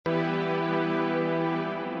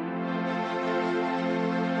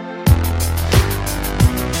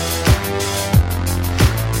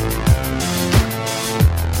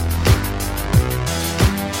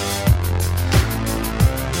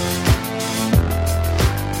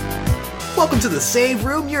Welcome to the Save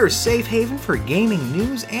Room, your safe haven for gaming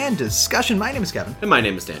news and discussion. My name is Kevin. And my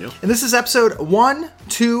name is Daniel. And this is episode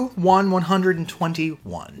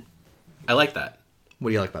 121. I like that. What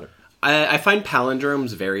do you like about it? I find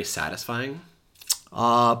palindromes very satisfying.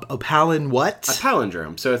 A what? A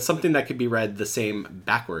palindrome. So it's something that could be read the same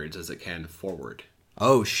backwards as it can forward.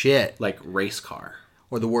 Oh, shit. Like race car.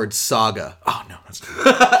 Or the word saga. Oh, no. That's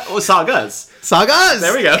Well, sagas. Sagas!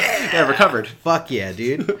 There we go. Yeah, recovered. Fuck yeah,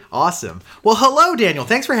 dude. Awesome. Well, hello, Daniel.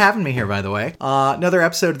 Thanks for having me here, by the way. Another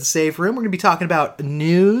episode of The Save Room. We're going to be talking about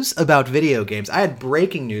news about video games. I had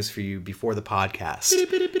breaking news for you before the podcast.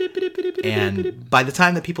 And by the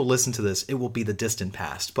time that people listen to this, it will be the distant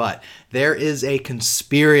past. But there is a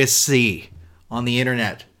conspiracy on the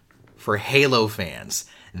internet for Halo fans.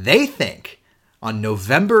 They think on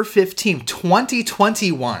November 15th,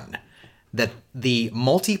 2021, that the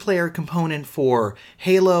multiplayer component for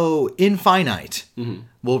Halo Infinite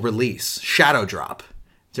will release, Shadow Drop,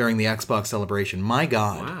 during the Xbox celebration. My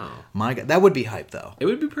God. Wow. My God. That would be hype, though. It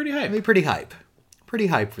would be pretty hype. It'd be pretty hype. Pretty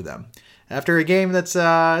hype for them. After a game that's,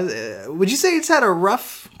 would you say it's had a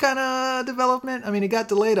rough kind of development? I mean, it got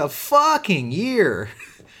delayed a fucking year.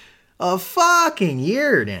 A fucking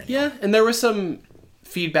year, Daniel. Yeah, and there was some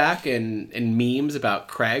feedback and memes about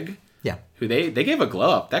Craig. Yeah. Who they gave a glow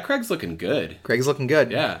up. That Craig's looking good. Craig's looking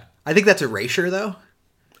good. Yeah. I think that's erasure, though.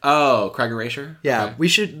 Oh, Craig Erasure? Yeah,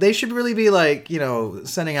 Okay. They should really be like,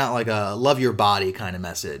 sending out like a love your body kind of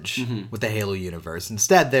message with the Halo universe.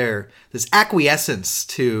 Instead, they're this acquiescence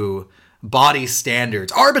to body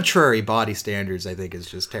standards, arbitrary body standards, I think is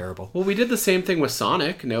just terrible. Well, we did the same thing with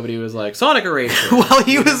Sonic. Nobody was like, Sonic Erasure. Well,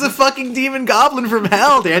 he was a fucking demon goblin from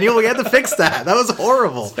hell, Daniel. We had to fix that. That was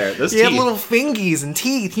horrible. That's fair. Those He had teeth. little fingies and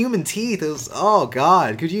teeth, human teeth. It was, oh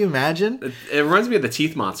God, could you imagine? It reminds me of the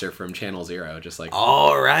teeth monster from Channel Zero. Just like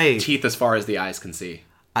All right. teeth as far as the eyes can see.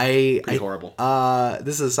 Pretty horrible.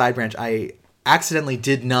 This is a side branch. I accidentally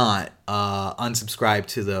did not unsubscribe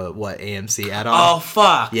to the AMC add-on. Oh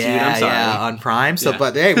fuck, yeah, dude! I'm sorry. yeah, on Prime. So, Yeah.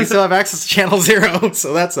 but hey, we still have access to Channel Zero,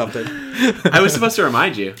 so that's something. I was supposed to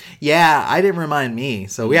remind you. Yeah, I didn't remind me.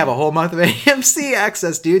 So we have a whole month of AMC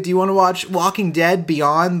access, dude. Do you want to watch Walking Dead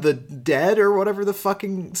Beyond the Dead or whatever the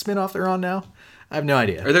fucking spinoff they're on now? I have no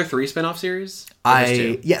idea. Are there 3 spin-off series? Or just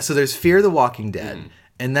 2? Yeah. So there's Fear the Walking Dead,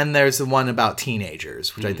 and then there's the one about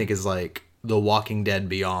teenagers, which I think is like The Walking Dead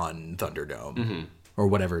Beyond Thunderdome or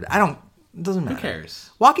whatever. It doesn't matter. Who cares?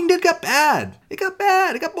 Walking Dead got bad. It got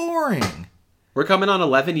bad. It got boring. We're coming on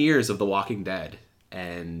 11 years of The Walking Dead,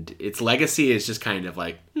 and its legacy is just kind of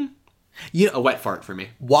like a wet fart for me.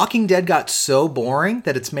 Walking Dead got so boring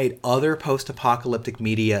that it's made other post-apocalyptic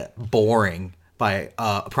media boring by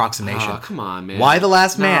approximation. Oh, come on, man. Why the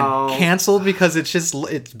Last Man? No. Canceled because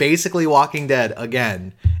it's basically Walking Dead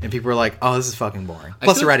again. And people are like, oh, this is fucking boring.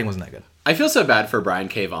 Plus the writing wasn't that good. I feel so bad for Brian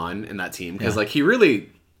K. Vaughan and that team, because he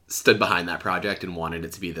really stood behind that project and wanted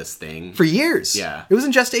it to be this thing. For years. Yeah. It was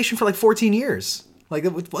in gestation for like 14 years. Like,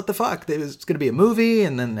 what the fuck? It was going to be a movie,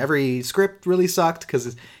 and then every script really sucked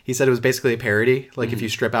because he said it was basically a parody. Like, if you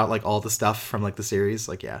strip out like all the stuff from like the series,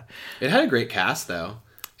 like, yeah. It had a great cast, though.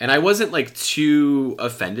 And I wasn't, like, too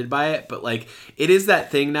offended by it, but, like, it is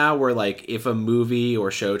that thing now where, like, if a movie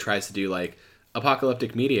or show tries to do, like,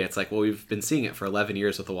 apocalyptic media, it's like, well, we've been seeing it for 11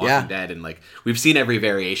 years with The Walking Dead, and, like, we've seen every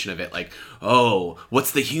variation of it. Like, oh,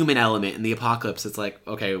 what's the human element in the apocalypse? It's like,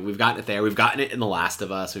 okay, we've gotten it there. We've gotten it in The Last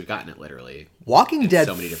of Us. We've gotten it literally. Walking Dead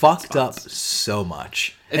so many different fucked up spots. so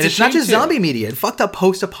much. It's And a it's not shame, just too. zombie media. It fucked up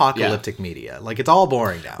post-apocalyptic media. Like, it's all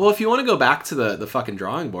boring now. Well, if you want to go back to the fucking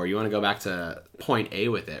drawing board, you want to go back to point A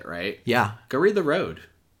with it, right? Yeah. Go read The Road.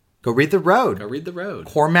 Go read The Road. Go read The Road.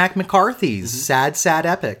 Cormac McCarthy's Sad, Sad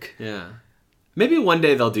Epic. Yeah. Maybe one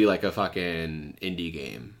day they'll do like a fucking indie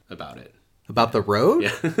game about it. About The Road?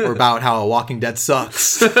 Yeah. Or about how Walking Dead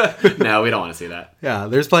sucks? No, we don't want to see that. Yeah,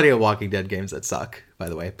 there's plenty of Walking Dead games that suck, by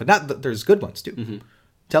the way. But there's good ones, too.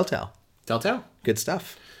 Telltale. Telltale. Good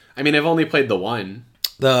stuff. I mean, I've only played the one.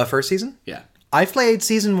 The first season? Yeah. I played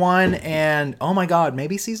season 1 and, oh my god,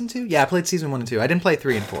 maybe season 2? Yeah, I played season 1 and 2. I didn't play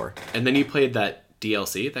 3 and 4. And then you played that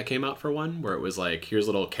DLC that came out for one, where it was like, here's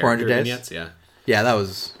little 400 character days? vignettes. Yeah. Yeah, that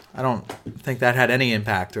was... I don't think that had any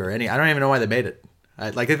impact or any... I don't even know why they made it.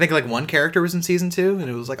 I think like one character was in season 2, and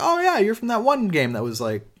it was like, oh yeah, you're from that one game that was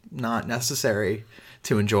like not necessary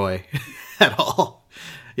to enjoy at all.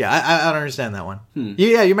 Yeah, I don't understand that one.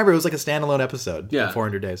 Yeah, you remember it was like a standalone episode. Yeah.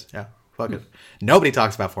 400 days. Yeah. Fuck it. Nobody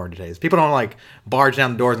talks about 400 days. People don't like barge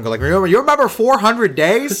down the doors and go like, you remember 400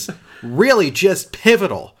 days? Really just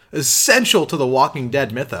pivotal. Essential to the Walking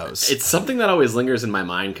Dead mythos. It's something that always lingers in my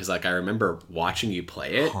mind because, like, I remember watching you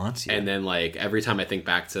play it. Haunts you. And then, like, every time I think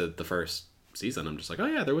back to the first season, I'm just like, oh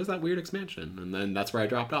yeah, there was that weird expansion. And then that's where I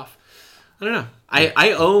dropped off. I don't know.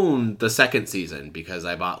 I own the second season because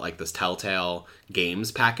I bought like this Telltale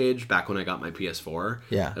Games package back when I got my PS4.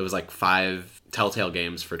 Yeah. It was like 5 Telltale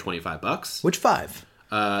games for $25. Which 5?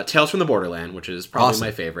 Tales from the Borderland, which is probably Awesome.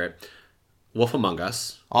 my favorite. Wolf Among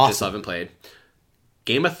Us, which I Awesome. still haven't played.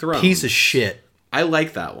 Game of Thrones. Piece of shit. I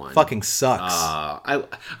like that one. Fucking sucks.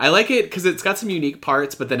 I like it because it's got some unique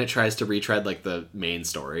parts, but then it tries to retread like the main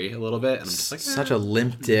story a little bit, and I'm just like, Such a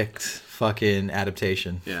limp-dicked fucking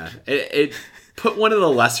adaptation. yeah. It put one of the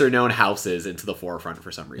lesser-known houses into the forefront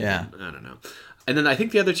for some reason. Yeah. I don't know. And then I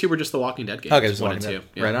think the other 2 were just the Walking Dead games. Okay, just 1 Walking and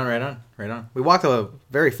Dead. 2. Yeah. Right on. We walked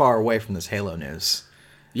very far away from this Halo news.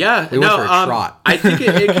 Yeah, We went for a trot. I think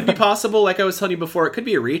it could be possible. Like I was telling you before, it could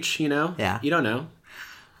be a reach. Yeah. You don't know.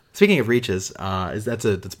 Speaking of reaches,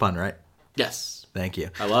 that's fun, right? Yes, Thank you.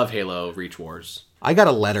 I love Halo Reach Wars. I got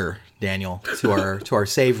a letter, Daniel, to our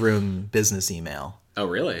Save Room business email. Oh,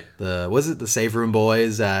 really? Was it the Save Room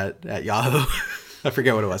boys at Yahoo? I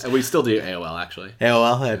forget what it was. And we still do AOL, actually.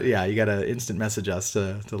 AOL, yeah, you got to instant message us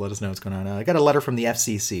to let us know what's going on. I got a letter from the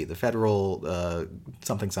FCC, the Federal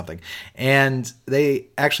something. And they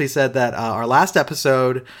actually said that our last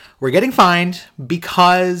episode, we're getting fined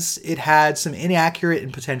because it had some inaccurate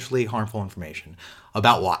and potentially harmful information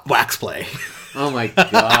about wax play. Oh, my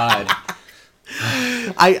God.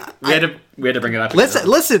 We had to bring it up.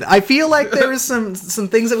 Listen. I feel like there was some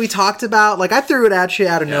things that we talked about. Like I threw it at you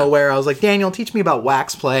out of nowhere. I was like, Daniel, teach me about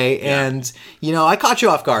wax play, and I caught you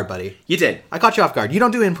off guard, buddy. You did. I caught you off guard. You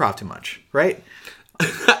don't do improv too much, right?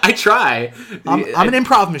 I try. I'm an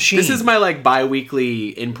improv machine. This is my like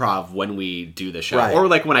bi-weekly improv when we do the show, Right. or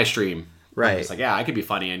like when I stream. Right. I'm just like, yeah, I could be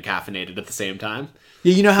funny and caffeinated at the same time.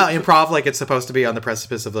 Yeah, you know how improv, like, it's supposed to be on the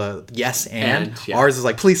precipice of the yes and? Yeah. Ours is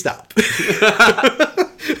like, please stop.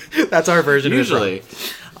 That's our version Usually. of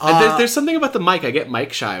improv. And there's something about the mic. I get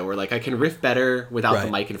mic shy where like I can riff better without the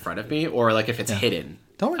Right. mic in front of me, or like if it's hidden.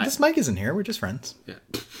 Don't worry, this mic isn't here. We're just friends. Yeah.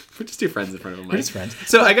 We're just two friends in front of a mic. We're just friends.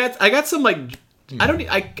 So I got some like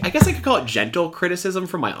I guess I could call it gentle criticism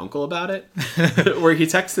from my uncle about it, where he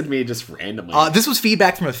texted me just randomly. This was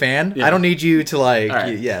feedback from a fan. Yeah. I don't need you to like, All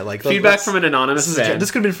right. like Feedback from an anonymous fan.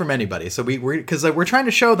 This could have been from anybody. So we're trying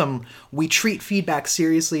to show them we treat feedback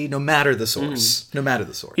seriously, no matter the source. No matter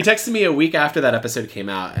the source. He texted me a week after that episode came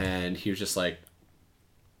out, and he was just like,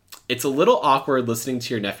 "It's a little awkward listening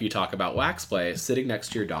to your nephew talk about wax play sitting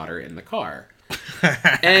next to your daughter in the car."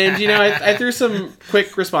 And, I threw some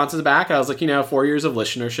quick responses back. I was like, 4 years of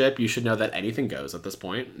listenership, you should know that anything goes at this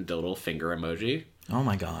point. And a little finger emoji. Oh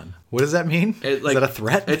my god. What does that mean? Is that a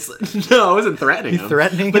threat? No, it wasn't threatening him.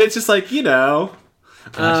 Threatening? But it's just like, And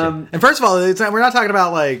first of all, we're not talking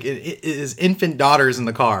about like his infant daughters in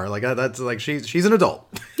the car. Like that's like she's an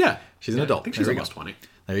adult. Yeah. She's an adult. I think she's almost 20.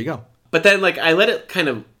 There you go. But then like I let it kind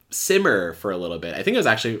of simmer for a little bit. I think it was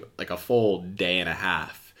actually like a full day and a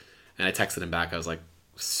half. And I texted him back. I was like,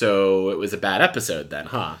 so it was a bad episode then,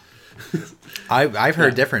 huh? I've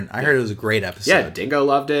heard different. I heard it was a great episode. Yeah, Dingo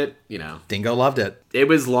loved it, Dingo loved it. It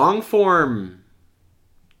was long form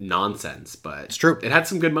nonsense, but It's true. It had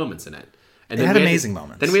some good moments in it. And It then had we amazing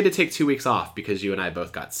moments. Then we had to take 2 weeks off because you and I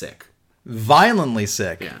both got sick. Violently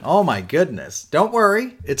sick. Yeah. Oh my goodness. Don't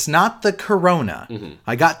worry. It's not the corona.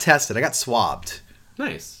 I got tested. I got swabbed.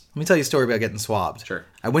 Nice. Let me tell you a story about getting swabbed. Sure.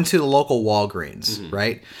 I went to the local Walgreens,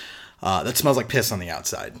 right? That smells like piss on the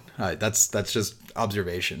outside. That's just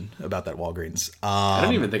observation about that Walgreens. I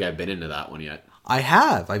don't even think I've been into that one yet. I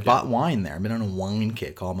have. I bought wine there. I've been on a wine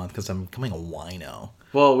kick all month because I'm becoming a wino.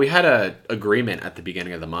 Well, we had a agreement at the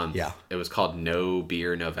beginning of the month. Yeah. It was called No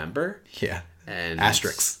Beer November. Yeah. And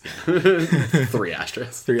Asterisks. 3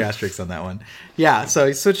 asterisks. 3 asterisks on that one. Yeah,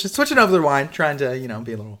 so switching over to wine, trying to,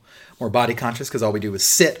 be a little more body conscious because all we do is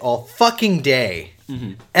sit all fucking day.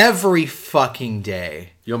 Every fucking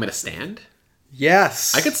day. You want me to stand?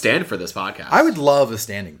 Yes. I could stand for this podcast. I would love a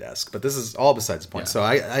standing desk, but this is all besides the point.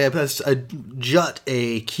 Yeah. So I jut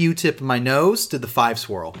a Q-tip in my nose, did the 5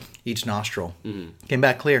 swirl, each nostril. Came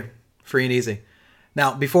back clear, free and easy.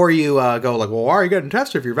 Now, before you go like, well, why are you getting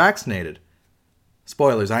tested if you're vaccinated?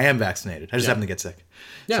 Spoilers, I am vaccinated. I just happen to get sick.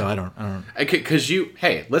 Yeah. So I don't. Because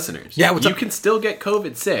hey, listeners. Yeah, what's you up? can still get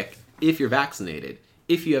COVID sick if you're vaccinated,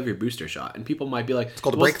 if you have your booster shot. And people might be like, it's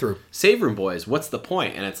called a breakthrough. Save Room Boys, what's the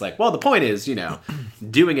point? And it's like, well, the point is,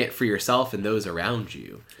 doing it for yourself and those around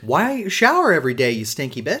you. Why shower every day, you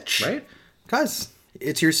stinky bitch? Right? Because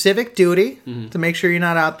it's your civic duty to make sure you're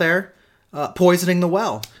not out there poisoning the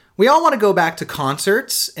well. We all want to go back to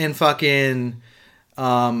concerts and fucking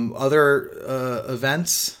other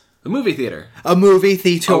events. A movie theater. A movie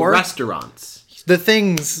theater. Restaurants. The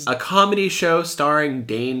Things. A comedy show starring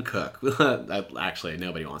Dane Cook. Actually,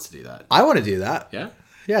 nobody wants to do that. I want to do that. Yeah?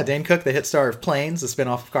 Yeah, Dane Cook, the hit star of Planes, the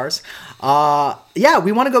spinoff of Cars. Yeah,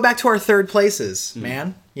 we want to go back to our third places,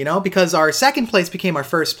 man. You know, because our second place became our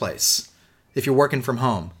first place. If you're working from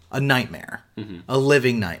home. A nightmare. A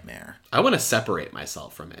living nightmare. I want to separate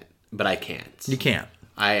myself from it, but I can't. You can't.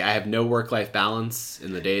 I have no work-life balance,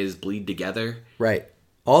 and the days bleed together. Right.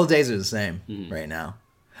 All the days are the same right now.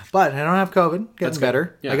 But I don't have COVID. Getting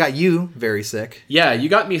better. Yeah. I got you very sick. Yeah, you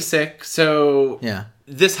got me sick. So Yeah.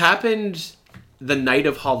 this happened the night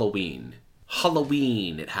of Halloween.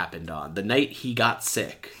 Halloween it happened on. The night he got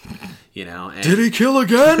sick. You know? And... Did he kill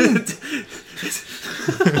again?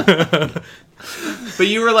 But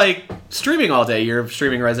you were like streaming all day. You're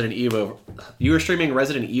streaming Resident Evil. You were streaming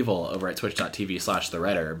Resident Evil over at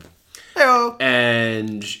twitch.tv/theredherb. Hello.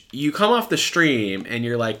 And you come off the stream and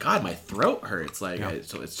you're like, God, my throat hurts. Like,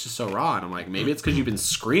 so it's just so raw. And I'm like, maybe it's because you've been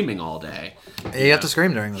screaming all day. You have to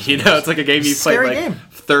scream during this. You know, it's like a game you played Scary like game.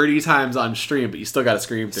 30 times on stream, but you still got to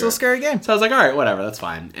scream through. Still a scary game. So I was like, all right, whatever, that's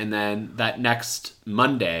fine. And then that next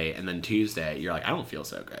Monday and then Tuesday, you're like, I don't feel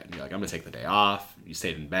so good. And you're like, I'm going to take the day off. You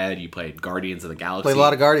stayed in bed. You played Guardians of the Galaxy. Played a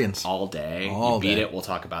lot of Guardians. All day. All you beat day. it. We'll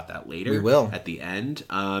talk about that later. We will. At the end.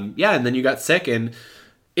 Yeah, and then you got sick, and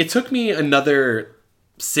it took me another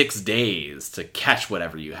 6 days to catch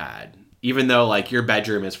whatever you had. Even though, like, your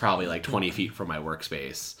bedroom is probably, like, 20 feet from my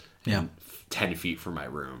workspace. Yeah. And 10 feet from my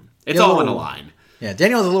room. It's all in a line. Yeah,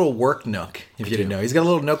 Daniel has a little work nook, if you didn't know. He's got a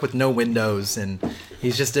little nook with no windows, and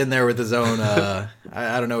he's just in there with his own, I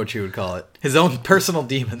don't know what you would call it, his own personal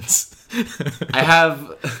demons. I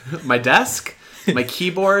have my desk, my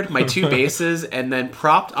keyboard, my 2 bases, and then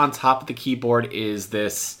propped on top of the keyboard is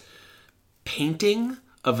this painting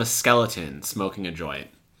of a skeleton smoking a joint.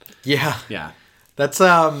 Yeah. Yeah. That's,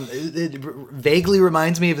 it vaguely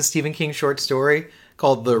reminds me of a Stephen King short story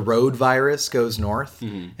called The Road Virus Goes North.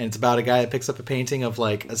 And it's about a guy that picks up a painting of,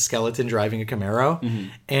 like, a skeleton driving a Camaro.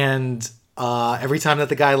 And every time that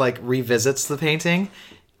the guy, like, revisits the painting,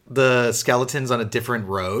 the skeleton's on a different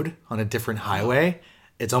road, on a different highway.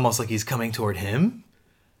 It's almost like he's coming toward him.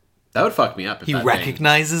 That would fuck me up. If He that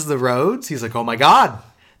recognizes the roads. He's like, oh my God,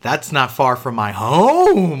 that's not far from my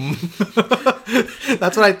home.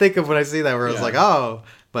 That's what I think of when I see that, where it's like, oh,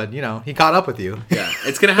 but you know, he caught up with you. Yeah.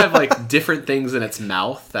 It's going to have like different things in its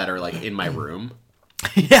mouth that are like in my room.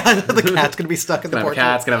 Yeah, the cat's going to be stuck in the portrait. The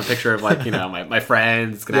cat's going to have a picture of like, you know, my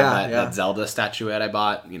friends. It's going to have that Zelda statuette I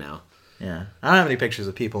bought, you know. Yeah. I don't have any pictures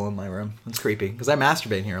of people in my room. It's creepy because I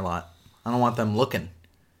masturbate here a lot. I don't want them looking.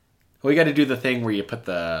 Well, you got to do the thing where you put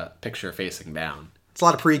the picture facing down. It's a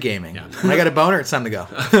lot of pre-gaming. Yeah. When I got a boner, it's time to go.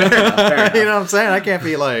 Fair enough. You know what I'm saying? I can't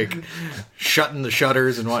be like shutting the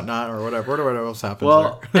shutters and whatnot or whatever else happens.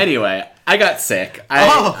 Well, there. anyway, I got sick.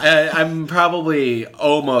 I'm probably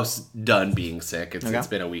almost done being sick. It's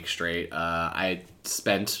been a week straight. I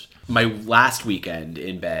spent my last weekend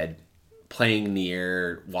in bed playing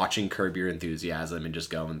Nier, watching Curb Your Enthusiasm, and just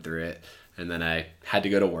going through it. And then I had to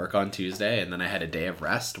go to work on Tuesday, and then I had a day of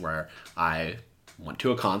rest where I went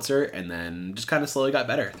to a concert and then just kind of slowly got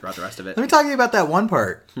better throughout the rest of it. Let me talk to you about that one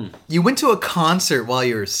part. You went to a concert while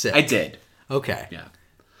you were sick. I did. Okay. Yeah.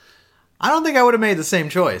 I don't think I would have made the same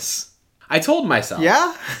choice. I told myself.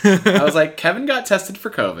 Yeah? I was like, Kevin got tested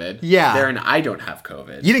for COVID. Yeah. Darren, I don't have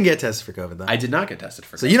COVID. You didn't get tested for COVID, though. I did not get tested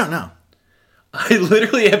for COVID. So you don't know. I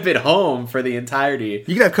literally have been home for the entirety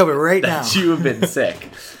You could have COVID right now. that you have been sick.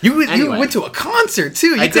 You Anyway. went to a concert,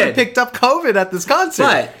 too. You I could have did. picked up COVID at this concert.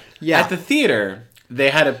 But yeah. at the theater, they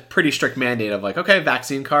had a pretty strict mandate of like, okay,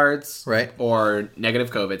 vaccine cards, Right. or negative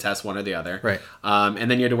COVID test, one or the other, Right. And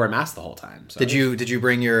then you had to wear masks the whole time. So Did you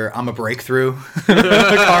bring your I'm a breakthrough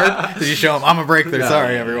card? Did you show them I'm a breakthrough? No,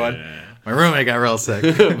 Sorry, yeah, everyone. yeah. My roommate got real sick.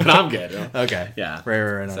 But I'm good. Okay. Yeah.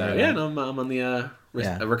 Right. So right. yeah, no, I'm on the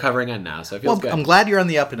Yeah. recovering end now, so it feels Well, good. I'm glad you're on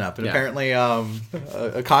the up and up, and Yeah. apparently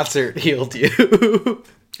a concert healed you.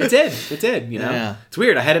 It did. You know, Yeah. it's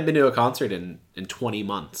weird. I hadn't been to a concert in 20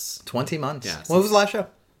 months. 20 months. Yeah, What was the last show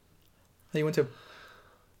that you went to?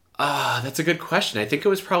 That's a good question. I think it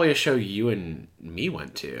was probably a show you and me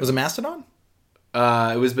went to. Was it Mastodon?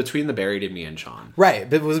 It was between the Buried and me and Sean. Right,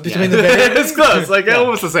 but was it between Yeah. the band? It's close, like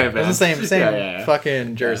almost the same band. It was the same Yeah.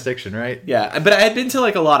 fucking jurisdiction, right? Yeah, but I had been to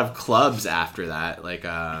like a lot of clubs after that, like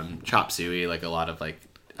Chop Suey, like a lot of like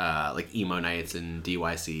emo nights and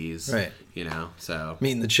DYCs, Right. You know, so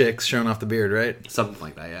Meeting the chicks, showing off the beard, right? something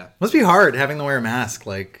like that. Yeah. Must be hard having to wear a mask.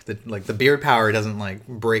 Like the beard power doesn't like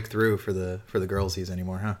break through for the girlsies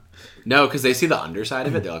anymore, huh? No, because they see the underside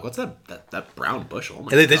of it. They're like, "What's that brown bushel?" Oh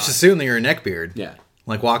my And they God. just assume that you're a neck beard. Yeah.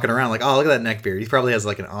 Like walking around, like, oh, look at that neck beard. He probably has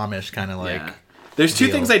like an Amish kind of like Yeah. There's two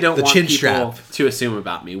deal. things I don't The want chin people strap. to assume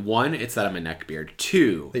about me. One, it's that I'm a neckbeard.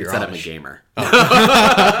 Two, it's that I'm a Amish. gamer.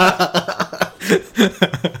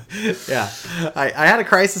 Yeah, I had a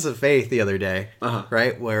crisis of faith the other day,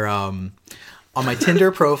 right? Where on my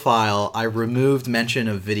Tinder profile, I removed mention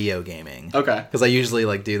of video gaming. Okay. Because I usually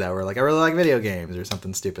like do that. Where like I really like video games or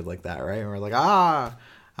something stupid like that, right? And we're like, I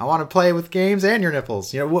want to play with games and your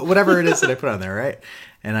nipples, whatever it is that I put on there, right?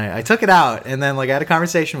 And I took it out, and then like I had a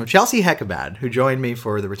conversation with Chelsea Heckabad, who joined me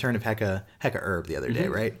for the return of Hecka Herb the other day,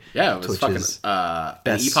 right? Yeah, it was Twitch's an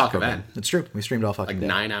best epoch program. event. It's true. We streamed all fucking Like day.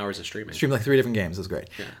 9 hours of streaming. Streamed like 3 different games. It was great.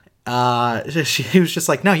 Yeah. She was just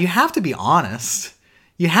like, no, you have to be honest.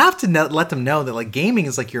 You have to let them know that like gaming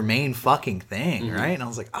is like your main fucking thing, right? And I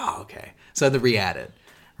was like, oh, okay. So the re-added,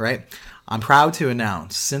 right? I'm proud to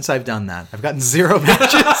announce, since I've done that, I've gotten 0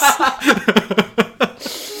 matches.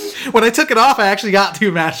 When I took it off, I actually got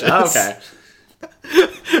 2 matches. Okay.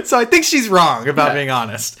 So I think she's wrong about being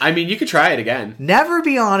honest. I mean, you could try it again. Never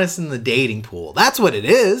be honest in the dating pool. That's what it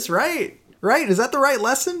is, right? Right? Is that the right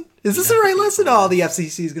lesson? Is this the right lesson? Oh, the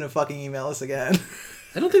FCC is going to fucking email us again.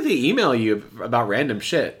 I don't think they email you about random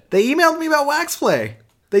shit. They emailed me about wax play.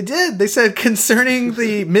 They did. They said concerning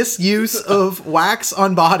the misuse of wax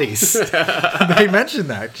on bodies. They mentioned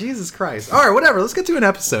that. Jesus Christ. All right, whatever. Let's get to an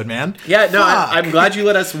episode, man. Yeah, no, Fuck. I'm glad you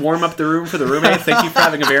let us warm up the room for the roommate. Thank you for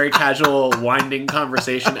having a very casual, winding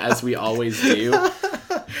conversation, as we always do.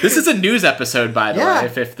 This is a news episode, by the way.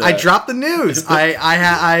 If I dropped the news.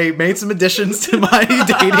 I made some additions to my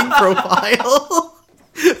dating profile.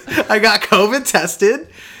 I got COVID tested.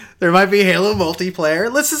 There might be Halo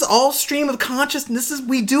multiplayer. This is all stream of consciousness.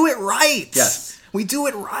 We do it right. Yes. We do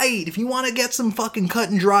it right. If you want to get some fucking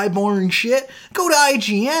cut and dry, boring shit, go to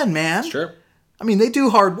IGN, man. Sure. I mean, they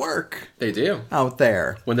do hard work They do. out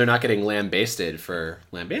there. When they're not getting lambasted for...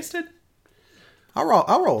 Lambasted? I'll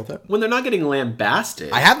roll with it. When they're not getting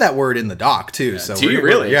lambasted. I have that word in the doc, too. So do you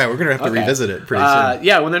really? Yeah, we're going to have to revisit it pretty soon.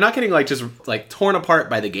 Yeah, when they're not getting like just like torn apart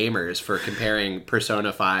by the gamers for comparing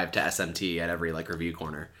Persona 5 to SMT at every like review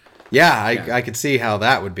corner. Yeah, I could see how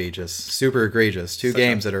that would be just super egregious. Two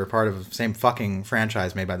games that are part of the same fucking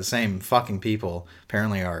franchise made by the same fucking people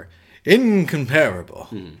apparently are incomparable.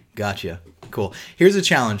 Gotcha. Cool. Here's a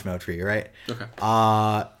challenge mode for you, right? Okay.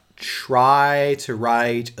 Try to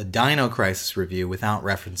write a Dino Crisis review without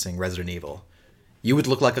referencing Resident Evil. You would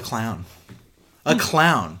look like a clown. A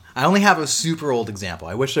clown. I only have a super old example.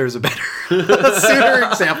 I wish there was a better, sooner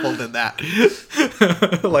example than that.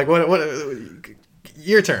 Like, what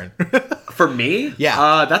your turn. For me?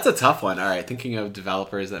 Yeah. That's a tough one. All right, thinking of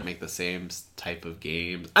developers that make the same type of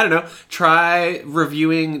games. I don't know. Try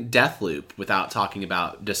reviewing Deathloop without talking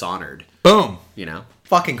about Dishonored. Boom. You know?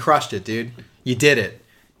 Fucking crushed it, dude. You did it.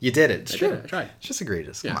 You did it. It's true. I tried. It's just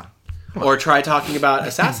egregious. Come on. Or try talking about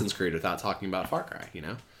Assassin's Creed without talking about Far Cry, you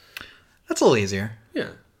know? That's a little easier. Yeah.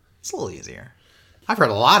 It's a little easier. I've heard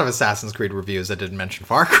a lot of Assassin's Creed reviews that didn't mention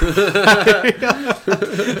Far Cry.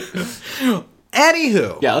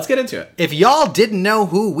 Anywho. Yeah, let's get into it. If y'all didn't know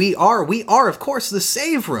who we are, of course, The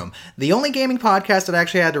Save Room, the only gaming podcast that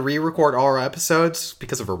actually had to re-record all our episodes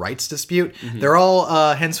because of a rights dispute. They're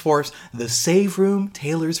all, henceforth, The Save Room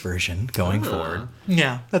Taylor's version going forward.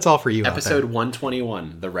 Yeah, that's all for you Episode out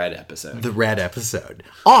 121, the red episode. there. The red episode.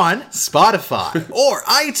 On Spotify or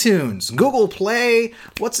iTunes, Google Play,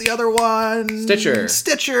 what's the other one?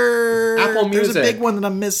 Stitcher. Apple There's Music. a big one that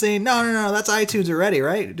I'm missing. No, that's iTunes already,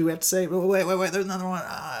 right? Do we have to say, wait, there's another one.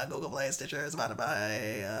 Google Play, Stitcher,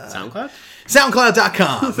 Spotify. SoundCloud?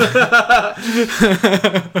 SoundCloud.com.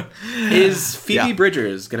 Is Phoebe Yeah.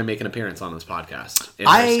 Bridgers going to make an appearance on this podcast in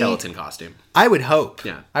her skeleton costume? I would hope.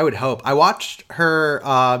 Yeah. I would hope. I watched her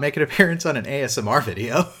make an appearance on an ASMR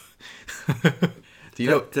video. Do you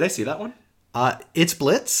know? Did I see that one? It's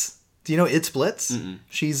Blitz. Do you know It's Blitz?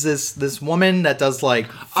 She's this woman that does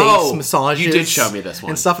like face Oh, massages. you did show me this one.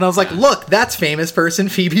 and stuff, and I was like, look, that's famous person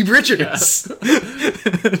Phoebe Bridgers.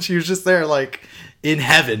 She was just there like in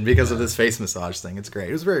heaven because of this face massage thing. It's great.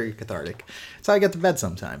 It was very cathartic. It's how I get to bed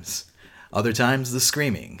sometimes. Other times the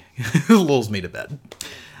screaming lulls me to bed.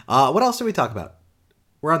 What else did we talk about?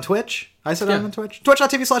 We're on Twitch. I said I'm on Twitch.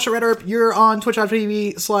 Twitch.tv/RedHerb. You're on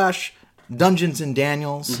Twitch.tv/Dungeons and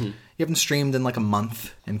Daniels. You haven't streamed in like a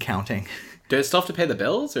month and counting. Do I still have to pay the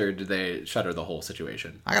bills, or did they shutter the whole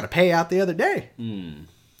situation? I got a payout the other day.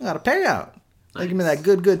 I got a payout. They give me that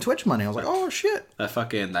good Twitch money. I was like, oh shit. That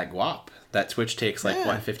guap that Twitch takes like,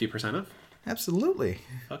 what, 50% of? absolutely.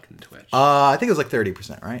 Fucking Twitch. I think it was like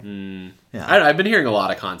 30%, right? Yeah. I've been hearing a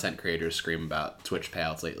lot of content creators scream about Twitch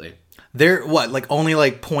payouts lately. They're only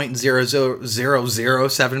like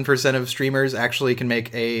 0.0007% of streamers actually can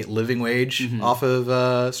make a living wage off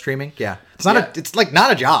of streaming. Yeah. It's like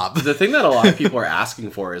not a job. The thing that a lot of people are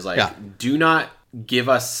asking for is like, do not give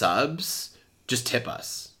us subs, just tip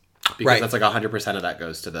us. Because that's like 100% of that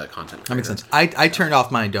goes to the content creator. That makes sense. I turned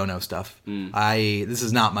off my dono stuff. This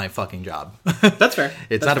is not my fucking job. That's fair.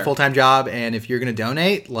 It's not a full-time job, and if you're going to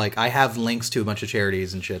donate, like I have links to a bunch of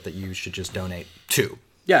charities and shit that you should just donate to.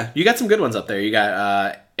 Yeah, you got some good ones up there. You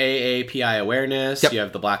got AAPI Awareness. Yep. You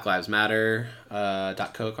have the Black Lives Matter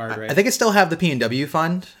 .co card, right? I think I still have the P&W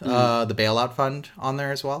fund, the bailout fund on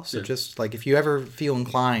there as well. So just like if you ever feel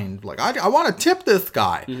inclined, like I want to tip this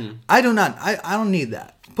guy, I don't need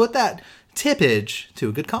that. Put that tippage to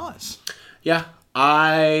a good cause. Yeah,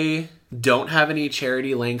 I don't have any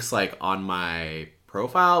charity links like on my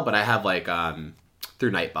profile, but I have like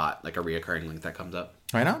through Nightbot, like a reoccurring link that comes up.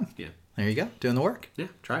 Right on. Yeah. There you go. Doing the work. Yeah,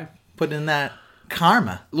 try. Putting in that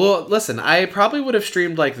karma. Well, listen, I probably would have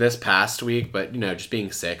streamed like this past week, but just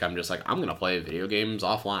being sick, I'm just like, I'm going to play video games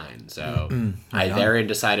offline. So I therein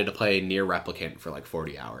decided to play Nier Replicant for like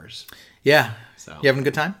 40 hours. Yeah. So you having a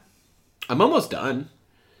good time? I'm almost done.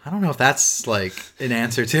 I don't know if that's like an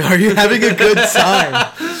answer to, are you having a good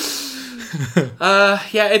time?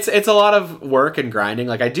 Yeah, it's a lot of work and grinding.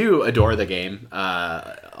 Like I do adore the game,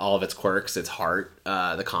 all of its quirks, its heart,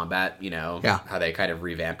 the combat. How they kind of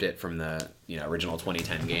revamped it from the original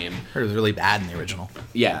 2010 game. It was really bad in the original.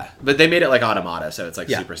 Yeah, but they made it like Automata, so it's like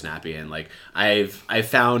super snappy. And like I've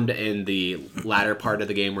found in the latter part of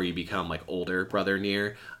the game where you become like older brother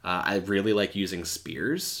Nier, I really like using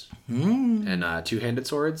spears and two-handed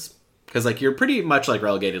swords. Because like you're pretty much like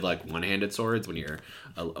relegated like one-handed swords when you're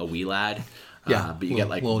a wee lad. Yeah, but you get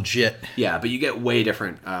like legit. Yeah, but you get way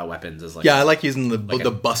different weapons as like. Yeah, I like using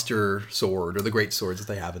the Buster sword or the great swords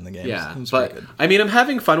that they have in the game. Yeah, but I mean, I'm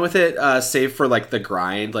having fun with it. Save for like the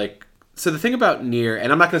grind, like. So the thing about Nier,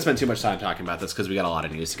 and I'm not going to spend too much time talking about this because we got a lot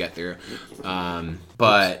of news to get through.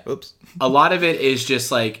 But a lot of it is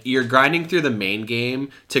just like you're grinding through the main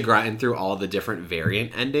game to grind through all the different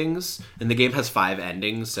variant endings. And the game has 5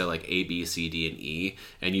 endings, so like A, B, C, D, and E.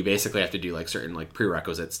 And you basically have to do like certain like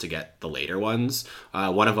prerequisites to get the later ones.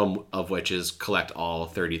 One of them of which is collect all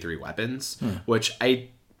 33 weapons, which I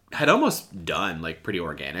had almost done like pretty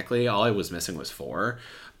organically. All I was missing was 4,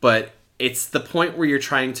 but it's the point where you're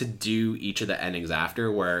trying to do each of the endings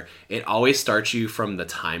after where it always starts you from the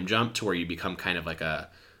time jump to where you become kind of like I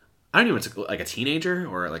don't know, it's like a teenager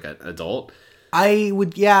or like an adult. I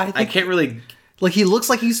can't really. Like he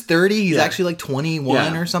looks like he's 30. He's actually like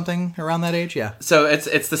 21 or something around that age. Yeah. So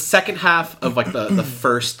it's the second half of like the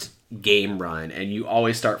first game run, and you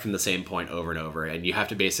always start from the same point over and over, and you have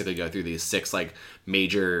to basically go through these 6 like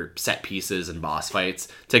major set pieces and boss fights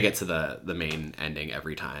to get to the main ending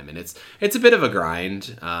every time, and it's a bit of a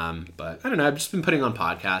grind, but I don't know, I've just been putting on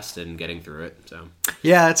podcasts and getting through it. So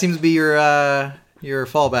yeah, it seems to be your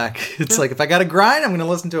fallback. It's like if I gotta grind, I'm gonna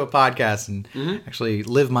listen to a podcast and actually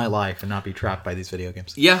live my life and not be trapped by these video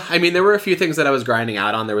games. Yeah, I mean, there were a few things that I was grinding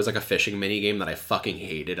out on. There was like a fishing mini game that I fucking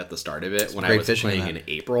hated at the start of it when I was playing in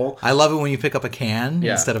April. I love it when you pick up a can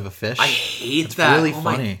instead of a fish. I hate it's that. Really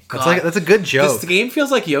funny. That's a good joke. This game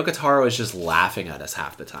feels like Yoko Taro is just laughing at us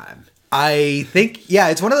half the time. I think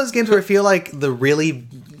it's one of those games where I feel like the really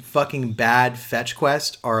fucking bad fetch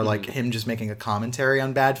quest are like him just making a commentary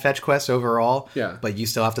on bad fetch quests overall. Yeah. But you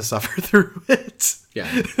still have to suffer through it.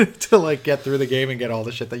 Yeah. To like get through the game and get all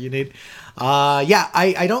the shit that you need.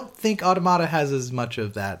 I don't think Automata has as much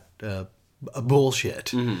of that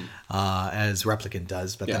bullshit as Replicant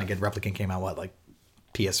does. But then again, Replicant came out like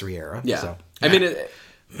PS3 era. Yeah. So, I mean,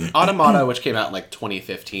 Automata, which came out in like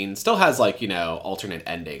 2015, still has like, alternate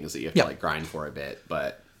endings that you have to like grind for a bit,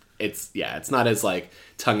 but it's not as like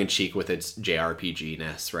tongue-in-cheek with its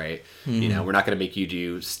JRPG-ness, right? We're not going to make you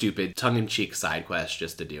do stupid tongue-in-cheek side quests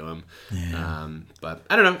just to do them. Yeah. But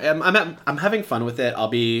I don't know. I'm having fun with it. I'll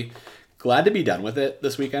be glad to be done with it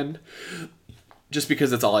this weekend, just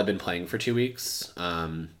because it's all I've been playing for 2 weeks.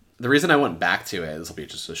 The reason I went back to it, this will be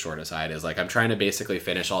just a short aside, is like I'm trying to basically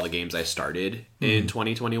finish all the games I started in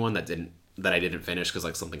 2021 that didn't that I didn't finish because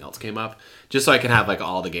like something else came up, just so I can have like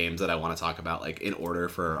all the games that I want to talk about like in order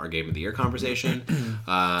for our Game of the Year conversation.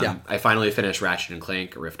 I finally finished Ratchet and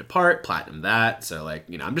Clank Rift Apart, platinum that. So like,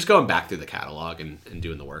 you know, I'm just going back through the catalog and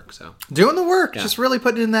doing the work. So doing the work, just really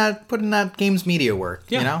putting in that games media work.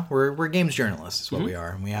 Yeah. You know, we're games journalists is what we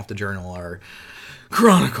are, and we have to journal our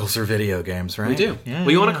chronicles or video games, right? We do. Yeah,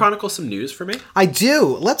 well, you want to chronicle some news for me? I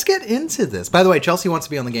do. Let's get into this. By the way, Chelsea wants to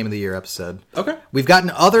be on the Game of the Year episode. Okay. We've gotten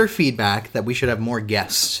other feedback that we should have more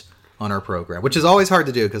guests on our program, which is always hard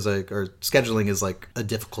to do because like, our scheduling is like a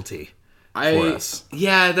difficulty for us.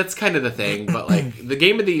 Yeah, that's kind of the thing. But like the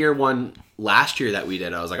Game of the Year one last year that we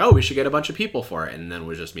did, I was like, oh, we should get a bunch of people for it, and then it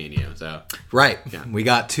was just me and you. So right, yeah. We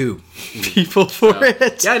got 2 people for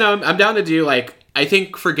it. Yeah, no, I'm down to do like. I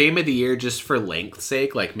think for Game of the Year, just for length's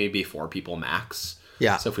sake, like maybe 4 people max.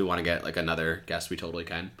 Yeah. So if we want to get like another guest, we totally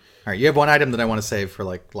can. All right, you have one item that I want to save for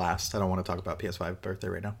like last. I don't want to talk about PS5 birthday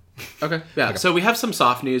right now. Okay. Yeah. Okay. So we have some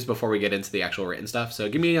soft news before we get into the actual written stuff. So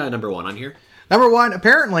give me number 1 on here. Number 1,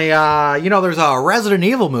 apparently, there's a Resident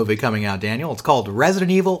Evil movie coming out, Daniel. It's called Resident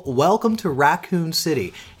Evil Welcome to Raccoon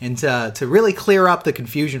City. And to really clear up the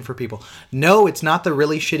confusion for people, no, it's not the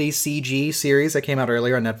really shitty CG series that came out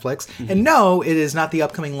earlier on Netflix. Mm-hmm. And no, it is not the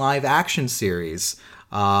upcoming live action series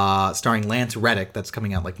starring Lance Reddick that's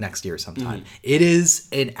coming out like next year sometime. Mm-hmm. It is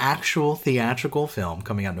an actual theatrical film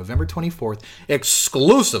coming out November 24th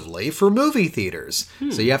exclusively for movie theaters.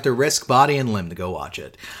 So you have to risk body and limb to go watch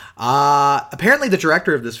it. Apparently the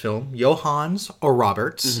director of this film, Johannes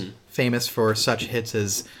Roberts, famous for such hits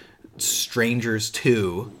as Strangers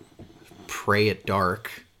 2, Prey at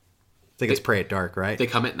Dark. I think it's Prey at Dark, right? They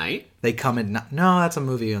Come at Night? They Come at Night. No, that's a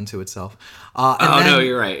movie unto itself. No,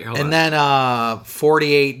 you're right. Hold on. Then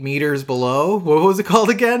 48 Meters Below. What was it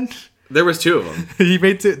called again? There was 2 of them. He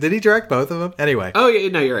made 2. Did he direct both of them? Anyway. Oh, yeah,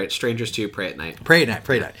 no, you're right. Strangers 2, Prey at Night. Prey at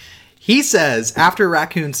Night. He says, after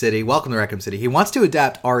Raccoon City, Welcome to Raccoon City, he wants to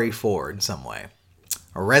adapt RE4 in some way.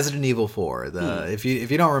 Or Resident Evil 4. If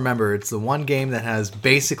you don't remember, it's the one game that has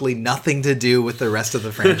basically nothing to do with the rest of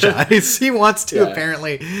the franchise. He wants to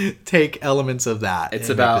apparently take elements of that. It's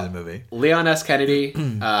about the movie. Leon S. Kennedy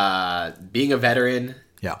being a veteran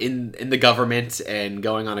in the government and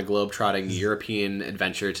going on a globe-trotting European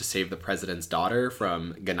adventure to save the president's daughter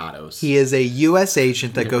from Ganados. He is a U.S.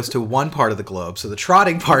 agent that goes to one part of the globe, so the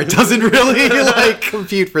trotting part doesn't really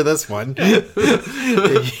compute for this one.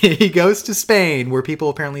 He goes to Spain, where people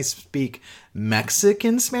apparently speak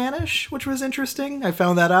Mexican Spanish, which was interesting. I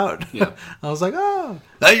found that out. Yeah. I was like, oh,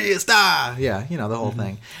 ahí está. Yeah, the whole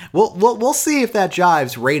thing. We'll see if that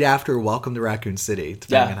jives right after Welcome to Raccoon City,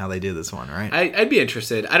 depending on how they do this one, right? I'd be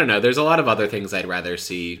interested. I don't know. There's a lot of other things I'd rather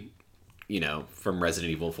see, from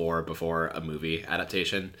Resident Evil 4 before a movie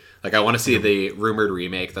adaptation. Like, I want to see the rumored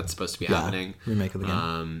remake that's supposed to be happening. Remake of the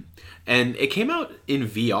game. And it came out in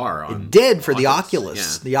VR. It did for the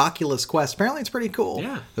Oculus. The Oculus Quest. Apparently it's pretty cool.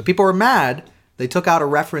 Yeah. But people were mad. They took out a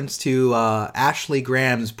reference to Ashley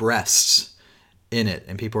Graham's breasts in it.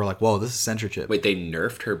 And people were like, whoa, this is censorship. Wait, they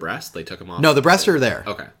nerfed her breasts? They took them off? No, the breasts are there.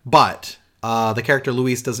 Okay. But the character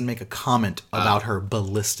Louise doesn't make a comment about her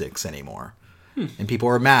ballistics anymore. And people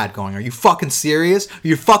were mad, going, are you fucking serious? Are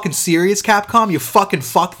you fucking serious, Capcom? You fucking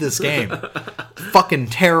fucked this game. Fucking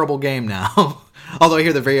terrible game now. Although I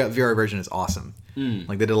hear the VR version is awesome.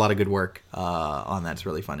 Like, they did a lot of good work on that. It's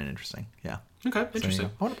really fun and interesting. Yeah. Okay, interesting.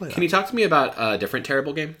 I want to play that. Can you talk to me about a different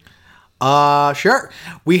terrible game? Sure.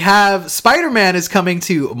 We have Spider-Man is coming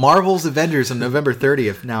to Marvel's Avengers on November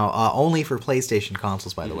 30th. Now, only for PlayStation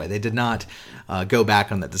consoles, by the way. They did not go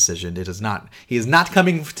back on that decision. He is not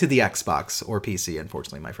coming to the Xbox or PC,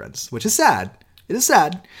 unfortunately, my friends, which is sad. It is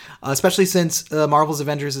sad, especially since Marvel's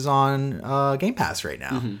Avengers is on Game Pass right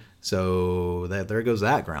now. So there goes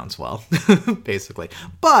that groundswell, basically.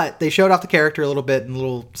 But they showed off the character a little bit in a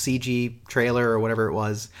little CG trailer or whatever it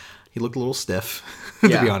was. He looked a little stiff, to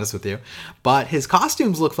be honest with you. But his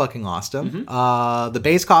costumes look fucking awesome. The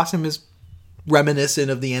base costume is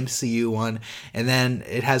reminiscent of the MCU one. And then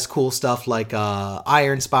it has cool stuff like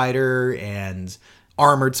Iron Spider and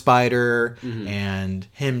Armored Spider and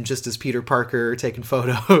him just as Peter Parker taking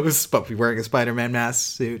photos, but wearing a Spider-Man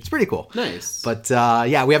mask suit. It's pretty cool. Nice. But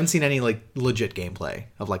we haven't seen any like legit gameplay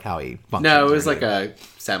of like how he functions. No, it was like a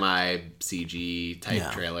semi-CG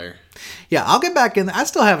type trailer. Yeah, I'll get back in. I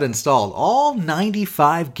still have it installed. All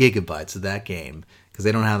 95 gigabytes of that game because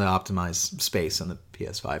they don't have the optimized space on the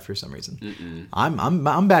PS5 for some reason.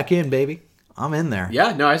 I'm back in, baby. I'm in there.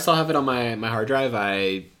 Yeah, no, I still have it on my hard drive.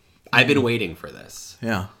 I've been waiting for this.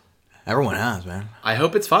 Yeah. Everyone has, man. I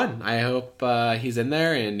hope it's fun. I hope he's in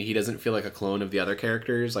there and he doesn't feel like a clone of the other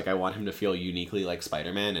characters. Like, I want him to feel uniquely like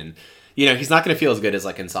Spider-Man. And, he's not going to feel as good as,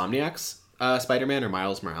 like, Insomniacs. Spider-Man or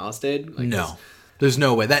Miles Morales did. Like, No. There's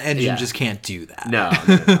no way. That engine just can't do that. No.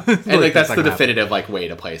 And like that's the definitive like way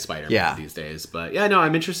to play Spider-Man these days. But yeah, no,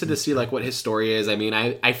 I'm interested to see like what his story is. I mean,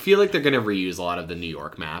 I feel like they're gonna reuse a lot of the New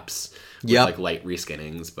York maps with like light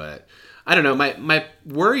reskinnings, but I don't know. My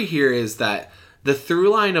worry here is that the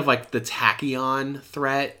through line of like the Tachyon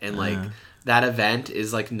threat and like that event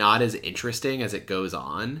is like not as interesting as it goes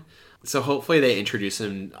on. So hopefully they introduce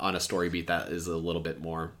him on a story beat that is a little bit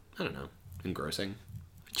more, I don't know, engrossing.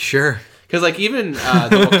 Sure. Because, like, even the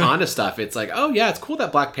Wakanda stuff, it's like, oh, yeah, it's cool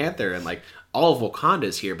that Black Panther and, like, all of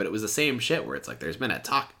Wakanda's here, but it was the same shit where it's like, there's been a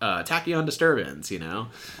tachyon disturbance, you know?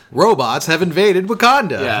 Robots have invaded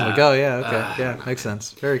Wakanda. Yeah. Like, oh, yeah, okay. Yeah, makes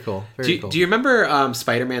sense. Very cool. Very cool. Do you remember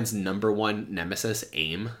Spider-Man's #1 nemesis,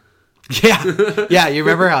 AIM? Yeah. Yeah, you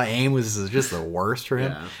remember how AIM was just the worst for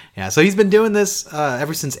him? Yeah, so he's been doing this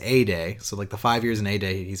ever since A-Day. So, like, the 5 years in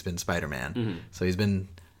A-Day, he's been Spider-Man. Mm-hmm. So he's been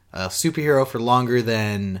a superhero for longer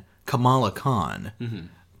than Kamala Khan,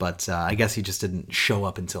 but I guess he just didn't show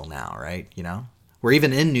up until now, right? You know, we're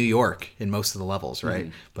even in New York in most of the levels, right?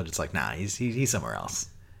 But it's like, nah, he's somewhere else.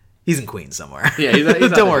 He's in Queens somewhere. Yeah,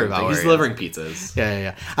 he's don't worry about it. He's delivering pizzas.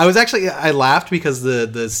 Yeah. I laughed because the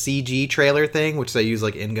CG trailer thing, which they use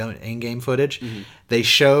like in-game footage, they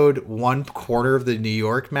showed one corner of the New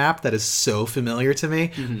York map that is so familiar to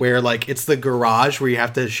me, where like it's the garage where you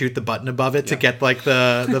have to shoot the button above it to get like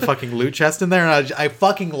the fucking loot chest in there, and I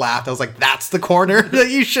fucking laughed. I was like, that's the corner that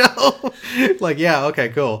you show. Like, yeah, okay,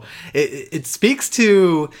 cool. It speaks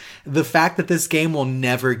to the fact that this game will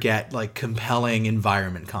never get like compelling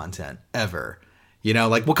environment content ever. You know,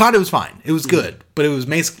 like Wakanda was fine. It was good, but it was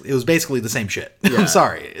basically the same shit. Yeah. I'm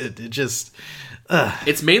sorry. It just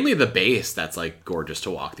It's mainly the base that's like gorgeous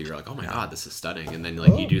to walk through. You're like, oh my god, this is stunning. And then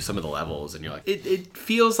like you do some of the levels and you're like, it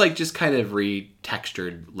feels like just kind of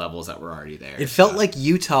retextured levels that were already there. It felt like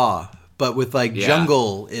Utah, but with like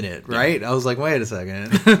jungle in it, right? I was like, wait a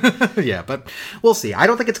second. Yeah, but we'll see. I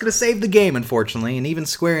don't think it's going to save the game, unfortunately. And even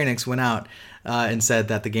Square Enix went out and said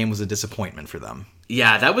that the game was a disappointment for them.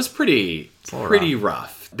 Yeah, that was pretty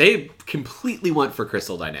rough. They completely went for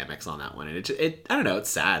Crystal Dynamics on that one, and it I don't know, it's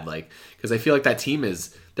sad, like, because I feel like that team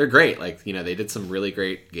they're great. Like, you know, they did some really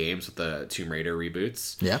great games with the Tomb Raider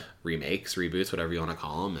reboots, remakes, reboots, whatever you want to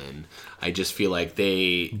call them, and I just feel like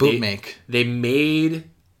they made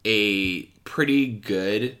a pretty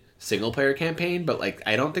good single player campaign, but like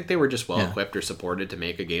I don't think they were just well equipped or supported to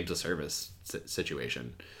make a games of service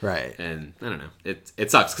situation, right? And I don't know,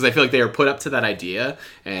 it sucks because I feel like they were put up to that idea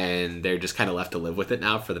and they're just kind of left to live with it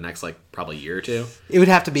now for the next like probably year or two. It would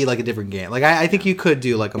have to be like a different game. Like I think you could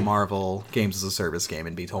do like a Marvel games as a service game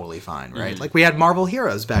and be totally fine, right? Like we had Marvel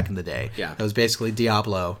Heroes back in the day. Yeah, that was basically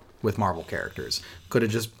Diablo with Marvel characters. Could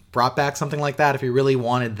have just brought back something like that if you really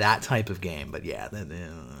wanted that type of game. But yeah,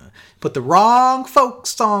 put the wrong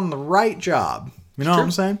folks on the right job. You know what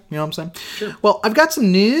I'm saying? Sure. Well, I've got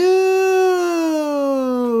some news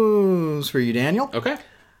for you, Daniel. Okay.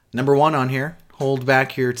 Number 1 on here. Hold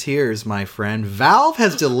back your tears, my friend. Valve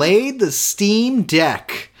has delayed the Steam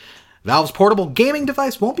Deck. Valve's portable gaming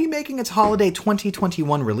device won't be making its holiday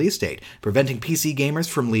 2021 release date, preventing PC gamers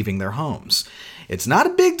from leaving their homes. It's not a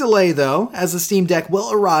big delay, though, as the Steam Deck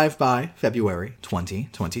will arrive by February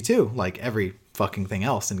 2022, like every fucking thing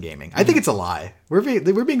else in gaming. I think it's a lie. We're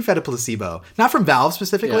being fed a placebo. Not from Valve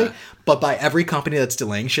specifically, but by every company that's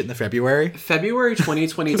delaying shit in the February. February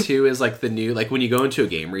 2022 is like the new, like when you go into a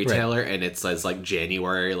game retailer and it says like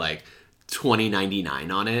January, like 2099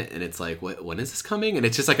 on it, and it's like, when is this coming? And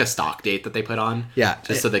it's just like a stock date that they put on,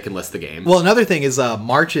 just so they can list the game. Well, another thing is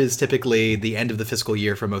March is typically the end of the fiscal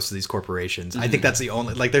year for most of these corporations. I think that's the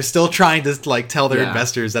only, like, they're still trying to like tell their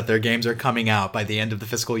investors that their games are coming out by the end of the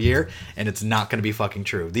fiscal year, and it's not going to be fucking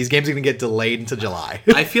true. These games are going to get delayed until July.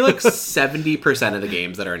 I feel like 70% of the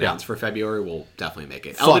games that are announced for February will definitely make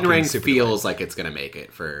it. Elden Ring feels like it's going to make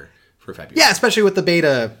it for February. Yeah, especially with the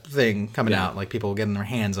beta thing coming out, like people getting their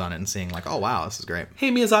hands on it and seeing like, oh wow, this is great.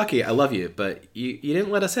 Hey Miyazaki, I love you, but you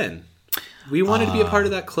didn't let us in. We wanted to be a part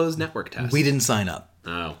of that closed network test. We didn't sign up.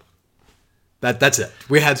 Oh. That's it.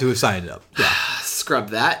 We had to have signed up. Yeah. Scrub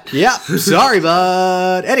that. Yeah, sorry,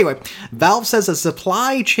 bud. Anyway, Valve says a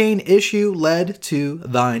supply chain issue led to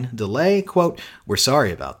thine delay. Quote, "We're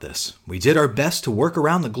sorry about this. We did our best to work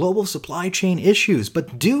around the global supply chain issues,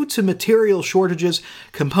 but due to material shortages,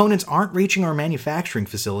 components aren't reaching our manufacturing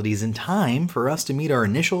facilities in time for us to meet our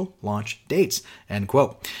initial launch dates." End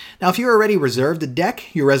quote. Now, if you're already reserved a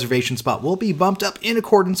deck, your reservation spot will be bumped up in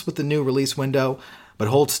accordance with the new release window. But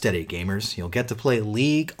hold steady, gamers. You'll get to play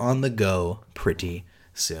League on the go pretty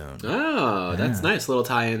soon. Oh, that's nice. Little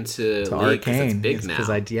tie into League, 'cause it's Arcane. big now.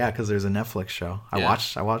 Because there's a Netflix show. I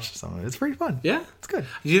watched some of it. It's pretty fun. Yeah, it's good.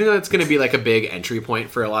 Do you know it's going to be like a big entry point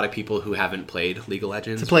for a lot of people who haven't played League of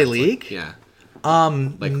Legends? To play League? Yeah.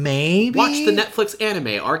 Maybe watch the Netflix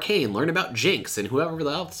anime Arcane, learn about Jinx and whoever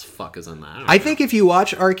else fuck is on that. I think if you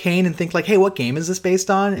watch Arcane and think like, hey, what game is this based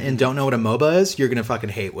on, and don't know what a MOBA is, you're gonna fucking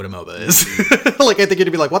hate what a MOBA is. Like, I think you're gonna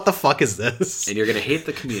be like, what the fuck is this? And you're gonna hate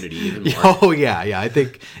the community even more. Oh yeah. I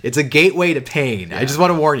think it's a gateway to pain. Yeah. I just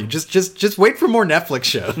want to warn you. Just wait for more Netflix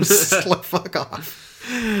shows. Like, fuck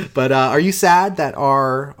off. But are you sad that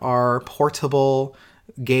our portable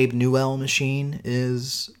Gabe Newell machine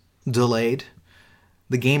is delayed?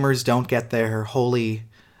 The gamers don't get their holy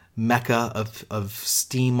mecca of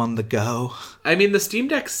Steam on the go. I mean, the Steam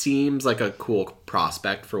Deck seems like a cool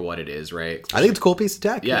prospect for what it is, right? I think it's a cool piece of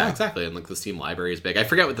tech. Yeah, exactly. And like the Steam library is big. I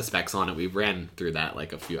forget what the specs on it. We ran through that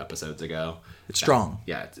like a few episodes ago. It's strong.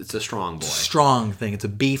 Yeah, it's a strong boy. Strong thing. It's a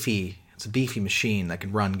beefy machine that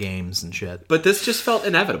can run games and shit. But this just felt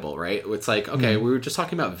inevitable, right? It's like, okay, we were just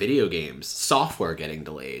talking about video games, software getting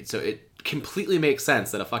delayed. So it completely makes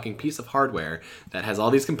sense that a fucking piece of hardware that has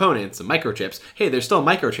all these components and microchips, hey, there's still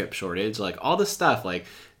a microchip shortage, like all this stuff, like,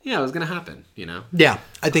 yeah, it was going to happen, you know? Yeah,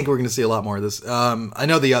 I think we're going to see a lot more of this. I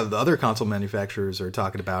know the other console manufacturers are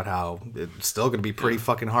talking about how it's still going to be pretty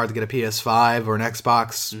fucking hard to get a PS5 or an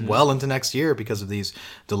Xbox well into next year because of these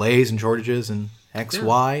delays and shortages and X,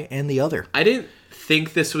 Y, and the other. I didn't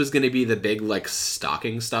think this was going to be the big like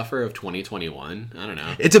stocking stuffer of 2021. I don't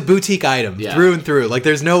know. It's a boutique item through and through. Like,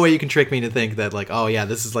 there's no way you can trick me to think that like, oh yeah,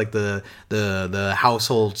 this is like the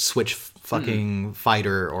household Switch fucking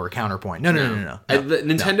fighter or counterpoint. No.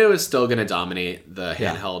 Nintendo is still going to dominate the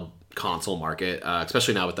handheld console market,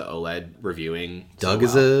 especially now with the OLED reviewing. Doug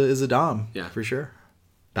is a dom, for sure.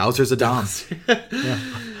 Bowser's a dom. Yeah.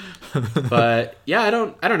 But yeah, I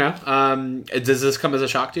don't know. Does this come as a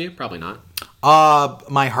shock to you? Probably not.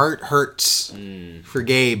 My heart hurts for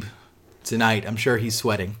Gabe tonight. I'm sure he's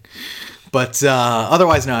sweating, but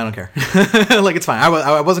otherwise, no, I don't care. Like, it's fine.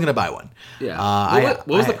 I wasn't gonna buy one. Yeah. What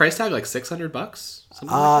was the price tag? Like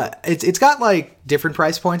 $600? It's got like different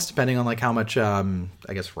price points depending on like how much I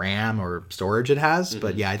guess RAM or storage it has.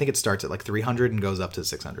 But yeah, I think it starts at like 300 and goes up to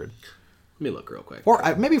 600. Let me look real quick. Or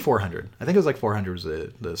maybe 400. I think it was like 400 was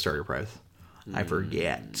the starter price. I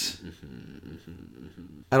forget.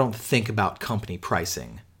 I don't think about company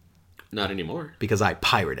pricing. Not anymore. Because I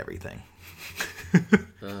pirate everything.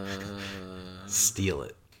 Steal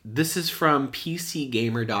it. This is from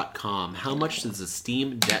PCGamer.com. How much does a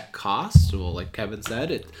Steam Deck cost? Well, like Kevin said,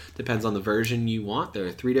 it depends on the version you want. There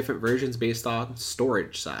are 3 different versions based on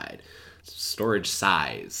storage size.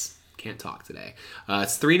 Can't talk today.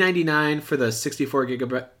 It's $399 for the 64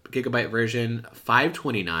 gigabyte version,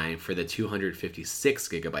 $529 for the 256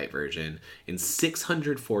 gigabyte version, and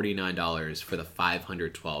 $649 for the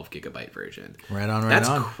 512 gigabyte version. Right on. That's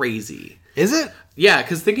crazy. Is it? Yeah,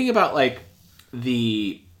 because thinking about like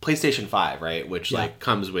the PlayStation 5, right, which like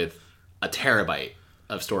comes with a terabyte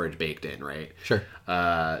of storage baked in, right? Sure.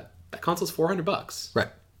 That console's $400, right?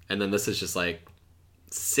 And then this is just like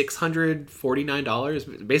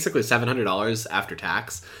 $649, basically $700 after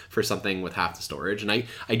tax for something with half the storage. And I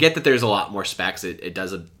get that there's a lot more specs. It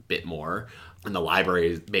does a bit more, and the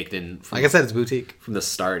library baked in like I said, it's boutique from the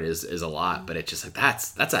start is a lot, but it's just like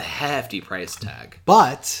that's a hefty price tag.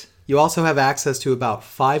 But you also have access to about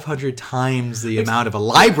 500 times the amount of a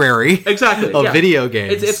library of video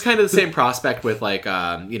games. It's kind of the same prospect with like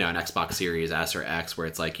an Xbox Series S or X, where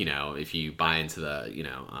it's like, if you buy into the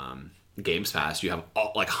Games Pass, you have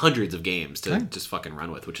like hundreds of games to just fucking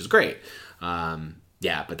run with, which is great.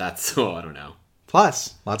 But that's I don't know.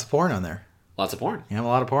 Plus, lots of porn on there. Lots of porn. You have a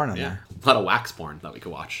lot of porn on there. A lot of wax porn that we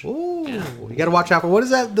could watch. Ooh, you got to watch out for what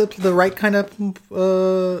is that? The right kind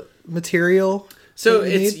of material. So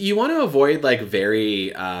you want to avoid like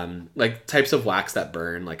very like types of wax that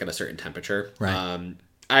burn like at a certain temperature. Right.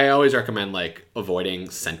 I always recommend like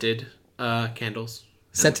avoiding scented candles.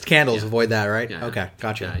 Scented candles, avoid that, right? Yeah. Okay,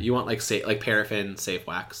 gotcha. Yeah, you want like paraffin safe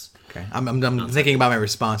wax. Okay, I'm thinking about my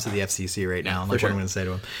response to the FCC right now. Like what I'm going to say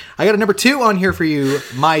to him. I got a number 2 on here for you,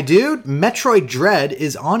 my dude. Metroid Dread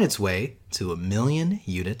is on its way to 1 million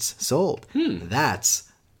units sold.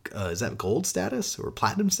 That's is that gold status or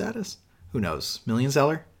platinum status? Who knows? Million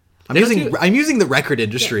seller. I'm using the record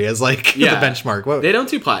industry as like the benchmark. Whoa. They don't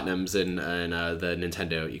do platinums in the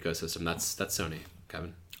Nintendo ecosystem. That's Sony,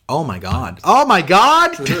 Kevin. Oh my god. Oh my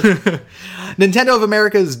god! Nintendo of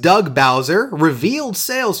America's Doug Bowser revealed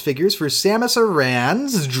sales figures for Samus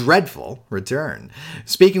Aran's dreadful return.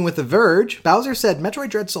 Speaking with The Verge, Bowser said Metroid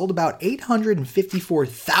Dread sold about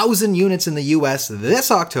 854,000 units in the US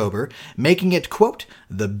this October, making it, quote,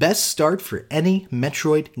 the best start for any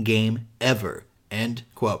Metroid game ever. End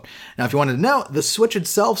quote. Now, if you wanted to know, the Switch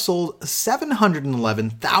itself sold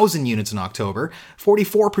 711,000 units in October.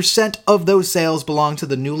 44% of those sales belong to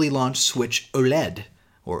the newly launched Switch OLED,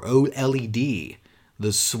 or OLED.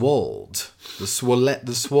 The Swold. The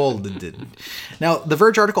Swold. Now, the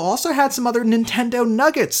Verge article also had some other Nintendo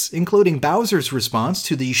nuggets, including Bowser's response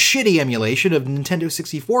to the shitty emulation of Nintendo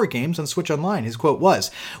 64 games on Switch Online. His quote was,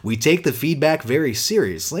 "We take the feedback very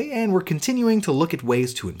seriously, and we're continuing to look at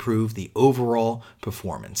ways to improve the overall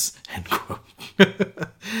performance." End quote.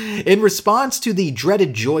 In response to the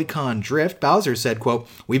dreaded Joy-Con drift, Bowser said, quote,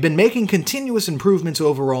 "We've been making continuous improvements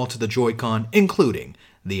overall to the Joy-Con, including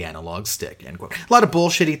the analog stick," end quote. A lot of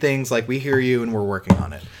bullshitty things like, we hear you and we're working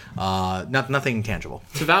on it. Nothing tangible.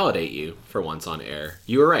 To validate you for once on air,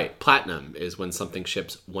 you were right. Platinum is when something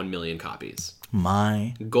ships 1 million copies.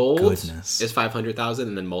 My Gold goodness. is 500,000,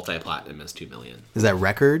 and then multi-platinum is 2 million. Is that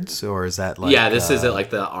records, or is that like... Yeah, this is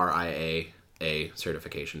like the RIAA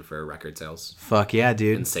certification for record sales. Fuck yeah,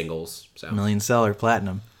 dude. And singles. So. Million seller,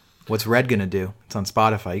 platinum. What's Red gonna do? It's on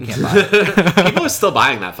Spotify. You can't buy it. People are still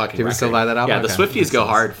buying that fucking People record. still buy that album? Yeah, the Okay. Swifties go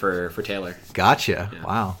hard for Taylor. Gotcha. Yeah.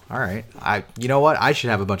 Wow. All right. You know what? I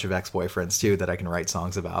should have a bunch of ex-boyfriends too that I can write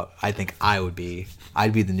songs about. I think I'd be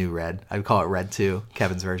the new Red. I'd call it Red 2,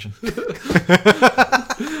 Kevin's version.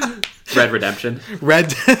 Red Redemption.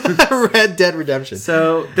 Red Dead Redemption.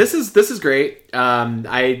 So this is great.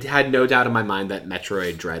 I had no doubt in my mind that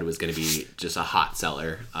Metroid Dread was going to be just a hot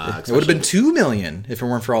seller. It would have been 2 million if it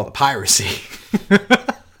weren't for all the piracy.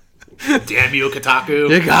 Damn you, Kotaku!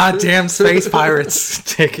 You goddamn space pirates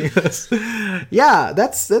taking us. Yeah,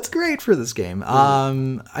 that's great for this game.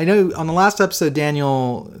 I know on the last episode,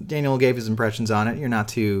 Daniel gave his impressions on it. You're not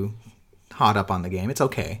too hot up on the game. It's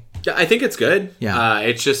okay. Yeah, I think it's good. Yeah.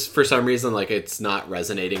 It's just for some reason like it's not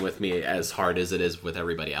resonating with me as hard as it is with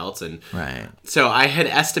everybody else, and right. So I had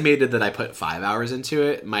estimated that I put 5 hours into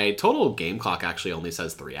it. My total game clock actually only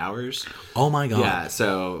says 3 hours. Oh my god. Yeah.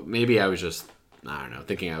 So maybe I was just, I don't know,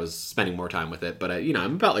 thinking I was spending more time with it, but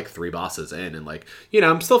I'm about like 3 bosses in, and like,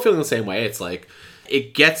 I'm still feeling the same way. It's like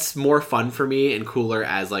it gets more fun for me and cooler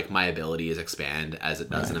as like my abilities expand as it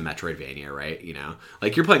does in a Metroidvania, right?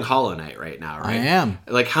 Like you're playing Hollow Knight right now, right? I am.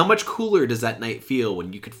 Like how much cooler does that knight feel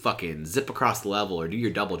when you could fucking zip across the level or do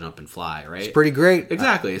your double jump and fly, right? It's pretty great.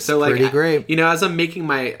 Exactly. So like, pretty great. As I'm making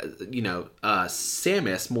my,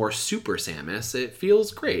 Samus more Super Samus, it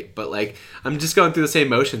feels great. But like, I'm just going through the same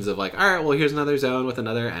motions of like, all right, well, here's another zone with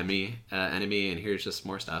another enemy, and here's just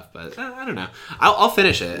more stuff. But I don't know. I'll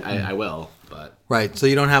finish it. I will. But right, so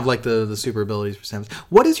you don't have like the super abilities for Samus.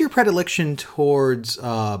 What is your predilection towards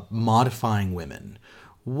modifying women?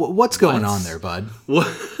 What's going on there, bud? What?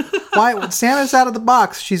 Why Samus out of the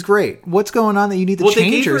box? She's great. What's going on that you need to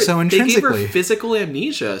change her so intrinsically? They gave her physical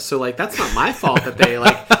amnesia, so like that's not my fault that they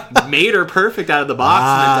like made her perfect out of the box.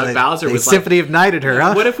 And then Doug Bowser was Symphony of Nighted her.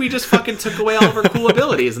 Huh? What if we just fucking took away all of her cool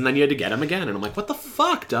abilities and then you had to get them again? And I'm like, what the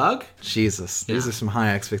fuck, Doug? Jesus, these are some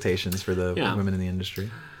high expectations for the women in the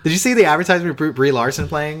industry. Did you see the advertisement of Brie Larson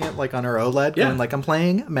playing it like on her OLED? Yeah. Going, like, I'm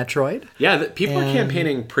playing Metroid. Yeah, people are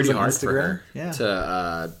campaigning pretty hard for her yeah.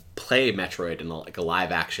 to play Metroid in like a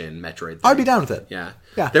live action Metroid thing. I'd be down with it. Yeah.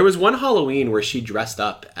 Yeah. There was one Halloween where she dressed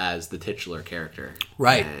up as the titular character.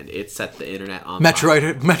 Right. And it set the internet on Metroid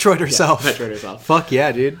herself. Yeah, Metroid herself. Fuck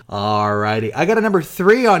yeah, dude. Alrighty. I got a number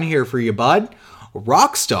 3 on here for you, bud.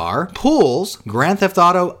 Rockstar pulls Grand Theft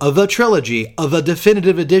Auto The Trilogy, the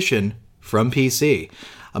Definitive Edition, from PC.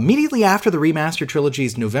 Immediately after the remastered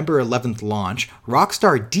trilogy's November 11th launch,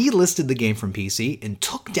 Rockstar delisted the game from PC and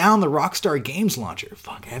took down the Rockstar Games launcher.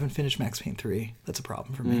 Fuck, I haven't finished Max Payne 3. That's a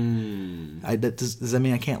problem for me. Does that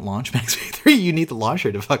mean I can't launch Max Payne 3? You need the launcher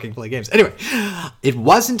to fucking play games. Anyway, it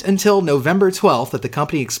wasn't until November 12th that the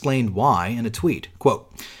company explained why in a tweet. Quote,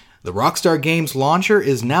 "The Rockstar Games launcher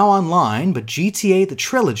is now online, but GTA The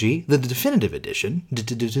Trilogy, the Definitive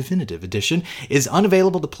Edition, is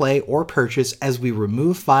unavailable to play or purchase as we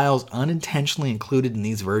remove files unintentionally included in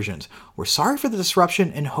these versions. We're sorry for the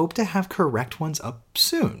disruption and hope to have correct ones up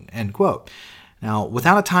soon." End quote. Now,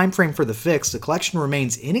 without a time frame for the fix, the collection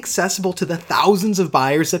remains inaccessible to the thousands of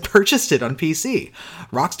buyers that purchased it on PC.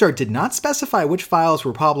 Rockstar did not specify which files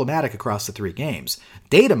were problematic across the 3 games.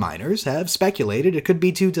 Data miners have speculated it could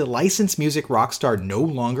be due to licensed music Rockstar no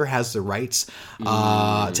longer has the rights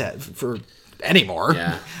for anymore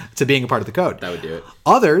Yeah. to being a part of the code. That would do it.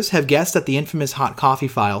 Others have guessed that the infamous hot coffee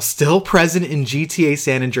file still present in GTA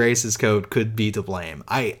San Andreas' code could be to blame.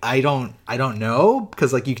 I don't know,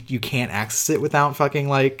 because like you can't access it without fucking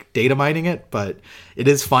like data mining it, but it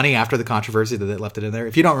is funny after the controversy that they left it in there.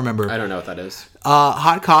 If you don't remember, I don't know what that is.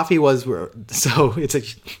 hot coffee was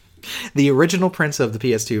the original prints of the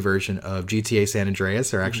PS2 version of GTA San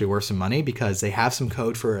Andreas are actually worth some money because they have some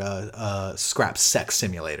code for a scrap sex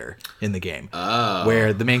simulator in the game,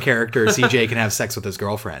 where the main character CJ can have sex with his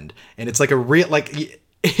girlfriend, and it's like a real like.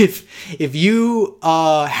 If you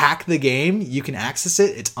hack the game, you can access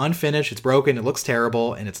it. It's unfinished, it's broken, it looks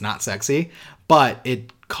terrible, and it's not sexy. But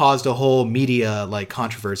it caused a whole media like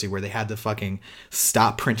controversy where they had to fucking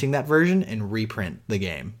stop printing that version and reprint the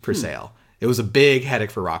game for sale. It was a big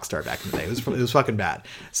headache for Rockstar back in the day. It was fucking bad.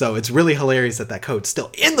 So it's really hilarious that code's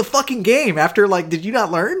still in the fucking game after, like, did you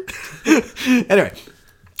not learn? Anyway,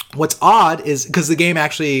 what's odd is, because the game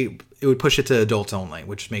actually, it would push it to adults only,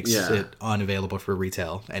 which makes it unavailable for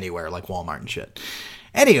retail anywhere, like Walmart and shit.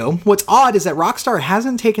 Anyhow, what's odd is that Rockstar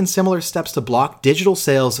hasn't taken similar steps to block digital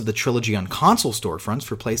sales of the trilogy on console storefronts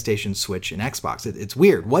for PlayStation, Switch, and Xbox. It's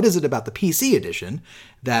weird. What is it about the PC edition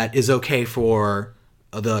that is okay for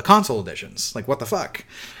the console editions? Like, what the fuck?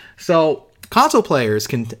 So console players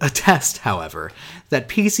can attest, however, that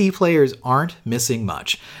PC players aren't missing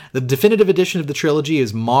much. The definitive edition of the trilogy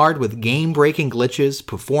is marred with game-breaking glitches,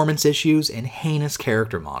 performance issues, and heinous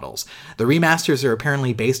character models. The remasters are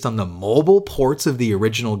apparently based on the mobile ports of the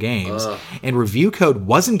original games, and review code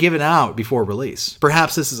wasn't given out before release.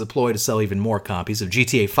 Perhaps this is a ploy to sell even more copies of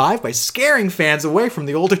GTA 5 by scaring fans away from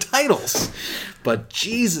the older titles. But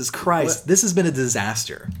Jesus Christ, this has been a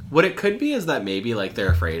disaster. What it could be is that maybe like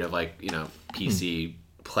they're afraid of like, PC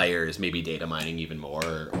players maybe data mining even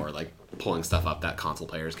more, or like pulling stuff up that console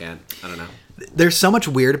players can't. I don't know. There's so much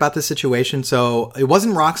weird about this situation. So it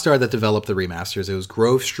wasn't Rockstar that developed the remasters. It was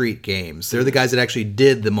Grove Street Games. They're the guys that actually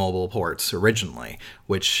did the mobile ports originally,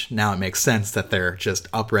 which now it makes sense that they're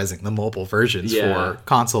just up-resing the mobile versions for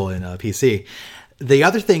console and PC. The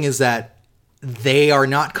other thing is that they are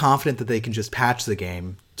not confident that they can just patch the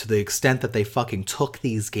game to the extent that they fucking took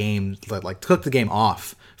these games, like took the game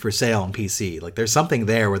off for sale on PC. Like, there's something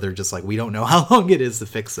there where they're just like, we don't know how long it is to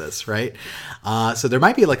fix this, right? So there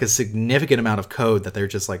might be like a significant amount of code that they're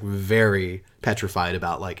just like very petrified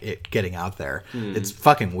about, like it getting out there. It's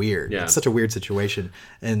fucking weird. It's such a weird situation.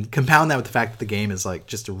 And compound that with the fact that the game is like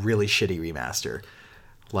just a really shitty remaster.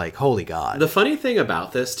 Like, holy God. The funny thing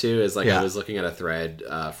about this too is like I was looking at a thread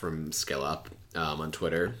from Skill Up on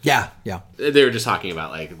Twitter. Yeah. They were just talking about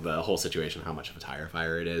like the whole situation, how much of a tire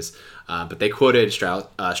fire it is. But they quoted Strauss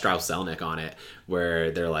Zelnick on it,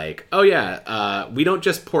 where they're like, "Oh yeah, we don't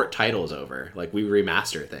just port titles over; like we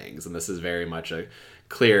remaster things." And this is very much a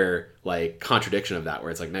clear like contradiction of that,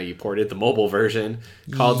 where it's like, no, you ported the mobile version,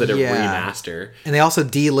 called it a remaster, and they also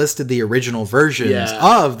delisted the original versions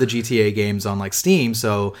of the GTA games on like Steam.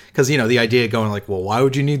 So because the idea going like, well, why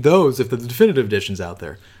would you need those if the definitive edition's out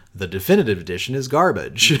there? The definitive edition is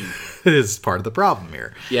garbage. Is part of the problem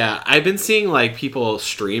here. Yeah, I've been seeing like people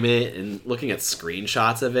stream it and looking at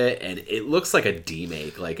screenshots of it, and it looks like a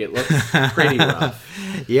demake. Like, it looks pretty rough.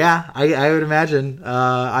 Yeah, I would imagine.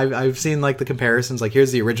 I've seen like the comparisons. Like,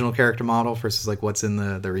 here's the original character model versus like what's in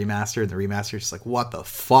the remaster, and the remaster is just like, what the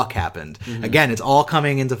fuck happened? Again, it's all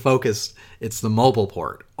coming into focus. It's the mobile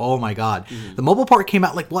port. Oh my God. The mobile port came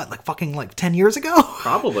out like what? Like fucking like 10 years ago?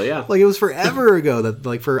 Probably, yeah. Like, it was forever ago, that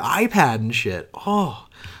like for iPad and shit. Oh,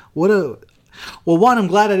 well, one, I'm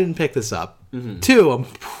glad I didn't pick this up. Two, I'm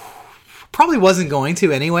probably wasn't going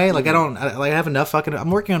to anyway. Like, I have enough fucking, I'm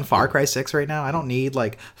working on Far Cry 6 right now. I don't need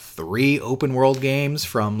like 3 open world games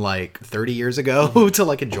from like 30 years ago to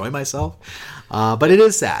like enjoy myself. But it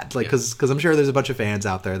is sad, like, because I'm sure there's a bunch of fans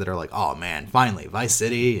out there that are like, oh man, finally Vice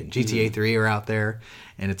City and GTA 3 are out there,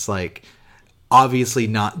 and it's like obviously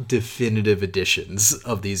not definitive editions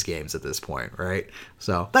of these games at this point, right?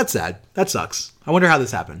 So that's sad. That sucks. I wonder how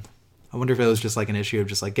this happened. I wonder if it was just like an issue of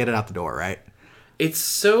just like, get it out the door, right? It's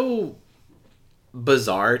so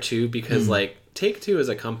bizarre too, because like Take-Two as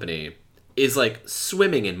a company is like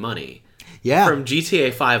swimming in money from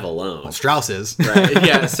GTA 5 alone. Well, Strauss is. Right.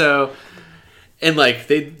 Yeah, so and like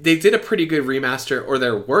they did a pretty good remaster, or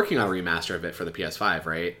they're working on a remaster of it for the PS5,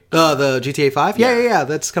 right? The GTA 5? Yeah.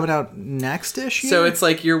 That's coming out next-ish year. So it's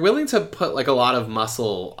like you're willing to put like a lot of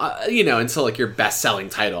muscle, into like your best-selling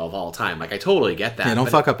title of all time. Like, I totally get that. Yeah, don't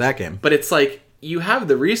fuck up that game. But it's like, you have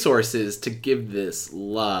the resources to give this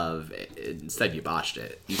love. Instead, you botched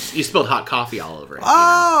it. You spilled hot coffee all over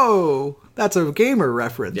it. That's a gamer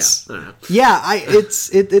reference. Yeah, I don't know. Yeah,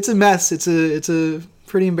 it's a mess. It's a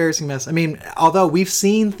pretty embarrassing mess. I mean, although we've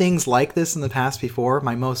seen things like this in the past before,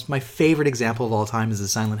 my favorite example of all time is the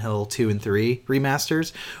Silent Hill 2 and 3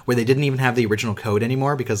 remasters, where they didn't even have the original code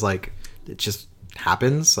anymore because, like, it just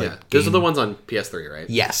happens. Like, yeah. Those are the ones on PS3, right?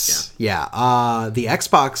 Yes. Yeah. The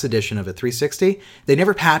Xbox edition of it, 360, they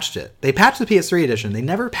never patched it. They patched the PS3 edition. They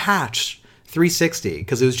never patched 360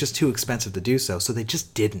 because it was just too expensive to do so. So they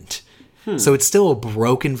just didn't. So it's still a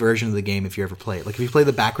broken version of the game if you ever play it. Like if you play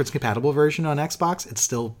the backwards compatible version on Xbox, it's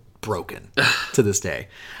still broken to this day.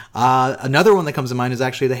 Another one that comes to mind is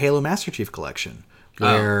actually the Halo Master Chief Collection,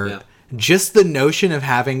 where just the notion of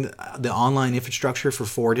having the online infrastructure for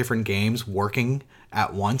 4 different games working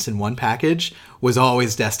at once in one package was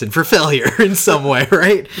always destined for failure in some way,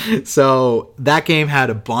 right? So that game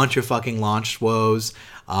had a bunch of fucking launch woes.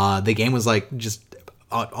 The game was like just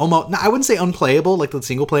almost, I wouldn't say unplayable, like the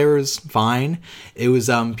single player was fine. It was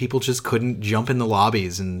people just couldn't jump in the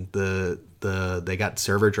lobbies, and they got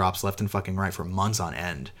server drops left and fucking right for months on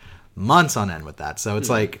end with that. So it's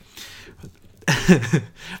like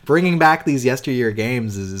bringing back these yesteryear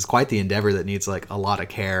games is quite the endeavor that needs like a lot of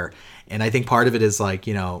care. And I think part of it is like,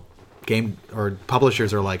 you know, game or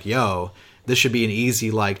publishers are like, yo, this should be an easy,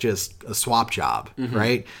 like, just a swap job,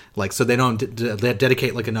 right? Like, so they don't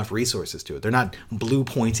dedicate, like, enough resources to it. They're not blue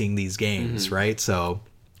pointing these games, right? So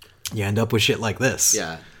you end up with shit like this.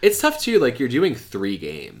 Yeah. It's tough, too. Like, you're doing 3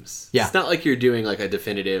 games. Yeah. It's not like you're doing, like, a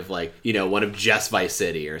definitive, like, you know, one of just Vice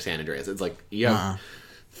City or San Andreas. It's like, you have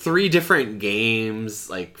 3 different games,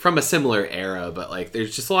 like, from a similar era, but, like,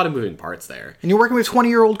 there's just a lot of moving parts there. And you're working with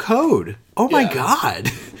 20-year-old code. Oh, my God.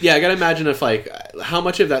 Yeah, I gotta imagine if, like, how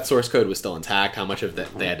much of that source code was still intact, how much of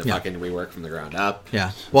that they had to fucking rework from the ground up.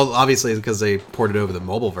 Yeah. Well, obviously, because they ported over the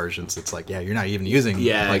mobile versions, it's like, yeah, you're not even using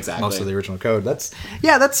exactly. most of the original code. That's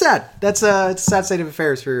sad. It's a sad state of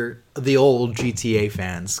affairs for the old GTA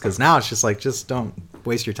fans, because now it's just like, just don't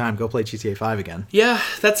waste your time. Go play GTA 5 again. Yeah,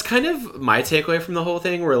 that's kind of my takeaway from the whole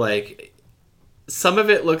thing, where, like, some of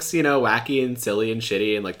it looks, you know, wacky and silly and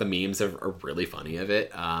shitty, and, like, the memes are really funny of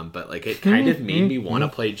it. But, like, it kind of made me want to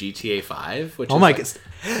play GTA 5, which my God.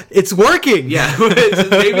 It's working! Yeah,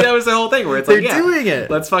 maybe that was the whole thing, where it's like, they're doing it!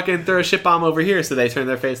 Let's fucking throw a shit bomb over here so they turn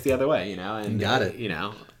their face the other way, you know? And, got it. You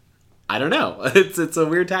know, I don't know. It's a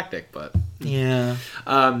weird tactic, but... Yeah.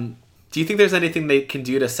 Do you think there's anything they can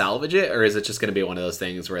do to salvage it, or is it just going to be one of those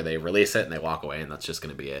things where they release it and they walk away and that's just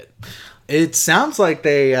going to be it? It sounds like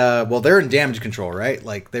they, they're in damage control, right?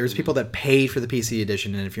 Like, there's people that paid for the PC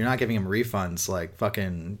edition, and if you're not giving them refunds, like,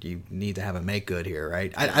 fucking, you need to have a make good here,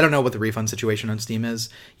 right? I don't know what the refund situation on Steam is.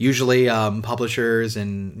 Usually, publishers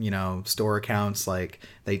and, you know, store accounts, like,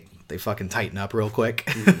 they fucking tighten up real quick,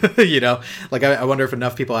 you know? Like, I wonder if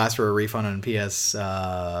enough people ask for a refund on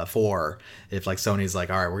PS4, if, like, Sony's like,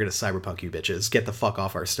 all right, we're going to cyberpunk you bitches. Get the fuck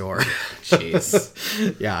off our store.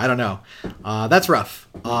 Jeez. Yeah, I don't know. That's rough.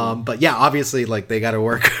 But yeah, obviously, like, they got to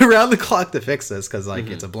work around the clock to fix this, because, like,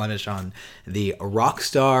 it's a blemish on the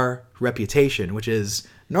Rockstar reputation, which is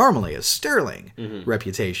normally a sterling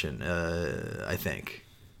reputation, I think.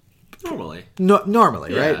 Normally.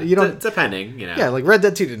 Normally, Yeah, right? You don't depending, you know. Yeah, like Red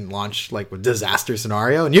Dead 2 didn't launch like with disaster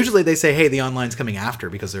scenario, and usually they say, "Hey, the online's coming after,"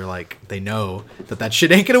 because they're like they know that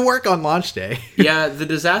shit ain't gonna work on launch day. Yeah, the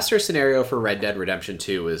disaster scenario for Red Dead Redemption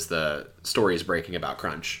 2 is the stories breaking about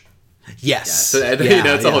crunch. Yes. Yeah, so you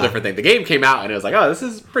know, it's a whole different thing. The game came out and it was like, oh, this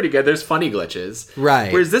is pretty good. There's funny glitches.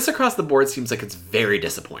 Right. Whereas this across the board seems like it's very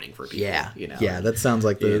disappointing for people. Yeah. You know? Yeah, that sounds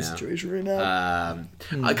like the situation right now.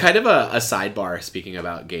 Kind of a sidebar, speaking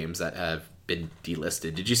about games that have been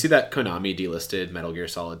delisted. Did you see that Konami delisted Metal Gear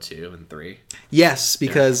Solid 2 and 3? Yes,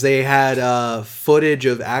 because they had footage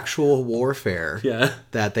of actual warfare Yeah.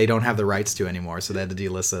 that they don't have the rights to anymore, so they had to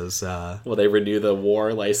delist those. Will they renew the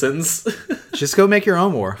war license? Just go make your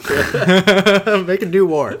own war. Make a new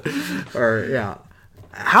war. Or, yeah.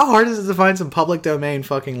 How hard is it to find some public domain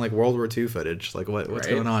fucking, like, World War II footage? Like, what's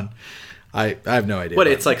going on? I have no idea. What,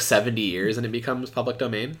 it's like 70 years and it becomes public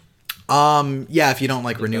domain? Yeah, if you don't,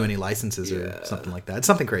 like, renew any licenses or something like that. It's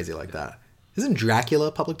something crazy like that. Isn't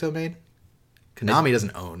Dracula public domain? Konami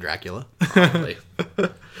doesn't own Dracula. Probably.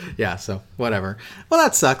 Yeah, so whatever. Well,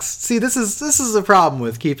 that sucks. See, this is a problem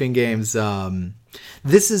with keeping games.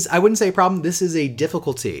 This is, I wouldn't say a problem. This is a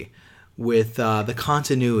difficulty with the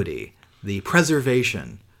continuity, the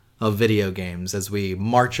preservation of video games as we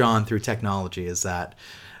march on through technology. Is that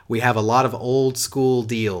we have a lot of old school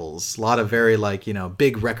deals, a lot of very, like, you know,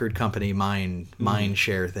 big record company mind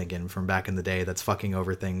share thinking from back in the day that's fucking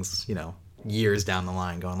over things, you know, years down the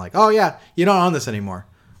line, going like, oh yeah, you don't own this anymore.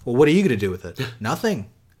 Well, what are you going to do with it? Nothing.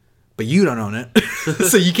 But you don't own it.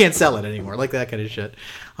 So you can't sell it anymore. Like that kind of shit.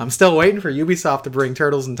 I'm still waiting for Ubisoft to bring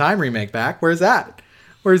Turtles in Time remake back. Where's that?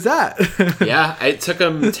 Where's that? Yeah, it took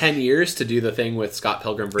them 10 years to do the thing with Scott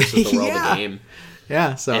Pilgrim versus the World of Game.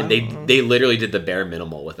 Yeah, so and they literally did the bare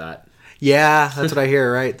minimal with that. Yeah, that's what I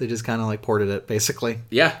hear, right? They just kind of like ported it, basically.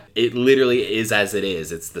 Yeah, it literally is as it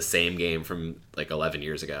is. It's the same game from like 11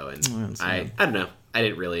 years ago, and I don't know. I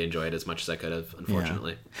didn't really enjoy it as much as I could have,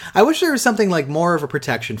 unfortunately. Yeah. I wish there was something like more of a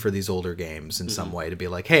protection for these older games in some way, to be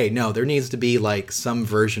like, hey, no, there needs to be like some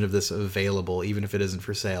version of this available, even if it isn't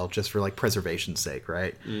for sale, just for like preservation's sake,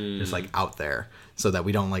 right? Just like out there, so that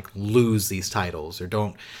we don't like lose these titles or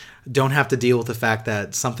don't have to deal with the fact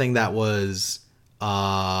that something that was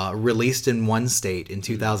released in one state in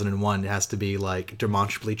 2001 has to be like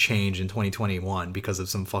demonstrably changed in 2021 because of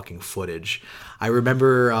some fucking footage. I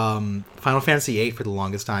remember Final Fantasy VIII for the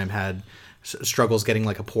longest time had struggles getting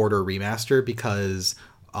like a port or remaster because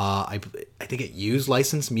I think it used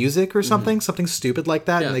licensed music or something stupid like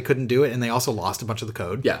that, and they couldn't do it, and they also lost a bunch of the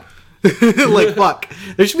code. Yeah. Like, fuck.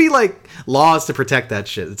 There should be like laws to protect that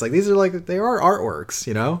shit. It's like, these are like, they are artworks,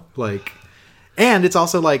 you know? Like, and it's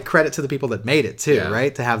also like credit to the people that made it too,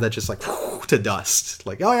 right? To have that just like to dust.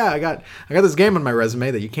 Like, oh yeah, I got this game on my resume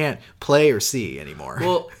that you can't play or see anymore.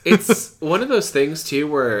 Well, it's one of those things too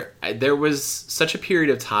where there was such a period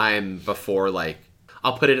of time before, like,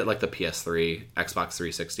 I'll put it at like the PS3, Xbox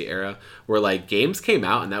 360 era, where like games came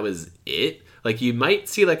out and that was it. Like, you might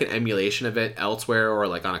see like an emulation of it elsewhere or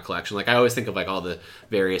like on a collection. Like, I always think of like all the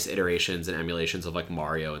various iterations and emulations of like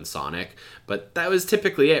Mario and Sonic, but that was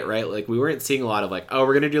typically it, right? Like, we weren't seeing a lot of like, oh,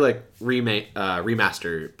 we're gonna do like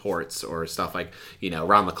remaster ports or stuff like, you know,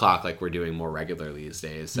 around the clock, like we're doing more regularly these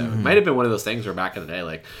days. So it might have been one of those things where back in the day,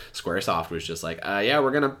 like Squaresoft was just like, yeah,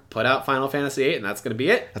 we're gonna put out Final Fantasy VIII and that's gonna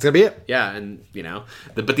be it. That's gonna be it. Yeah, and you know,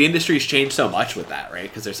 but the industry's changed so much with that, right?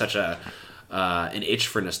 Because there's such an itch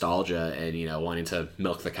for nostalgia and, you know, wanting to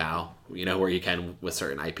milk the cow, you know, where you can with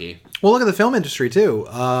certain IP. Well, look at the film industry too.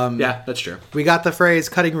 Yeah, that's true. We got the phrase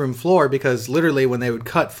cutting room floor because literally when they would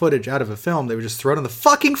cut footage out of a film, they would just throw it on the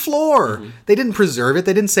fucking floor. They didn't preserve it.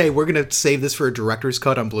 They didn't say, we're going to save this for a director's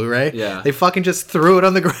cut on Blu-ray. Yeah. They fucking just threw it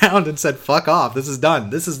on the ground and said, fuck off. This is done.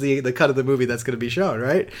 This is the cut of the movie that's going to be shown,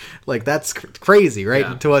 right? Like, that's crazy, right?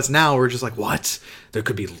 Yeah. And to us now, we're just like, what? There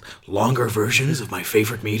could be longer versions of my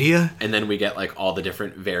favorite media? And then we get like all the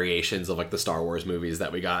different variations of like the Star Wars movies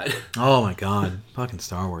that we got. Oh my god. Fucking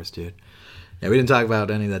Star Wars, dude. Yeah, we didn't talk about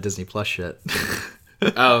any of that Disney Plus shit.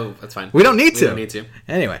 Oh, that's fine. We don't need to. We don't need to.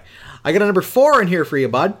 Anyway, I got a number 4 in here for you,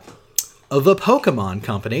 bud. The Pokemon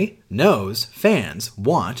Company knows fans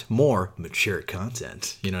want more mature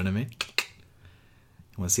content. You know what I mean?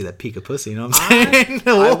 I want to see that Pika pussy, you know what I'm saying?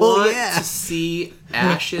 I want to see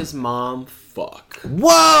Ash's mom fuck.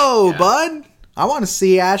 Whoa, bud! I want to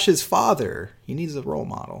see Ash's father. He needs a role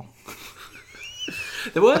model.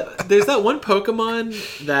 There's that one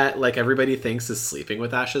Pokemon that like everybody thinks is sleeping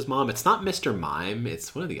with Ash's mom. It's not Mr. Mime.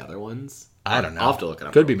 It's one of the other ones. I don't know. I'll have to look it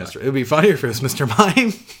up. Could be Mr. It would be funnier if it was Mr.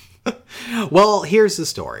 Mime. Well, here's the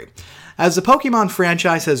story. As the Pokemon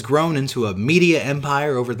franchise has grown into a media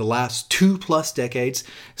empire over the last 2+ decades,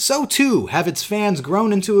 so too have its fans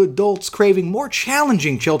grown into adults craving more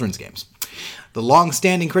challenging children's games. The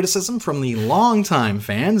long-standing criticism from the longtime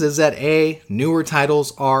fans is that A, newer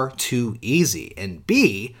titles are too easy, and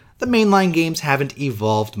B, the mainline games haven't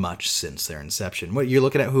evolved much since their inception. What you're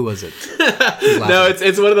looking at? Who was it? No,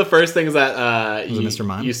 it's one of the first things that Mr.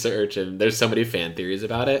 Mime? You search, and there's so many fan theories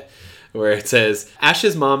about it, where it says,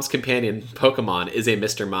 Ash's mom's companion, Pokemon, is a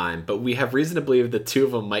Mr. Mime, but we have reason to believe the two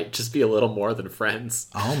of them might just be a little more than friends.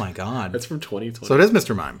 Oh my god. That's from 2020. So it is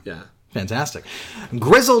Mr. Mime. Yeah. Fantastic.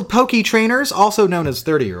 Grizzled Poke trainers, also known as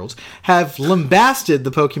 30-year-olds, have lambasted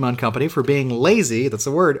the Pokemon Company for being lazy, that's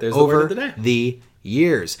the word, over the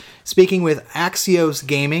years. Speaking with Axios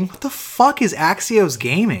Gaming, what the fuck is Axios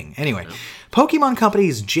Gaming? Anyway, Pokemon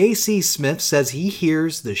Company's J.C. Smith says he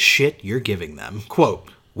hears the shit you're giving them. Quote,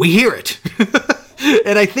 "We hear it."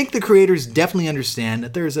 And I think the creators definitely understand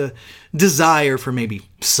that there's a desire for maybe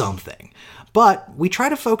something. But we try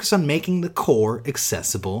to focus on making the core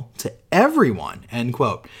accessible to everyone, end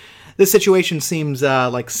quote. This situation seems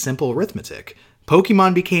like simple arithmetic.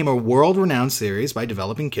 Pokemon became a world-renowned series by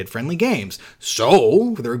developing kid-friendly games,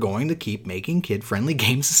 so they're going to keep making kid-friendly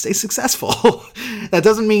games to stay successful. That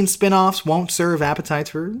doesn't mean spin-offs won't serve appetites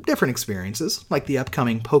for different experiences, like the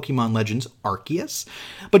upcoming Pokemon Legends Arceus.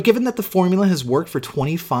 But given that the formula has worked for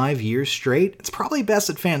 25 years straight, it's probably best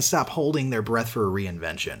that fans stop holding their breath for a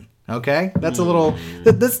reinvention. Okay? That's a little...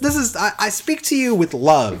 This is... I speak to you with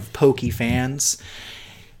love, Poke fans.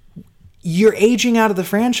 you're aging out of the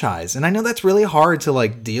franchise. And I know that's really hard to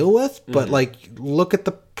like deal with, but like look at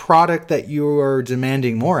the product that you are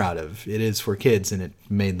demanding more out of. It is for kids and it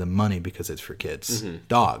made them money because it's for kids.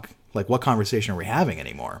 Dog. Like what conversation are we having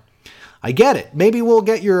anymore? I get it. Maybe we'll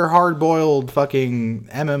get your hard-boiled fucking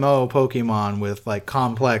MMO Pokemon with like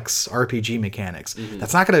complex RPG mechanics.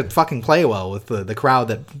 That's not going to fucking play well with the crowd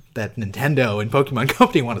that Nintendo and Pokemon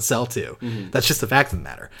Company want to sell to. That's just the fact of the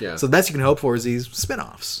matter. Yeah. So the best you can hope for is these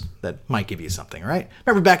spin-offs that might give you something, right?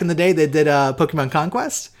 Remember back in the day they did Pokemon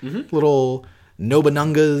Conquest? Little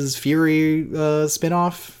Nobunaga's Fury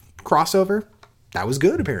spin-off crossover? That was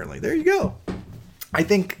good, apparently. There you go. I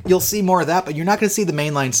think you'll see more of that, but you're not going to see the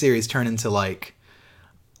mainline series turn into, like,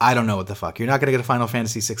 I don't know what the fuck. You're not going to get a Final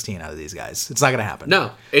Fantasy 16 out of these guys. It's not going to happen.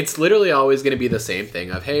 No, it's literally always going to be the same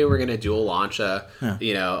thing of, hey, we're going to dual launch a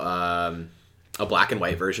black and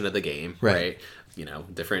white version of the game, right? You know,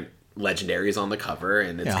 different legendaries on the cover,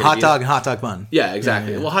 and it's hot dog and hot dog bun. Yeah,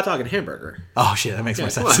 exactly. Well, hot dog and hamburger. Oh shit, that makes more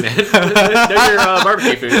sense. Come on, man. They're your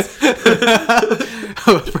barbecue foods.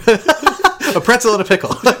 A pretzel and a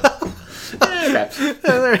pickle. Okay.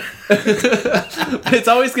 But it's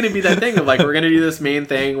always going to be that thing of like, we're going to do this main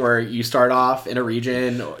thing where you start off in a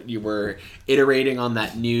region, you were iterating on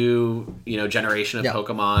that new, generation of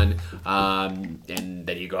Pokemon, and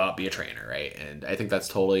then you go out, be a trainer, right? And I think that's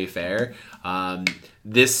totally fair.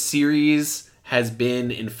 This series has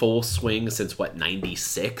been in full swing since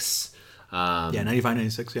 96? 95,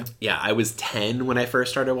 96, yeah. Yeah, I was 10 when I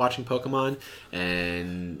first started watching Pokemon,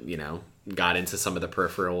 and, got into some of the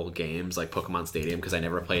peripheral games like Pokemon Stadium because I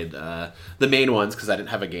never played the main ones because I didn't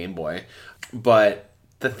have a Game Boy. But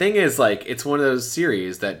the thing is, like, it's one of those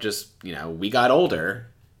series that just, we got older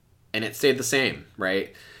and it stayed the same,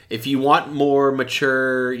 right? If you want more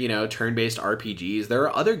mature, turn-based RPGs, there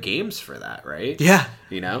are other games for that, right? Yeah.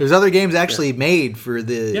 There's other games actually made for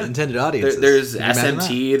the intended audiences. There's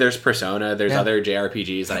SMT, there's Persona, there's other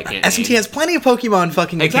JRPGs that I can't SMT name. has plenty of Pokemon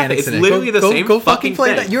fucking mechanics in it. It's literally the same go fucking play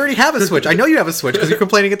thing. that. You already have a Switch. I know you have a Switch because you're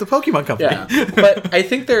complaining at the Pokemon Company. Yeah, but I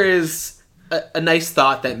think there is a nice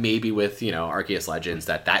thought that maybe with, Arceus Legends,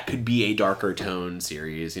 that could be a darker tone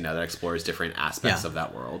series, that explores different aspects of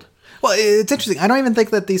that world. Well, it's interesting. I don't even think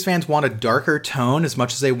that these fans want a darker tone as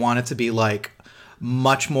much as they want it to be like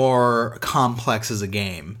much more complex as a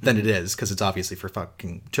game than it is, because it's obviously for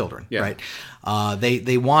fucking children, right?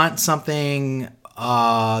 They want something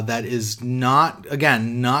that is not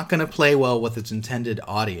going to play well with its intended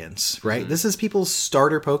audience, right? This is people's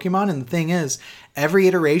starter Pokemon, and the thing is, every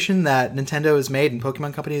iteration that Nintendo has made and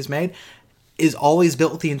Pokemon Company has made is always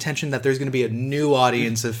built with the intention that there's going to be a new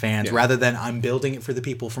audience of fans rather than I'm building it for the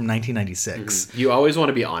people from 1996. You always want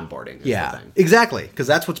to be onboarding. Exactly. Because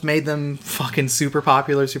that's what's made them fucking super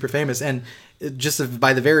popular, super famous. And just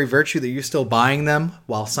by the very virtue that you're still buying them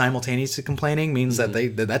while simultaneously complaining means that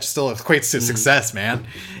that still equates to success, man.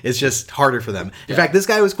 It's just harder for them. In fact, this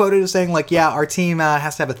guy was quoted as saying, like, our team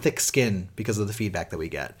has to have a thick skin because of the feedback that we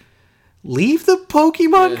get. Leave the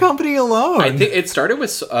Pokemon Company alone. I think it started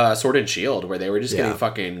with Sword and Shield, where they were just getting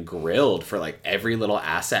fucking grilled for like every little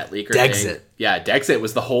asset leaker Dexit. thing. Yeah, Dexit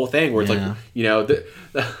was the whole thing where it's like,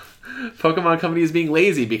 the Pokemon Company is being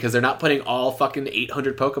lazy because they're not putting all fucking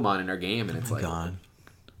 800 Pokemon in our game. And it's God.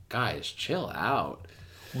 Guys, chill out.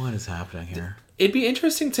 What is happening here? It'd be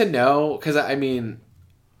interesting to know, because I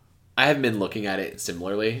haven't been looking at it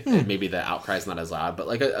similarly, and maybe the outcry's not as loud, but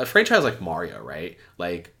like a franchise like Mario, right?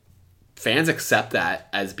 Like, fans accept that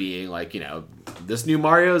as being like, this new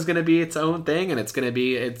Mario is going to be its own thing, and it's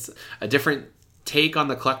a different take on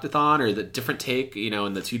the collectathon, or the different take,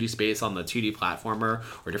 in the 2D space on the 2D platformer,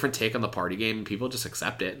 or different take on the party game, and people just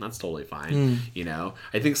accept it, and that's totally fine.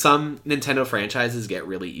 I think some Nintendo franchises get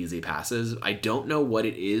really easy passes. I don't know what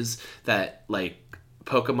it is that like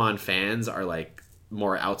Pokemon fans are like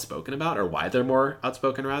more outspoken about, or why they're more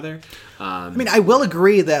outspoken rather. I will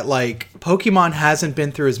agree that like Pokemon hasn't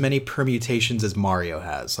been through as many permutations as Mario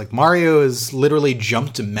has. Like Mario has literally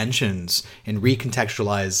jumped dimensions and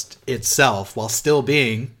recontextualized itself while still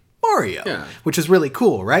being Mario, which is really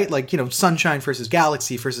cool, right? Like, Sunshine versus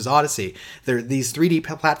Galaxy versus Odyssey. They're these 3D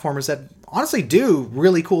platformers that honestly do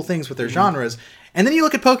really cool things with their genres. And then you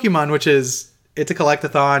look at Pokemon, which is, it's a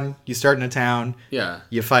collectathon. You start in a town.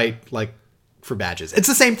 You fight like for badges. It's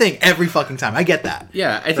the same thing every fucking time. I get that.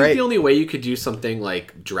 Yeah, I think the only way you could do something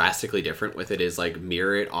like drastically different with it is like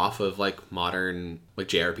mirror it off of like modern like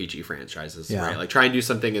JRPG franchises, right? Like try and do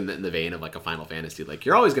something in the vein of like a Final Fantasy. Like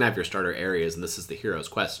you're always gonna have your starter areas, and this is the hero's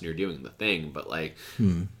quest, and you're doing the thing. But like,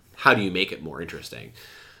 how do you make it more interesting?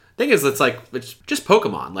 Thing is, it's just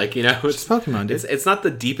Pokemon. Like, you know, It's Pokemon, dude. It's not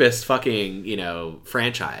the deepest fucking, you know,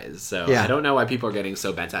 franchise. So Yeah. I don't know why people are getting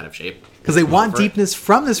so bent out of shape. Because they want over it. deepness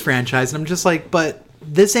from this franchise, and I'm just like, but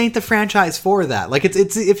this ain't the franchise for that. Like,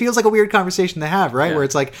 it feels like a weird conversation to have, right? Yeah. Where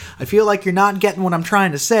it's like, I feel like you're not getting what I'm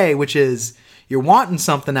trying to say, which is you're wanting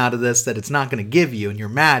something out of this that it's not going to give you, and you're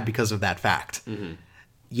mad because of that fact. Mm-hmm.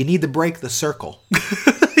 You need to break the circle.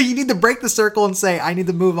 You need to break the circle and say, I need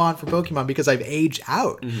to move on from Pokemon because I've aged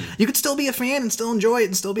out. Mm-hmm. You could still be a fan and still enjoy it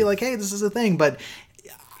and still be like, hey, this is a thing. But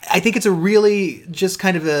I think it's a really just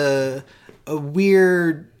kind of a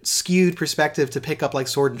weird, skewed perspective to pick up like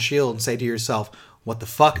Sword and Shield and say to yourself, what the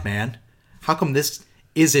fuck, man? How come this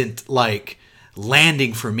isn't like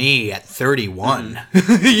landing for me at 31?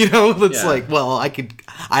 You know, it's Yeah. like, well,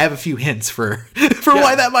 I have a few hints for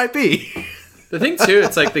why that might be. The thing too,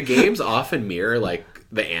 it's like the games often mirror like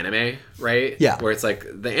the anime, right? Yeah. Where it's like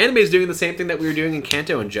the anime is doing the same thing that we were doing in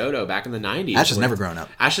Kanto and Johto back in the 90s. Ash has where never grown up.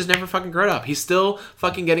 Ash has never fucking grown up. He's still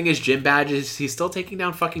fucking getting his gym badges. He's still taking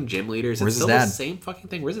down fucking gym leaders. Where's it's his still dad? the same fucking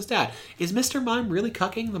thing. Where's his dad? Is Mr. Mime really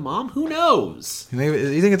cucking the mom? Who knows? Maybe,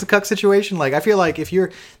 you think it's a cuck situation? Like, I feel like if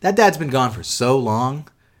that dad's been gone for so long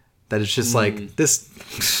that it's just like this.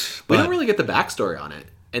 We But don't really get the backstory on it.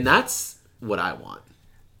 And that's what I want.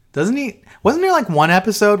 doesn't he? Wasn't there like one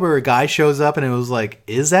episode where a guy shows up and it was like,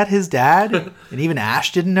 is that his dad? And even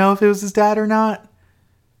Ash didn't know if it was his dad or not.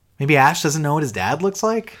 Maybe Ash doesn't know what his dad looks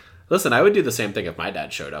like. Listen, I would do the same thing if my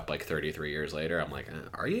dad showed up like 33 years later. I'm like,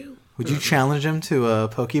 are you? Would you challenge him to a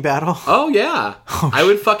Poke battle? Oh, yeah. I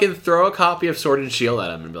would fucking throw a copy of Sword and Shield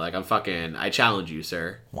at him and be like, I challenge you,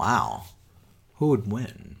 sir. Wow. Who would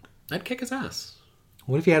win? I'd kick his ass.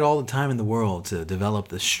 What if you had all the time in the world to develop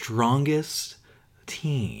the strongest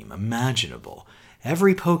team imaginable?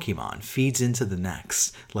 Every Pokemon feeds into the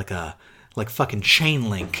next like fucking chain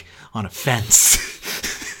link on a fence.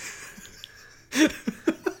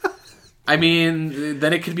 I mean,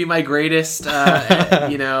 then it could be my greatest,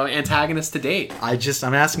 antagonist to date.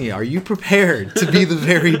 I'm asking you, are you prepared to be the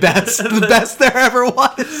very best, the best there ever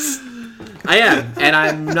was? I am, and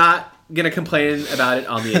I'm not going to complain about it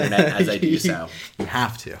on the internet as I do so. You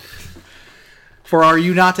have to. For are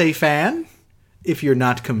you not a fan? If you're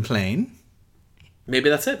not complain. Maybe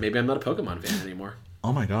that's it. Maybe I'm not a Pokemon fan anymore.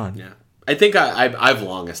 Oh my god. Yeah. I think I've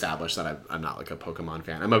long established that I'm not like a Pokemon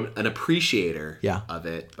fan. I'm an appreciator of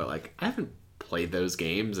it, but like I haven't played those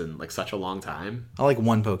games in like such a long time. I like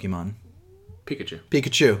one Pokemon.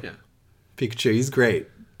 Pikachu. Yeah. Pikachu, he's great.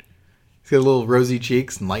 He's got little rosy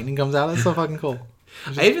cheeks and lightning comes out. That's so fucking cool.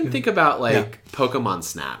 I even think about like Pokemon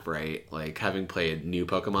Snap, right? Like having played new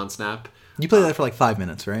Pokemon Snap. You played that for like 5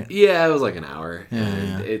 minutes, right? Yeah, it was like an hour.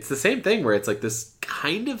 And it's the same thing where it's like this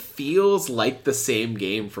kind of feels like the same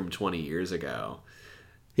game from 20 years ago.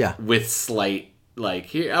 Yeah. With slight like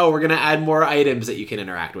here, we're going to add more items that you can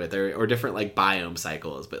interact with or different like biome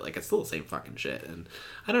cycles, but like it's still the same fucking shit. And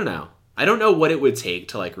I don't know. I don't know what it would take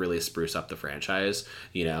to like really spruce up the franchise,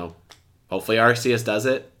 you know. Hopefully Arceus does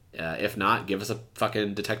it. If not, give us a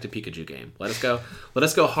fucking Detective Pikachu game. Let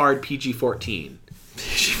us go hard PG-14.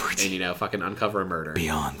 PG-14. And fucking uncover a murder.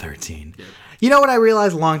 Beyond 13. Yeah. You know what I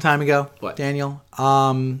realized a long time ago, what? Daniel?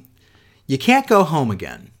 You can't go home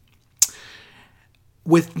again.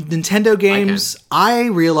 With Nintendo games, I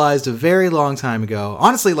realized a very long time ago,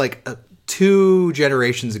 honestly, like 2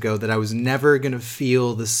 generations ago, that I was never going to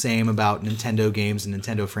feel the same about Nintendo games and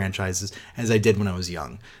Nintendo franchises as I did when I was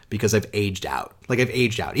young, because I've aged out. Like, I've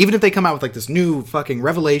aged out. Even if they come out with like this new fucking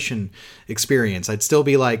revelation experience, I'd still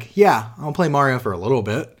be like, yeah, I'll play Mario for a little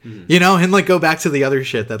bit, and like go back to the other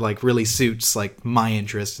shit that like really suits like my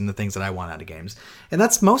interest and the things that I want out of games. And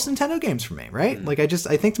that's most Nintendo games for me, right? Like I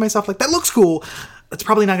think to myself, like, that looks cool. It's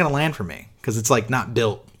probably not going to land for me because it's like not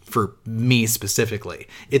built for me specifically.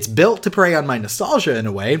 It's built to prey on my nostalgia in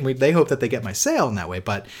a way, and they hope that they get my sale in that way,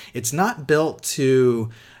 but it's not built to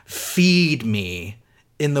feed me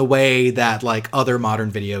in the way that like other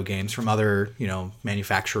modern video games from other,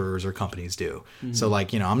 manufacturers or companies do. So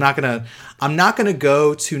like, I'm not going to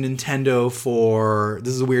go to Nintendo for,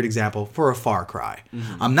 this is a weird example, for a Far Cry.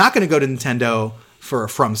 I'm not going to go to Nintendo for a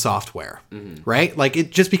From Software, right? Like,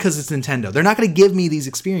 it just because it's Nintendo. They're not going to give me these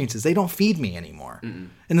experiences. They don't feed me anymore.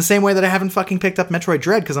 In the same way that I haven't fucking picked up Metroid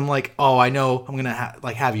Dread because I'm like, oh, I know I'm going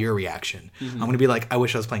to have your reaction. I'm going to be like, I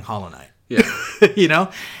wish I was playing Hollow Knight.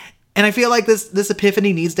 Yeah. And I feel like this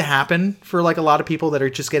epiphany needs to happen for like a lot of people that are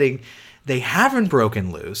just they haven't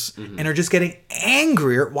broken loose and are just getting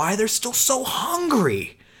angrier at why they're still so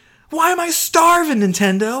hungry. Why am I starving,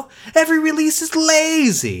 Nintendo? Every release is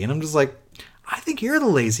lazy. And I'm just like, I think you're the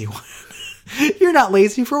lazy one. You're not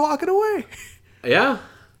lazy for walking away. Yeah.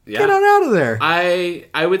 Yeah. Get on out of there.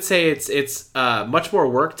 I would say it's much more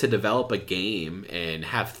work to develop a game and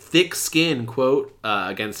have thick skin, quote,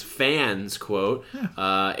 against fans, quote.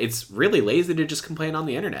 Yeah. It's really lazy to just complain on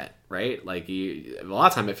the internet, right? Like, a lot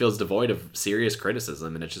of time it feels devoid of serious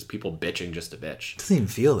criticism, and it's just people bitching just to bitch. It doesn't even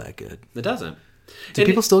feel that good. It doesn't. Do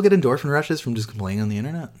people still get endorphin rushes from just complaining on the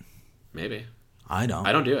internet? Maybe. I don't.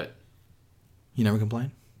 I don't do it. You never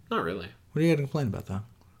complain? Not really. What do you got to complain about, though?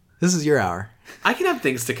 This is your hour. I can have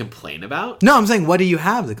things to complain about. No, I'm saying, what do you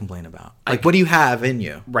have to complain about? Like, what do you have in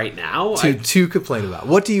you? Right now? To complain about.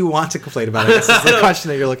 What do you want to complain about? I guess is the question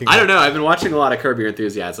that you're looking for. I don't know. I've been watching a lot of Curb Your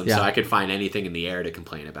Enthusiasm, Yeah. so I could find anything in the air to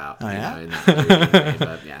complain about. Oh, yeah? In that way,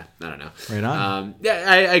 but yeah, I don't know. Right on. Yeah,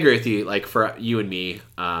 I agree with you. Like, for you and me,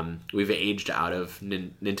 we've aged out of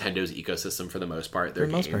Nintendo's ecosystem for the most part. Their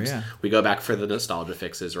games. Most part, yeah. We go back for the nostalgia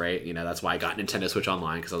fixes, right? You know, that's why I got Nintendo Switch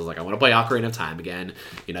Online, because I was like, I want to play Ocarina of Time again.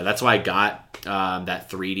 You know, that's why I got that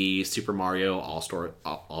 3D Super Mario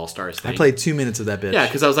All-Stars thing. I played 2 minutes of that bitch. Yeah,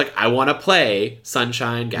 because I was like, I want to play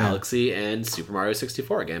Sunshine, Galaxy, and Super Mario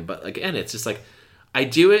 64 again. But again, it's just like, I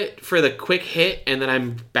do it for the quick hit, and then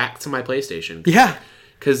I'm back to my PlayStation. Yeah.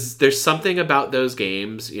 Because there's something about those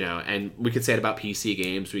games, you know, and we could say it about PC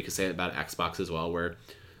games, we could say it about Xbox as well, where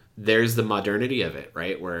there's the modernity of it,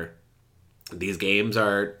 right? Where these games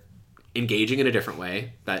are engaging in a different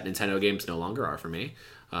way that Nintendo games no longer are for me.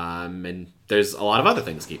 And there's a lot of other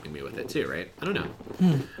things keeping me with it too, right? I don't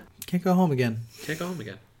know. Can't go home again. Can't go home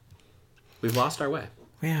again. We've lost our way.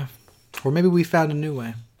 Yeah. Or maybe we found a new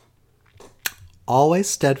way. Always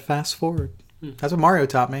steadfast forward. That's what Mario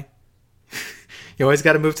taught me. You always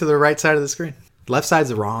got to move to the right side of the screen. Left side's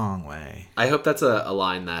the wrong way. I hope that's a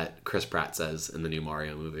line that Chris Pratt says in the new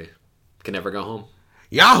Mario movie. Can never go home.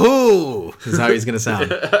 Yahoo! Is how he's going to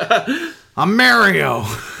sound. I'm Mario.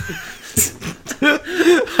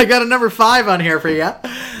 I got a number 5 on here for you.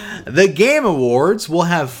 The Game Awards will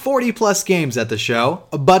have 40 plus games at the show,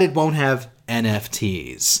 but it won't have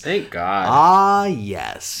NFTs. Thank God. Ah,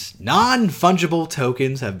 yes. Non-fungible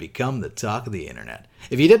tokens have become the talk of the internet.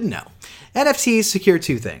 If you didn't know, NFTs secure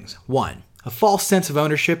 2 things. 1, a false sense of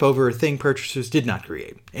ownership over a thing purchasers did not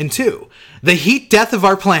create. And 2, the heat death of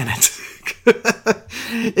our planet.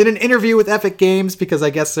 In an interview with Epic Games, because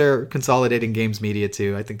I guess they're consolidating games media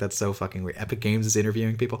too. I think that's so fucking weird. Epic Games is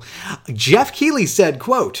interviewing people. Jeff Keighley said,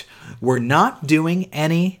 quote, "We're not doing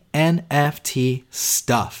any NFT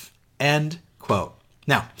stuff." End quote.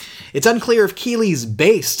 Now, it's unclear if Keighley's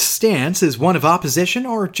based stance is one of opposition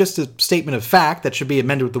or just a statement of fact that should be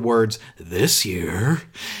amended with the words, "this year."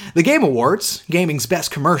 The Game Awards, gaming's best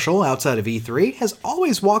commercial outside of E3, has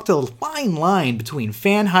always walked a fine line between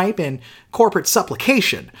fan hype and corporate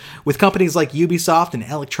supplication, with companies like Ubisoft and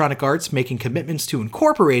Electronic Arts making commitments to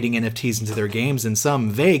incorporating NFTs into their games in some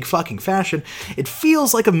vague fucking fashion. It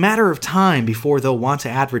feels like a matter of time before they'll want to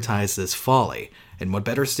advertise this folly. And what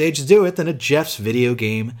better stage to do it than a Jeff's Video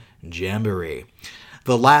Game Jamboree?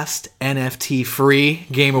 The last NFT-free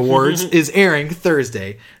Game Awards is airing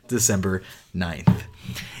Thursday, December 9th.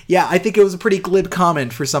 Yeah, I think it was a pretty glib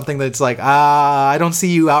comment for something that's like, I don't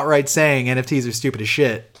see you outright saying NFTs are stupid as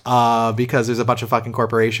shit because there's a bunch of fucking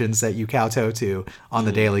corporations that you kowtow to on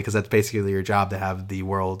the daily, because that's basically your job to have the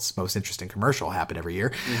world's most interesting commercial happen every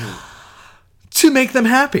year to make them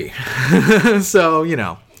happy. So, you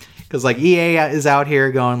know. Because, like, EA is out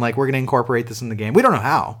here going, like, we're going to incorporate this in the game. We don't know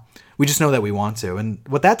how. We just know that we want to. And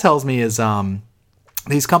what that tells me is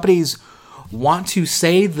these companies want to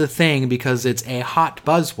say the thing because it's a hot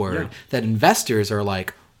buzzword that investors are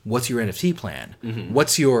like, what's your NFT plan?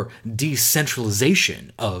 What's your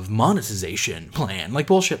decentralization of monetization plan? Like,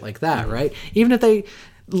 bullshit like that, right? Even if they...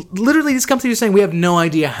 Literally, these companies are saying, we have no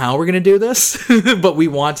idea how we're going to do this, but we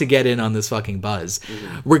want to get in on this fucking buzz,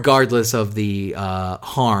 regardless of the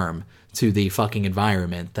harm to the fucking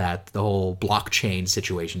environment that the whole blockchain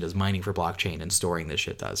situation does, mining for blockchain and storing this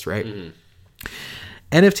shit does, right?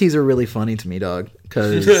 NFTs are really funny to me, dog,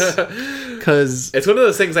 because it's one of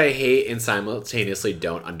those things I hate and simultaneously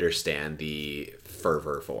don't understand the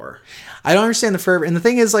fervor for. I don't understand the fervor, and the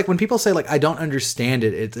thing is, like, when people say, like, I don't understand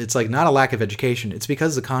it, it's like not a lack of education. It's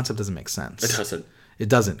because the concept doesn't make sense. It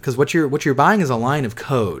doesn't, because what you're buying is a line of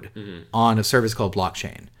code on a service called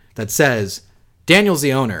blockchain that says Daniel's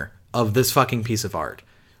the owner of this fucking piece of art.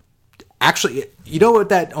 Actually, you know what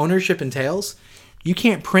that ownership entails? You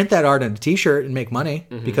can't print that art on a t-shirt and make money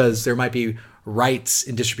because there might be rights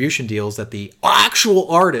and distribution deals that the actual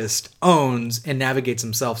artist owns and navigates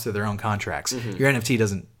themselves through their own contracts. Your NFT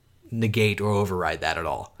doesn't negate or override that at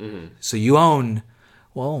all. So you own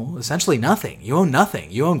Well, essentially nothing. You own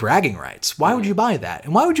nothing. You own bragging rights. Why would you buy that?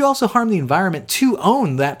 And why would you also harm the environment to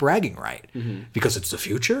own that bragging right? Because it's the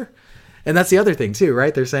future? And that's the other thing too,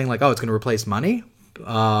 right? They're saying like, oh, it's going to replace money.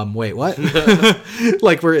 Wait, what?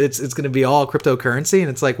 Like it's going to be all cryptocurrency. And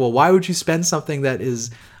it's like, well, why would you spend something that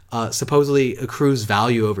is supposedly accrues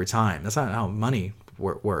value over time? That's not how money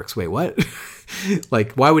works. Wait, what?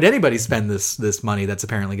 Like, why would anybody spend this money that's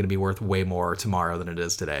apparently going to be worth way more tomorrow than it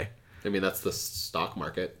is today? I mean, that's the stock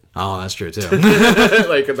market. Oh, that's true too.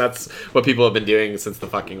 Like, that's what people have been doing since the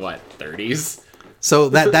fucking 30s. So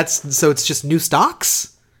so it's just new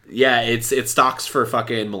stocks? Yeah, it's stocks for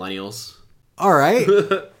fucking millennials. All right.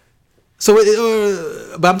 So,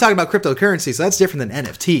 but I'm talking about cryptocurrency, so that's different than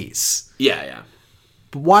NFTs. Yeah.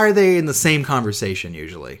 But why are they in the same conversation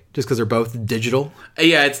usually? Just because they're both digital?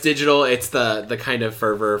 Yeah, it's digital. It's the kind of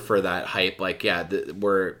fervor for that hype. Like, yeah,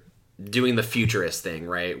 we're doing the futurist thing,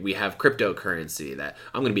 right? We have cryptocurrency that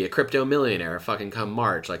I'm going to be a crypto millionaire fucking come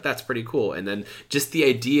March. Like, that's pretty cool. And then just the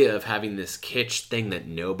idea of having this kitsch thing that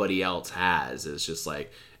nobody else has is just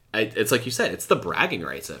like, it's like you said, it's the bragging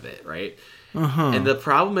rights of it, right? And the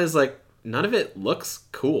problem is, like, none of it looks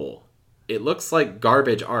cool. It looks like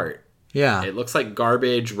garbage art. Yeah. It looks like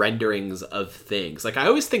garbage renderings of things. Like, I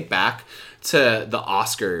always think back to the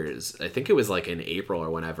Oscars. I think it was like in April or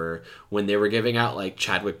whenever, when they were giving out like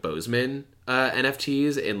Chadwick Boseman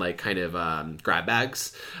NFTs in like kind of grab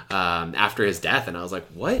bags after his death. And I was like,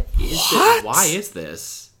 what is this? Why is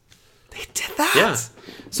this? They did that? Yeah.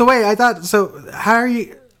 So wait, I thought, so how are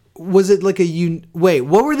you, was it like wait,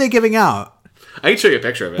 what were they giving out? I can show you a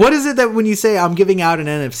picture of it. What is it that when you say I'm giving out an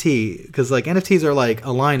NFT, because like NFTs are like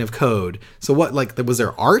a line of code. So what, like, was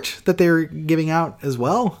there art that they were giving out as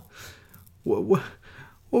well? What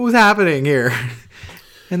was happening here?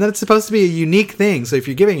 And that it's supposed to be a unique thing. So if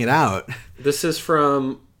you're giving it out. This is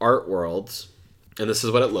from Art Worlds, and this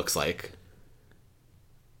is what it looks like.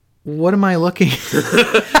 What am I looking?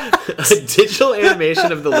 A digital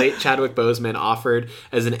animation of the late Chadwick Boseman offered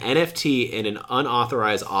as an NFT in an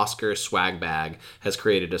unauthorized Oscar swag bag has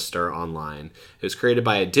created a stir online. It was created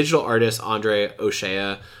by a digital artist, Andre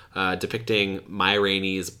O'Shea, depicting Ma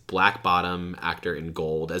Rainey's Black Bottom actor in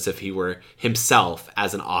gold, as if he were himself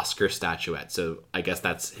as an Oscar statuette. So I guess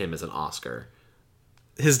that's him as an Oscar.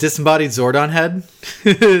 His disembodied Zordon head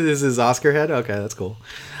is his Oscar head? Okay, that's cool.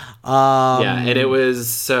 Yeah, and it was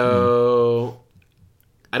so...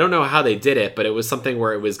 I don't know how they did it, but it was something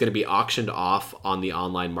where it was going to be auctioned off on the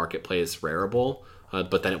online marketplace Rarible,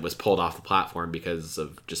 but then it was pulled off the platform because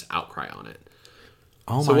of just outcry on it.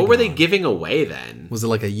 Oh so my what were God. they giving away then? Was it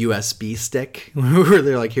like a USB stick? Where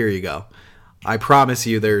they're like, here you go. I promise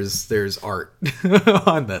you there's art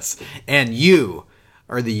on this. And you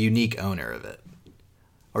are the unique owner of it.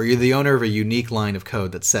 Or you're the owner of a unique line of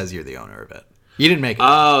code that says you're the owner of it. You didn't make it.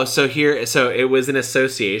 Oh, so it was in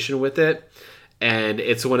association with it. And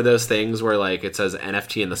it's one of those things where, like, it says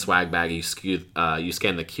NFT in the swag bag. You scan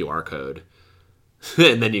the QR code,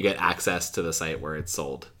 and then you get access to the site where it's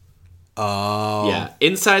sold. Oh, yeah.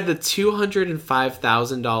 Inside the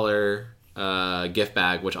 $205,000 gift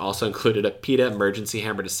bag, which also included a PETA emergency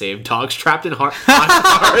hammer to save dogs trapped in hot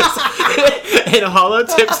cars, and Hollow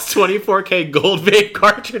Tips 24K gold vape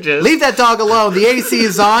cartridges. Leave that dog alone. The AC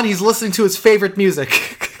is on. He's listening to his favorite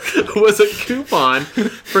music. Was a coupon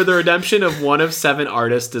for the redemption of one of 7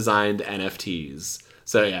 artist-designed NFTs.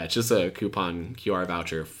 So yeah, it's just a coupon QR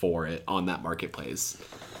voucher for it on that marketplace.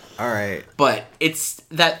 All right. But it's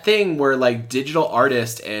that thing where, like, digital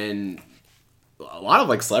artists and a lot of,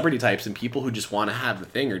 like, celebrity types and people who just want to have the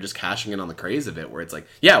thing are just cashing in on the craze of it, where it's like,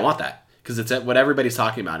 yeah, I want that. Because it's what everybody's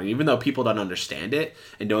talking about. And even though people don't understand it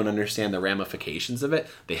and don't understand the ramifications of it,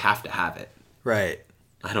 they have to have it. Right.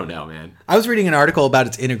 I don't know, man. I was reading an article about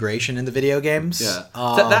its integration into video games.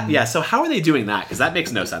 Yeah. So how are they doing that? Because that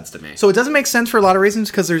makes no sense to me. So it doesn't make sense for a lot of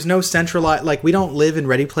reasons, because there's no centralized... Like, we don't live in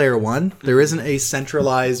Ready Player One. There isn't a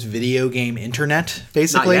centralized video game internet,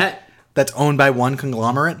 basically. Not yet. That's owned by one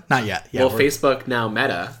conglomerate. Not yet. Yeah, Well, Facebook, now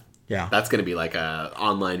Meta. Yeah. That's going to be like a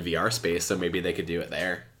online VR space, so maybe they could do it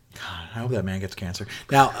there. I hope that man gets cancer.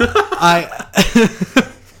 Now,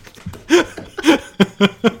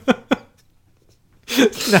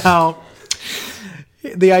 Now,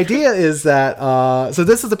 the idea is that so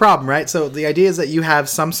this is the problem, right? So the idea is that you have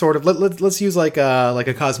some sort of let's use like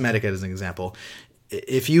a cosmetic as an example.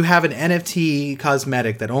 If you have an NFT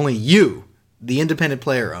cosmetic that only you, the independent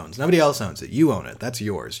player, owns, nobody else owns it, you own it, that's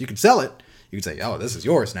yours. You can sell it. You can say, oh, this is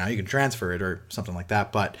yours now. You can transfer it or something like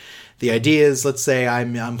that. But the idea is, let's say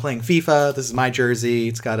I'm playing FIFA. This is my jersey.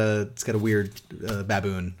 It's got a weird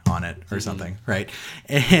baboon on it or something, right?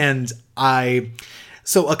 And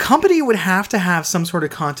So a company would have to have some sort of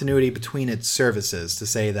continuity between its services to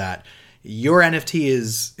say that your NFT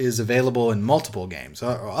is available in multiple games.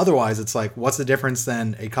 Otherwise, it's like, what's the difference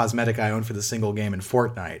than a cosmetic I own for the single game in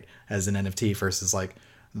Fortnite as an NFT versus like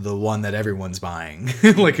the one that everyone's buying?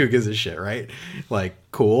 Like, who gives a shit, right? Like,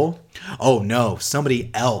 cool. Oh no,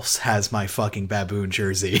 somebody else has my fucking baboon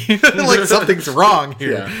jersey. Like, something's wrong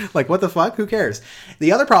here. Yeah. Like, what the fuck? Who cares?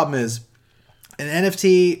 The other problem is, an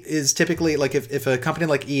NFT is typically, like, if a company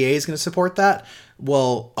like EA is going to support that,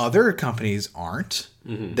 well, other companies aren't.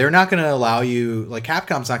 Mm-hmm. They're not going to allow you, like,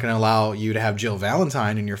 Capcom's not going to allow you to have Jill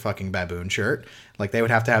Valentine in your fucking baboon shirt. Like, they would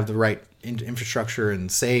have to have the right infrastructure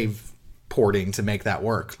and save porting to make that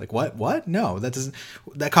work. Like, what? No,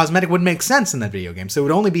 that cosmetic wouldn't make sense in that video game. So it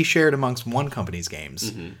would only be shared amongst one company's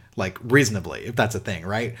games, like, reasonably, if that's a thing,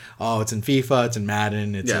 right? Oh, it's in FIFA, it's in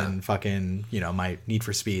Madden, it's in fucking, my Need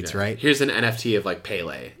for Speeds, right? Here's an NFT of, like,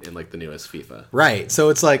 Pele in, like, the newest FIFA. Right. So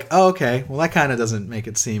it's like, oh, okay, well, that kind of doesn't make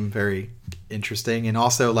it seem very interesting. And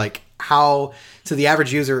also, like, how, to the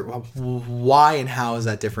average user, why and how is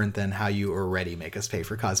that different than how you already make us pay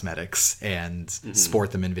for cosmetics and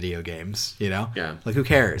sport them in video games, Yeah. Like, who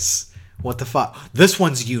cares? What the fuck? This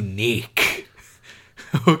one's unique.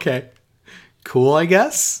 Okay. Cool, I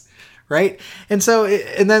guess. Right? And so,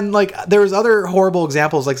 and then, like, there was other horrible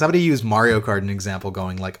examples. Like, somebody used Mario Kart, an example,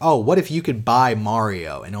 going like, oh, what if you could buy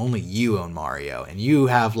Mario and only you own Mario and you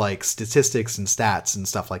have, like, statistics and stats and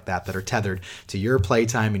stuff like that are tethered to your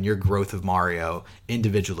playtime and your growth of Mario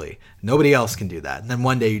individually. Nobody else can do that. And then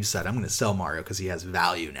one day you decide, I'm going to sell Mario because he has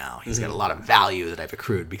value now. He's got a lot of value that I've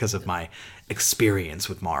accrued because of my experience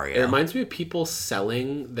with Mario. It reminds me of people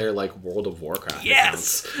selling their, like, World of Warcraft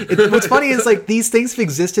accounts. What's funny is, like, these things have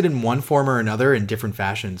existed in one form or another in different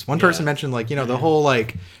fashions. One person mentioned, like, the whole,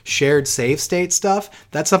 like, shared save state stuff.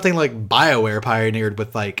 That's something like BioWare pioneered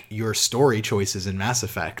with, like, your story choices in Mass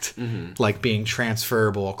Effect, like, being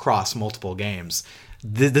transferable across multiple games.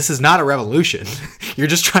 This is not a revolution. You're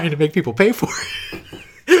just trying to make people pay for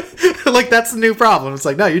it. Like, that's the new problem. It's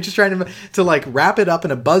like, no, you're just trying to like wrap it up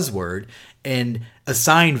in a buzzword and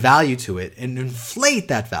assign value to it and inflate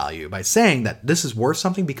that value by saying that this is worth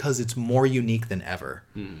something because it's more unique than ever.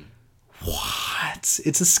 What?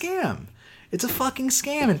 It's a scam. It's a fucking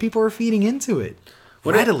scam, and people are feeding into it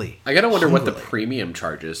readily. I gotta wonder what the premium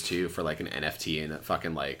charges too for, like, an NFT and a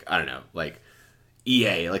fucking, like, I don't know, like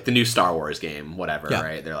EA, like the new Star Wars game, whatever,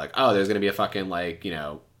 right? They're like, oh, there's gonna be a fucking, like,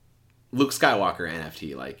 Luke Skywalker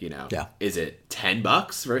NFT, like, is it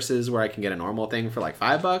 $10 versus where I can get a normal thing for, like,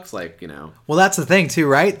 $5? Like, Well, that's the thing too,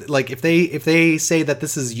 right? Like, if they say that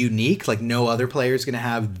this is unique, like, no other player is going to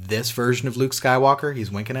have this version of Luke Skywalker,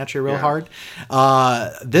 he's winking at you real hard.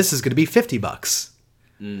 This is going to be $50.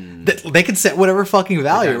 They can set whatever fucking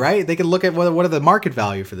value, right? They can look at what are the market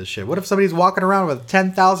value for this shit. What if somebody's walking around with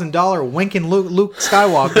 $10,000 winking Luke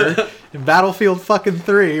Skywalker in Battlefield fucking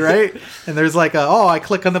 3, right? And there's like I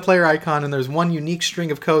click on the player icon and there's one unique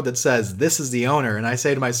string of code that says this is the owner, and I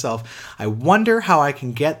say to myself, I wonder how I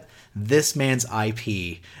can get this man's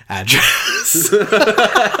IP address.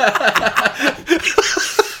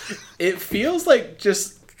 It feels like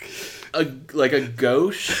just a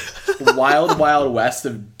gauche wild west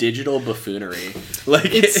of digital buffoonery.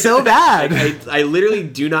 Like, it's so bad. I literally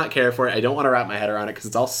do not care for it. I don't want to wrap my head around it because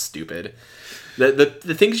it's all stupid.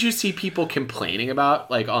 The things you see people complaining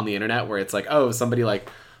about, like, on the internet, where it's like, oh, somebody, like,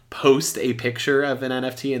 post a picture of an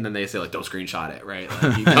NFT and then they say, like, don't screenshot it, right?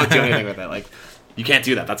 Like, you don't do anything with it. Like, you can't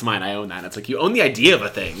do that. That's mine. I own that. And it's like, you own the idea of a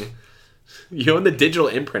thing. You own the digital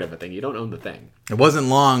imprint of a thing. You don't own the thing. It wasn't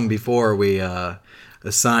long before we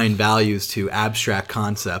assign values to abstract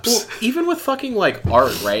concepts. Well, even with fucking, like,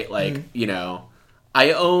 art, right? Like,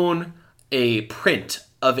 I own a print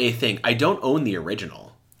of a thing. I don't own the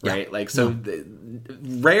original, right? Yeah. Like, so the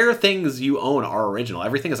rare things you own are original.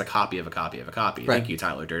 Everything is a copy of a copy of a copy. Right. Thank you,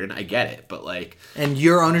 Tyler Durden. I get it, but, like... And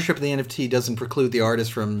your ownership of the NFT doesn't preclude the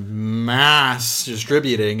artist from mass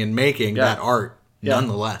distributing and making that art. Yeah.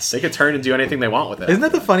 Nonetheless, they could turn and do anything they want with it. Isn't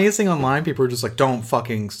that the funniest thing online? People are just like, don't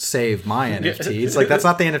fucking save my NFT. It's like, that's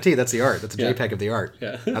not the NFT, that's the art. That's a JPEG of the art.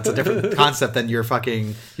 Yeah. That's a different concept than your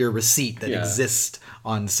receipt that exists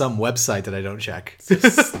on some website that I don't check. So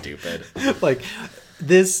stupid. Like,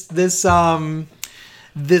 this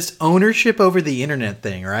ownership over the internet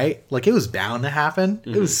thing, right? Like, it was bound to happen.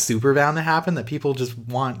 Mm-hmm. It was super bound to happen that people just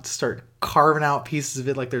want to start carving out pieces of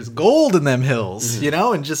it like there's gold in them hills,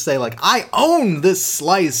 and just say, like, I own this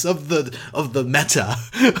slice of the meta,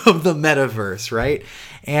 of the metaverse, right?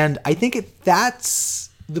 And I think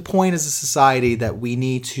that's the point as a society that we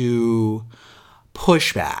need to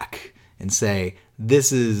push back and say,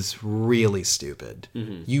 this is really stupid.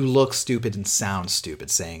 You look stupid and sound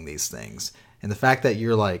stupid saying these things. And the fact that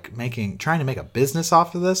you're like trying to make a business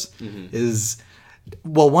off of this is,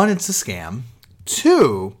 well, one, it's a scam.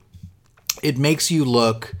 Two, it makes you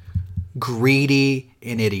look greedy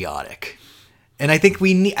and idiotic. And I think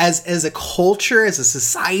we need, as a culture, as a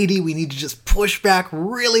society, we need to just push back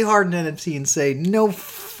really hard in NFT and say, no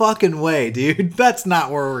fucking way, dude. That's not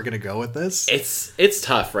where we're going to go with this. It's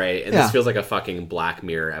tough, right? And this feels like a fucking Black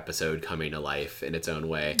Mirror episode coming to life in its own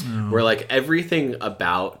way. Where like everything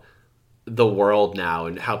about the world now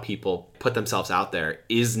and how people put themselves out there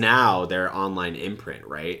is now their online imprint,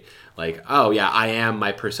 right? Like, oh yeah, I am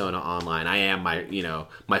my persona online. I am my,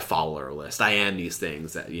 my follower list. I am these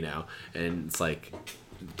things that, and it's like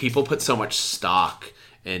people put so much stock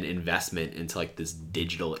and investment into like this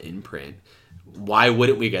digital imprint. Why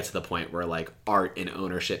wouldn't we get to the point where like art and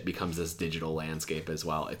ownership becomes this digital landscape as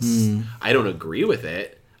well? I don't agree with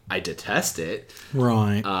it. I detest it.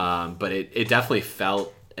 Right. But it definitely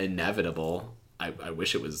felt inevitable. I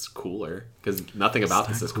wish it was cooler because nothing about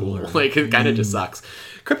this is cool. Like it kind of just sucks.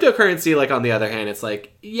 Cryptocurrency, like on the other hand, it's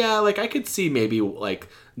like, yeah, like I could see maybe like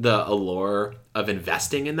the allure of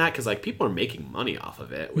investing in that because like people are making money off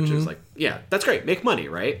of it, which is like, yeah, that's great. Make money,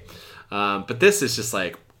 right? But this is just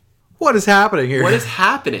like, what is happening here? What is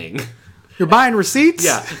happening? You're buying receipts?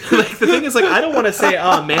 Yeah. Like the thing is like, I don't want to say,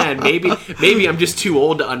 oh man, maybe I'm just too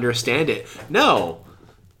old to understand it. No,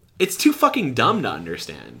 it's too fucking dumb to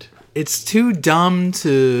understand. It's too dumb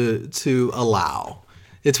to allow.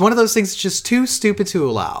 It's one of those things that's just too stupid to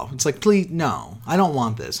allow. It's like, please, no, I don't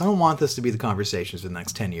want this. I don't want this to be the conversations for the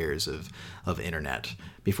next 10 years of internet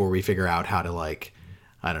before we figure out how to, like,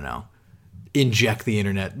 I don't know, inject the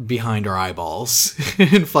internet behind our eyeballs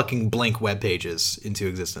and fucking blink web pages into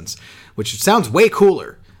existence, which sounds way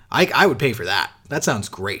cooler. I would pay for that. That sounds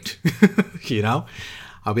great.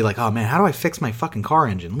 I'll be like, oh man, how do I fix my fucking car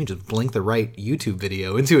engine? Let me just blink the right YouTube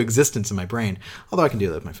video into existence in my brain. Although I can do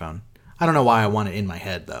that with my phone. I don't know why I want it in my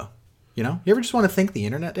head though. You ever just want to think the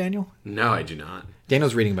internet, Daniel? No, I do not.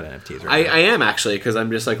 Daniel's reading about NFTs right now. I am actually, because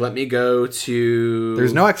I'm just like, let me go to...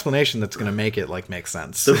 There's no explanation that's going to make it like make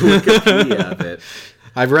sense. The Wikipedia of it.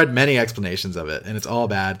 I've read many explanations of it, and it's all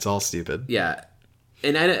bad. It's all stupid. Yeah.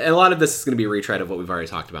 And a lot of this is going to be a retread of what we've already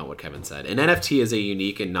talked about, what Kevin said. An NFT is a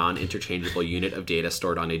unique and non-interchangeable unit of data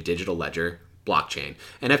stored on a digital ledger, blockchain.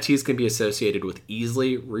 NFTs can be associated with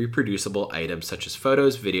easily reproducible items such as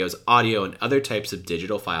photos, videos, audio, and other types of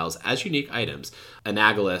digital files as unique items,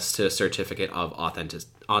 analogous to a certificate of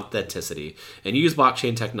authenticity, and use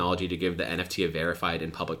blockchain technology to give the NFT a verified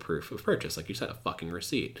and public proof of purchase, like you said, a fucking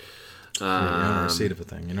receipt. You own a receipt of a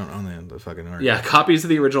thing. You don't own the fucking art. Yeah, copies of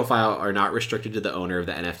the original file are not restricted to the owner of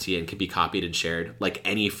the NFT and can be copied and shared like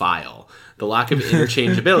any file. The lack of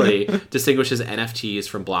interchangeability distinguishes NFTs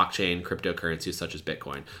from blockchain cryptocurrencies such as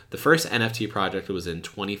Bitcoin. The first NFT project was in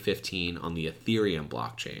 2015 on the Ethereum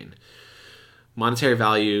blockchain. Monetary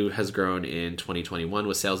value has grown in 2021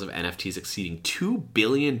 with sales of NFTs exceeding $2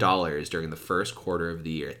 billion during the first quarter of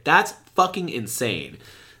the year. That's fucking insane.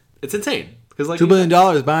 It's insane. Like $2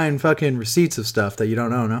 billion buying fucking receipts of stuff that you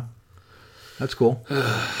don't own, no? That's cool.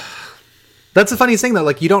 That's the funniest thing though.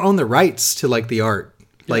 Like you don't own the rights to like the art.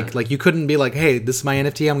 Like you couldn't be like, hey, this is my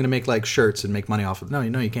NFT. I'm going to make like shirts and make money off of. No,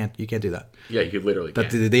 you can't. You can't do that. Yeah, you literally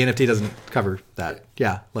can't. The NFT doesn't cover that.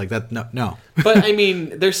 Yeah, like that. No. But I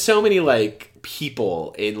mean, there's so many like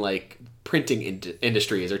people in like printing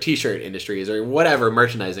industries or t-shirt industries or whatever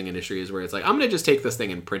merchandising industries where it's like, I'm going to just take this thing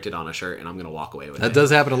and print it on a shirt and I'm going to walk away with it. That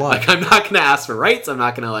does happen a lot. Like, I'm not going to ask for rights. I'm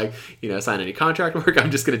not going to like, sign any contract work.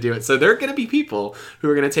 I'm just going to do it. So there are going to be people who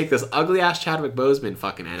are going to take this ugly ass Chadwick Boseman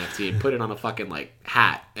fucking NFT and put it on a fucking like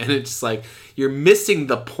hat. And it's just like, you're missing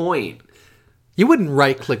the point. You wouldn't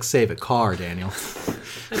right click save a car, Daniel.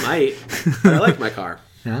 I might, but I like my car.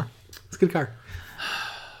 Yeah. It's a good car.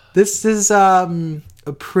 This is,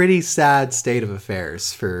 a pretty sad state of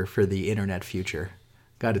affairs for the internet future.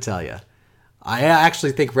 Got to tell you. I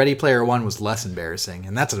actually think Ready Player One was less embarrassing,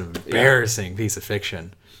 and that's an embarrassing piece of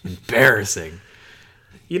fiction. Embarrassing.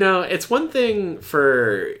 It's one thing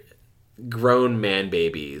for grown man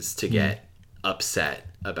babies to get upset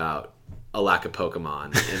about a lack of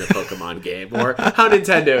Pokemon in a Pokemon game, or how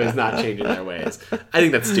Nintendo is not changing their ways. I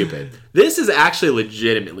think that's stupid. This is actually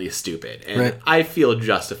legitimately stupid, and right. I feel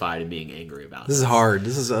justified in being angry about this. This is hard.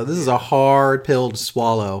 This is a hard pill to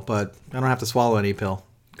swallow, but I don't have to swallow any pill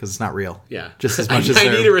because it's not real. Yeah, just as much as I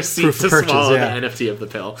need a receipt to swallow the NFT of the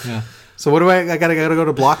pill. Yeah. So what do I gotta go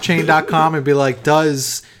to blockchain.com and be like,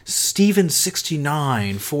 does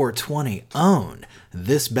Steven69 420 own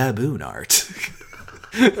this baboon art?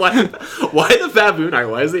 Why the baboon art?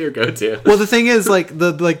 Why is it your go-to? Well, the thing is, like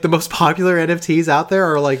the most popular NFTs out there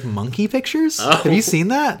are like monkey pictures. Oh. Have you seen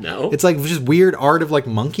that? No. It's like just weird art of like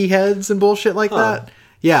monkey heads and bullshit like that.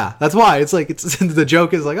 Yeah, that's why it's like the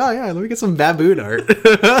joke is like, oh yeah, let me get some baboon art.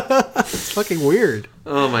 It's fucking weird.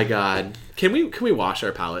 Oh my god. Can we wash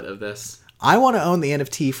our palate of this? I want to own the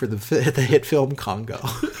NFT for the hit film Congo.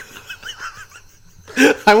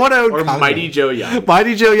 I want to own Or Congo. Mighty Joe Young.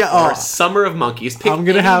 Mighty Joe Young. Or Oh, Summer of Monkeys. Pick I'm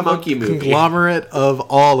gonna any have monkey a movie. conglomerate of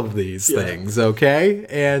all of these things, okay?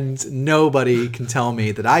 And nobody can tell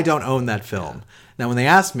me that I don't own that film. Now, when they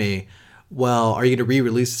ask me, "Well, are you going to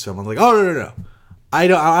re-release this film?" I'm like, "Oh no. I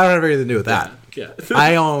don't have anything to do with that. Yeah.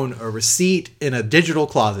 I own a receipt in a digital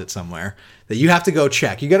closet somewhere that you have to go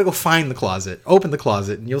check. You got to go find the closet, open the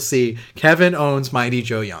closet, and you'll see Kevin owns Mighty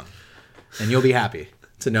Joe Young, and you'll be happy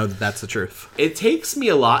to know that that's the truth." It takes me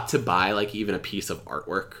a lot to buy like even a piece of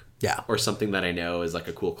artwork. Yeah. Or something that I know is like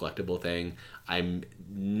a cool collectible thing. I'm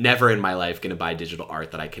never in my life going to buy digital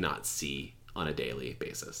art that I cannot see on a daily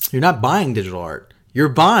basis. You're not buying digital art. You're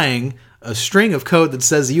buying a string of code that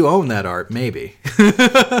says you own that art, maybe.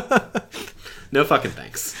 No fucking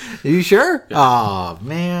thanks. Are you sure? Oh,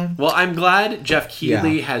 man. Well, I'm glad Jeff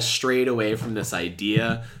Keighley has strayed away from this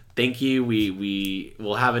idea. Thank you. We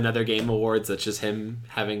will have another Game Awards that's just him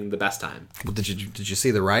having the best time. Did you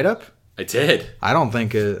see the write-up? I did. I don't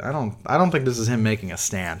think this is him making a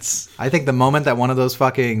stance. I think the moment that one of those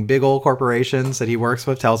fucking big old corporations that he works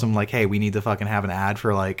with tells him like, "Hey, we need to fucking have an ad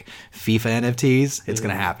for like FIFA NFTs," it's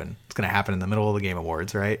gonna happen. It's gonna happen in the middle of the Game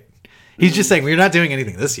Awards, right? He's just saying we're not doing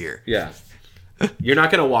anything this year. Yeah. You're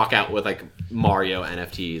not going to walk out with like Mario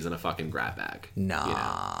NFTs in a fucking grab bag. Nah. You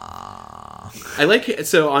know? I like,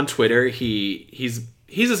 so on Twitter, he's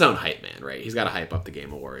his own hype man, right? He's got to hype up the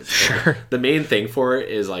Game Awards. Sure. The main thing for it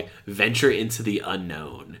is like venture into the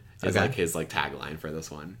unknown is Okay. like his like tagline for this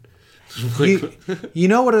one. You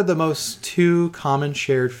know what are the most two common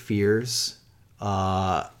shared fears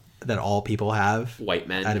that all people have? White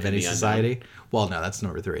men out of and any the society? Well, no, that's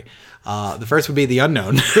number 3. The first would be the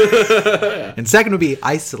unknown. And second would be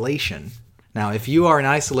isolation. Now, if you are in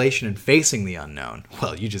isolation and facing the unknown,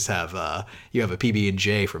 well, you just have you have a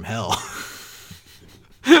PB&J from hell.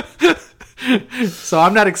 So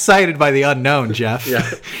I'm not excited by the unknown, Jeff. Yeah.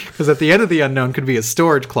 Because at the end of the unknown could be a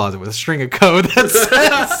storage closet with a string of code that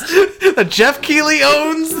says that Jeff Keighley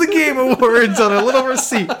owns the Game Awards on a little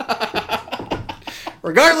receipt.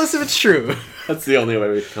 Regardless if it's true. That's the only way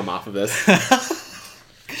we can come off of this.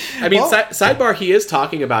 I mean, sidebar, he is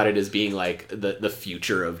talking about it as being like the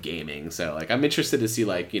future of gaming. So like, I'm interested to see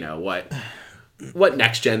like, you know, what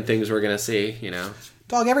next gen things we're going to see, you know.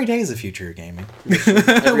 Dog, every day is the future of gaming. We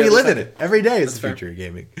live in it. Every day is the future of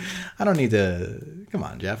gaming. I don't need to... Come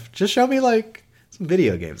on, Jeff. Just show me, like, some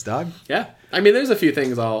video games, dog. Yeah. I mean, there's a few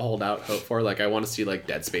things I'll hold out hope for. Like, I want to see, like,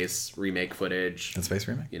 Dead Space remake footage. Dead Space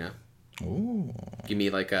remake? You know? Ooh. Give me,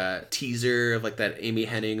 like, a teaser of, like, that Amy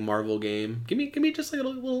Hennig Marvel game. Give me just, like,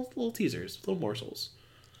 little teasers. Little morsels.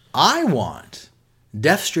 I want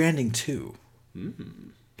Death Stranding 2.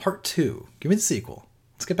 Part 2. Give me the sequel.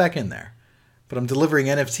 Let's get back in there. But I'm delivering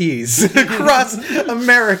NFTs across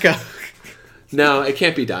America. No, it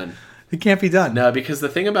can't be done. It can't be done. No, because the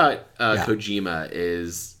thing about Kojima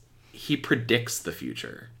is he predicts the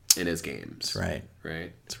future in his games. That's right.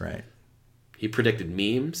 Right? That's right. He predicted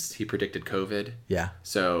memes. He predicted COVID. Yeah.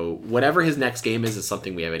 So whatever his next game is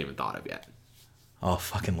something we haven't even thought of yet. Oh,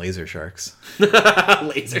 fucking laser sharks.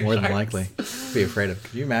 Laser More than sharks. likely. Be afraid of.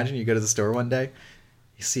 Could you imagine you go to the store one day,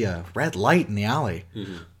 you see a red light in the alley.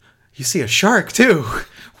 Mm-hmm. You see a shark, too.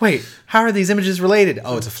 Wait, how are these images related?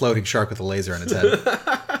 Oh, it's a floating shark with a laser on its head.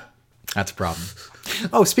 That's a problem.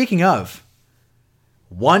 Oh, speaking of,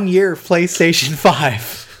 1 year of PlayStation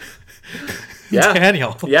 5. Yeah.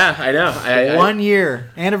 Daniel. Yeah, I know. 1 year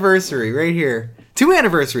anniversary right here. 2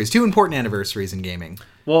 anniversaries, 2 important anniversaries in gaming.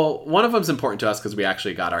 Well, one of them's important to us because we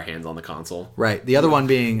actually got our hands on the console. Right. The other one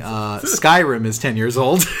being Skyrim is 10 years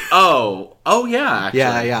old. Oh, yeah, actually.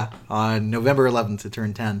 Yeah. On November 11th, it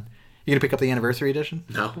turned 10. You gonna pick up the anniversary edition?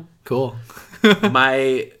 No. Cool.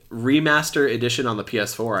 My remaster edition on the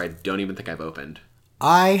PS4, I don't even think I've opened.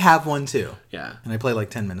 I have one too. Yeah. And I played like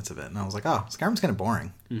 10 minutes of it, and I was like, oh, Skyrim's kind of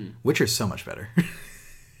boring. Witcher's so much better.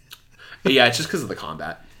 Yeah, it's just because of the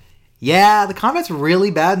combat. Yeah, the combat's really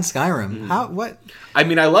bad in Skyrim. What? I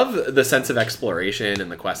mean, I love the sense of exploration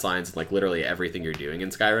and the quest lines and like literally everything you're doing in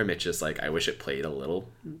Skyrim. It's just like I wish it played a little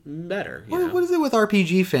better. You know? What is it with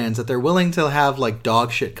RPG fans that they're willing to have like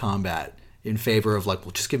dog shit combat in favor of like,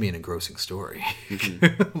 well, just give me an engrossing story?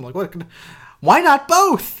 I'm like, what? Why not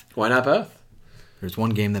both? Why not both? There's one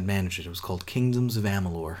game that managed it. It was called Kingdoms of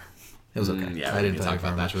Amalur. It was okay. Yeah, I we didn't need to talk talk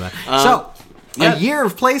about much that. for that. So, yeah. a year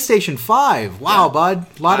of PlayStation 5. Wow, bud.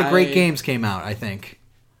 A lot of great games came out, I think.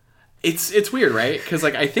 It's weird, right? Because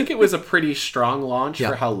like I think it was a pretty strong launch Yeah.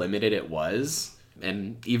 for how limited it was,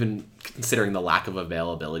 and even considering the lack of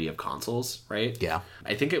availability of consoles, right? Yeah.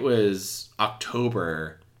 I think it was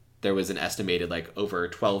October. There was an estimated like over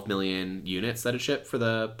 12 million units that had shipped for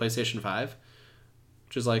the PlayStation 5,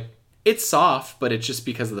 which is like it's soft, but it's just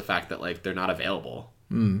because of the fact that like they're not available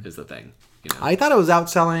is the thing. You know? I thought it was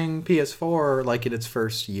outselling PS4 like in its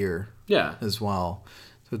first year Yeah. as well.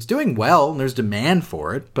 So it's doing well, and there's demand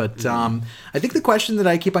for it. But I think the question that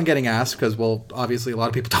I keep on getting asked, because, well, obviously a lot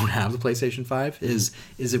of people don't have the PlayStation 5, is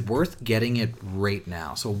it worth getting it right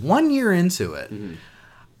now? So 1 year into it,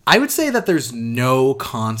 I would say that there's no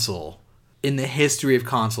console in the history of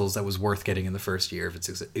consoles that was worth getting in the first year of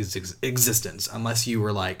its existence, unless you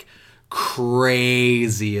were, like,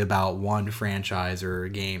 crazy about one franchise or a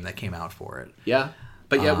game that came out for it. Yeah.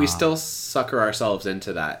 But yet we still sucker ourselves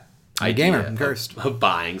into that. I'm a gamer. I'm cursed. Of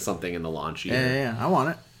buying something in the launch year. Yeah, I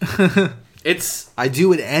want it. I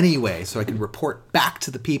do it anyway, so I can report back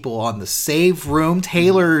to the people on the Save Room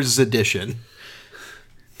Taylor's edition.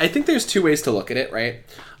 I think there's two ways to look at it, right?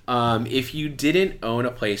 If you didn't own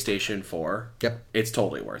a PlayStation 4, it's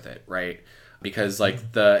totally worth it, right? Because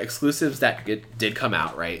like the exclusives that did come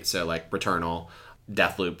out, right? So like Returnal,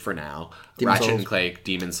 Deathloop for now, Ratchet and Clank,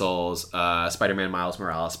 Demon Souls, Spider-Man Miles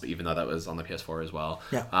Morales, but even though that was on the PS4 as well.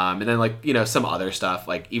 Yeah. And then like, you know, some other stuff,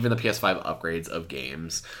 like even the PS5 upgrades of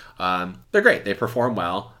games. They're great. They perform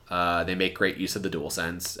well. They make great use of the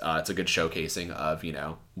DualSense. It's a good showcasing of, you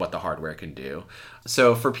know, what the hardware can do.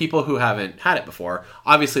 So for people who haven't had it before,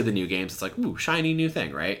 obviously the new games, it's like, ooh, shiny new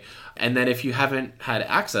thing, right? And then if you haven't had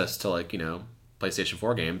access to like, you know, PlayStation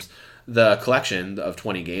 4 games, the collection of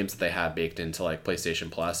 20 games that they have baked into like PlayStation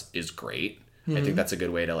Plus is great. I think that's a good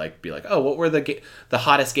way to like be like, oh, what were the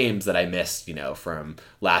hottest games that I missed, you know, from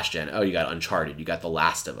last gen? Oh, you got Uncharted, you got The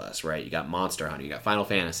Last of Us, right? You got Monster Hunter, you got Final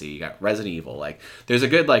Fantasy, you got Resident Evil. Like, there's a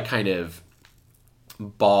good like kind of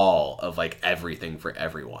ball of like everything for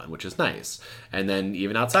everyone, which is nice. And then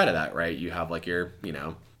even outside of that, right, you have like your, you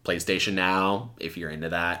know, PlayStation Now, if you're into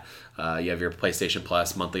that. You have your PlayStation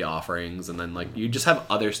Plus monthly offerings, and then like you just have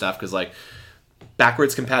other stuff because like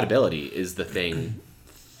backwards compatibility is the thing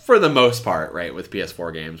for the most part, right, with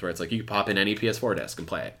PS4 games, where it's like you can pop in any PS4 disc and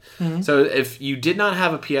play it. So if you did not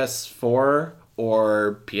have a PS4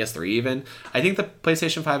 or PS3 even, I think the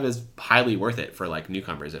PlayStation 5 is highly worth it for like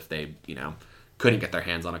newcomers if they, you know, couldn't get their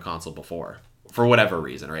hands on a console before. For whatever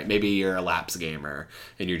reason, right? Maybe you're a lapsed gamer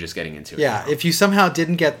and you're just getting into it. Yeah, if you somehow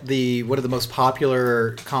didn't get one of the most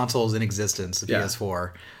popular consoles in existence, the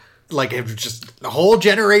PS4, like if just a whole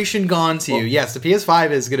generation gone to you, yes, the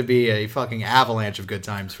PS5 is going to be a fucking avalanche of good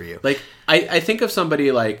times for you. Like, I think of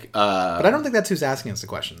somebody like... but I don't think that's who's asking us the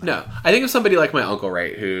question. Though. No. I think of somebody like my uncle,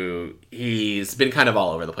 right, who he's been kind of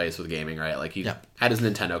all over the place with gaming, right? Like, he had his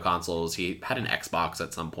Nintendo consoles, he had an Xbox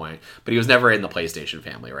at some point, but he was never in the PlayStation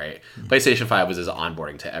family, right? PlayStation 5 was his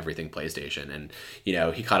onboarding to everything PlayStation, and, you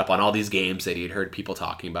know, he caught up on all these games that he'd heard people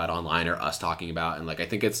talking about online or us talking about, and, like, I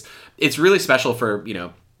think it's really special for, you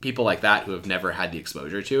know, people like that who have never had the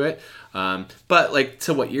exposure to it. But like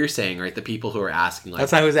to what you're saying, right? The people who are asking, like,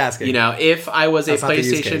 that's not who's asking. You know, if I was a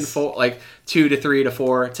PlayStation 4, like 2 to 3 to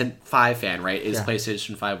 4 to 5 fan, right? Is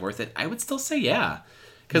PlayStation 5 worth it? I would still say yeah.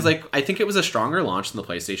 Because like I think it was a stronger launch than the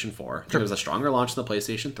PlayStation 4. I think it was a stronger launch than the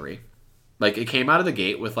PlayStation 3. Like it came out of the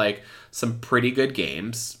gate with like some pretty good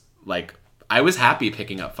games. Like I was happy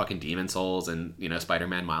picking up fucking Demon Souls and, you know,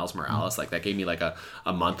 Spider-Man Miles Morales. Like, that gave me, like,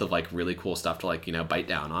 a month of, like, really cool stuff to, like, you know, bite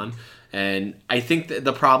down on. And I think that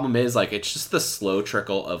the problem is, like, it's just the slow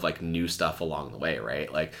trickle of, like, new stuff along the way,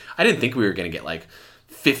 right? Like, I didn't think we were going to get, like,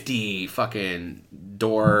 50 fucking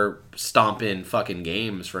door-stomping fucking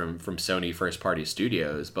games from Sony first-party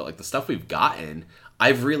studios. But, like, the stuff we've gotten,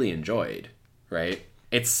 I've really enjoyed, right?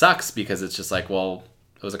 It sucks because it's just like, well...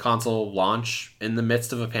 It was a console launch in the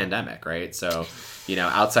midst of a pandemic, right? So, you know,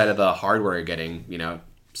 outside of the hardware getting, you know,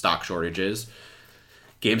 stock shortages,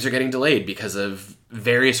 games are getting delayed because of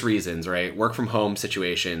various reasons, right? Work from home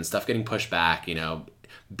situations, stuff getting pushed back, you know,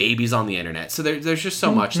 babies on the internet. So there's just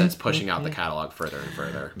so much that's pushing out the catalog further and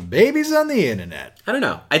further. Babies on the internet. I don't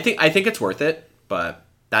know. I think it's worth it, but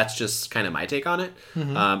that's just kind of my take on it.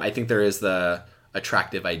 I think there is the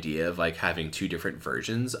attractive idea of like having two different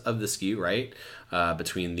versions of the SKU, right?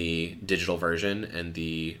 Between the digital version and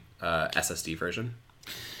the SSD version.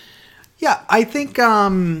 Yeah, I think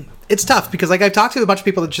it's tough because like I've talked to a bunch of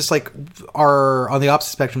people that just like are on the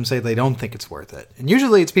opposite spectrum, say they don't think it's worth it, and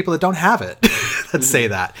usually it's people that don't have it that say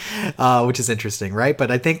that, which is interesting, right?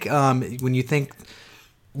 But I think when you think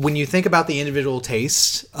when you think about the individual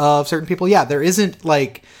taste of certain people, yeah, there isn't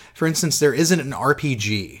like, for instance, there isn't an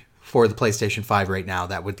RPG for the PlayStation 5 right now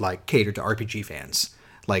that would like cater to RPG fans.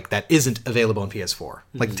 Like that isn't available on PS4.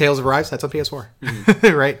 Like the Tales of Arise, that's on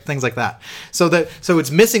PS4, right? Things like that. So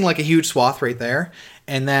it's missing like a huge swath right there.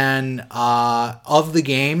 And then of the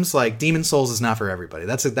games, like Demon Souls is not for everybody.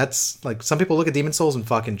 That's like some people look at Demon Souls and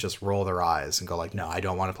fucking just roll their eyes and go like, no, I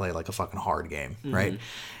don't want to play like a fucking hard game, right?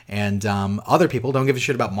 And other people don't give a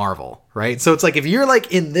shit about Marvel, right? So it's like if you're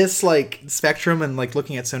like in this like spectrum and like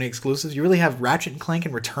looking at Sony exclusives, you really have Ratchet and Clank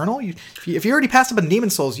and Returnal. If you already passed up on Demon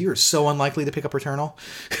Souls, you're so unlikely to pick up Returnal.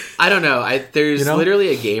 I don't know. There's literally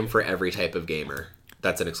a game for every type of gamer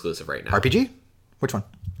that's an exclusive right now. RPG? Which one?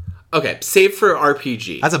 Okay, save for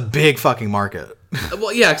RPG. That's a big fucking market.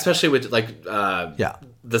 Well, yeah, especially with like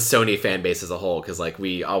the Sony fan base as a whole, because like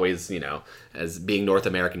we always, as being North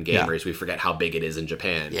American gamers, we forget how big it is in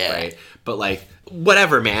Japan, right? But like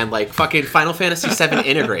whatever, man, like fucking Final Fantasy VII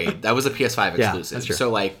Integrate, that was a PS5 exclusive. That's true. So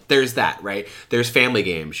like there's that, right? There's family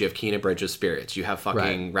games. You have Kena Bridge of Spirits. You have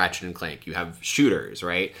fucking Ratchet and Clank. You have shooters,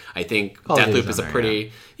 right? I think Deathloop is a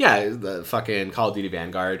pretty the fucking Call of Duty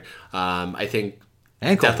Vanguard. I think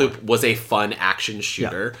Deathloop was a fun action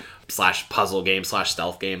shooter / puzzle game /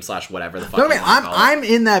 stealth game / whatever the fuck. No, man, I'm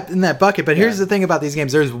in that bucket. But here's the thing about these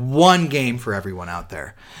games: there's one game for everyone out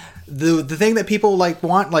there. The thing that people like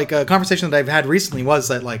want, like a conversation that I've had recently was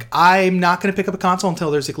that like I'm not going to pick up a console until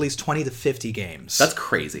there's at least 20 to 50 games. That's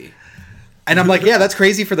crazy. And I'm like, yeah, that's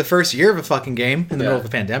crazy for the first year of a fucking game in the middle of a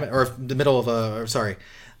pandemic, or the middle of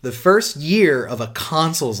the first year of a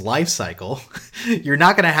console's life cycle. You're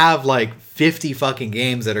not going to have like 50 fucking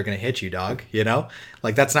games that are going to hit you, dog.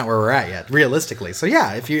 Like that's not where we're at yet, realistically. So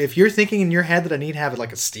yeah, if you're thinking in your head that I need to have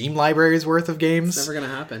like a Steam library's worth of games, it's never going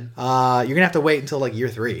to happen. You're going to have to wait until like year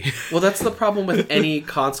 3. Well, that's the problem with any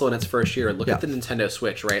console in its first year. Look at the Nintendo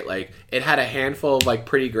Switch, right? Like it had a handful of like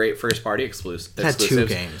pretty great first party exclusives. It had 2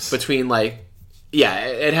 games between like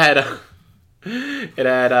it had. It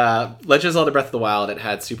had Legend of Zelda Breath of the Wild. It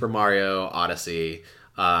had Super Mario Odyssey.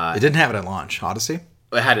 It didn't have it at launch. Odyssey?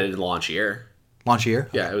 It had it in launch year. Launch year?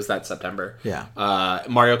 Yeah, it was that September. Yeah.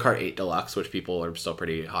 Mario Kart 8 Deluxe, which people are still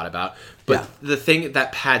pretty hot about. But the thing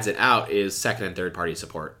that pads it out is second and third party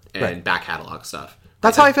support and back catalog stuff.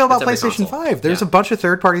 That's how I feel about PlayStation 5. There's a bunch of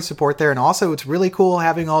third-party support there, and also it's really cool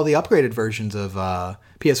having all the upgraded versions of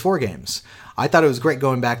PS4 games. I thought it was great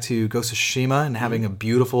going back to Ghost of Tsushima and having a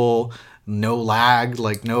beautiful, no lag,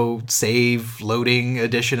 like no save loading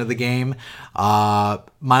edition of the game.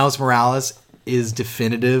 Miles Morales is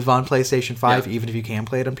definitive on PlayStation 5, even if you can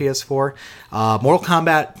play it on PS4. Mortal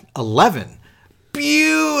Kombat 11.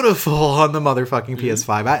 Beautiful on the motherfucking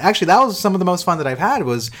PS5. Actually, that was some of the most fun that I've had,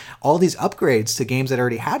 was all these upgrades to games that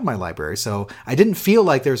already had my library. So I didn't feel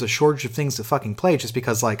like there was a shortage of things to fucking play, just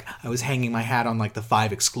because like I was hanging my hat on like the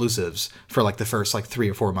 5 exclusives for like the first like 3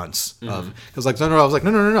 or 4 months of. I was like,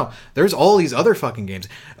 no. There's all these other fucking games.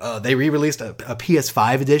 They re-released a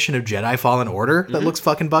PS5 edition of Jedi Fallen Order that looks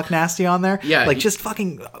fucking buck nasty on there. Yeah, like just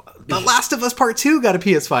fucking. The Last of Us Part 2 got a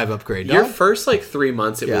PS5 upgrade. Your first like 3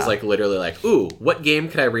 months, it was like literally like, ooh, what game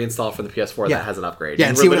could I reinstall from the PS4 that has an upgrade? Yeah, you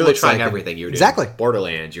and were see what literally it looks trying like. everything. You were doing exactly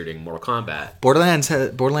Borderlands, you're doing Mortal Kombat.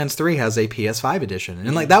 Borderlands 3 has a PS5 edition,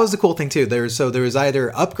 and like that was the cool thing too. There was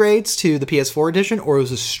either upgrades to the PS4 edition, or it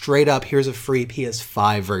was a straight up here's a free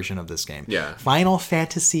PS5 version of this game. Yeah. Final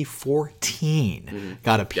Fantasy 14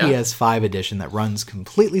 got a PS5 edition that runs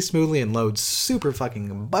completely smoothly and loads super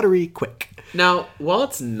fucking buttery quick. Now, while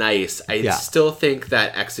it's nice, I still think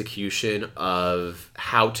that execution of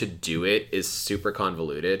how to do it is super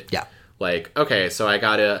convoluted. Yeah. Like, okay, so I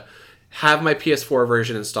gotta have my PS4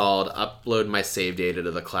 version installed, upload my save data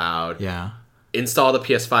to the cloud. Yeah. Install the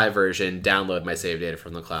PS5 version, download my save data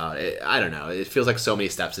from the cloud. I don't know. It feels like so many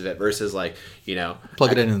steps of it versus like,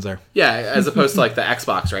 plug it in and there. Yeah, as opposed to like the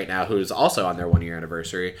Xbox right now, who's also on their 1-year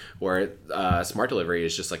anniversary, where smart delivery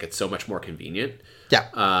is just like it's so much more convenient. Yeah.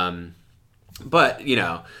 But,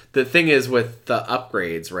 the thing is with the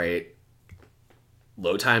upgrades, right?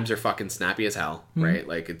 Load times are fucking snappy as hell, right?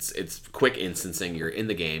 Like it's quick instancing. You're in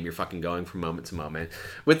the game. You're fucking going from moment to moment.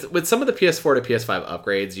 With some of the PS4 to PS5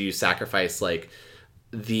 upgrades, you sacrifice like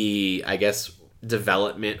the, I guess,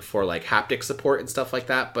 development for like haptic support and stuff like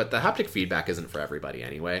that. But the haptic feedback isn't for everybody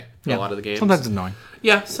anyway. A lot of the games. Sometimes it's annoying.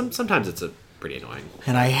 Yeah, sometimes it's pretty annoying.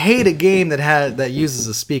 And I hate a game that uses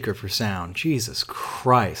a speaker for sound. Jesus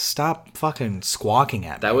Christ. Stop fucking squawking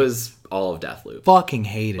at me. That was all of Deathloop. Fucking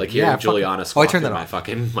hate it. Like hearing Juliana squawk I turned that my off.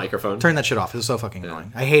 fucking microphone. Turn that shit off. It's so fucking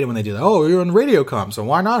annoying. I hate it when they do that. Oh, you're on Radiocom, so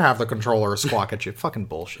why not have the controller squawk at you? Fucking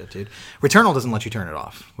bullshit, dude. Returnal doesn't let you turn it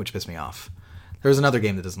off, which pissed me off. There was another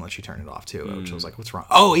game that doesn't let you turn it off too, which was like, what's wrong?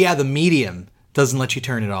 Oh yeah, the Medium doesn't let you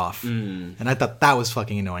turn it off. And I thought that was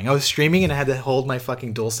fucking annoying. I was streaming and I had to hold my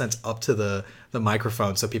fucking DualSense up to the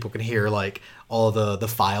microphone so people can hear like all the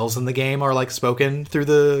files in the game are like spoken through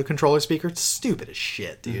the controller speaker. It's stupid as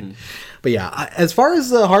shit, dude. But yeah, as far as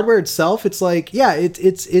the hardware itself, it's like, yeah,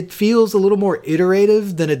 it feels a little more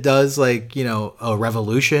iterative than it does like, you know, a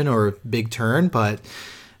revolution or a big turn, but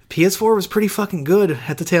PS4 was pretty fucking good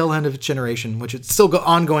at the tail end of its generation, which it's still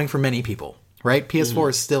ongoing for many people, right? PS4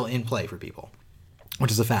 is still in play for people,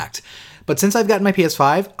 which is a fact. But since I've gotten my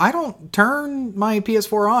PS5, I don't turn my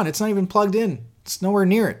PS4 on. It's not even plugged in. It's nowhere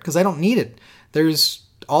near it because I don't need it. There's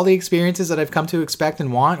all the experiences that I've come to expect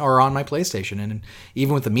and want are on my PlayStation. And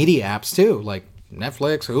even with the media apps too, like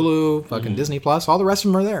Netflix, Hulu, fucking Disney Plus, all the rest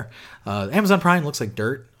of them are there. Amazon Prime looks like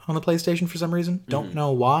dirt on the PlayStation for some reason. Don't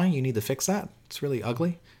know why. You need to fix that. It's really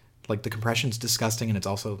ugly. Like the compression's disgusting and it's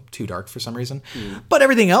also too dark for some reason. But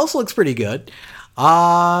everything else looks pretty good.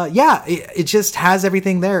 Yeah, it just has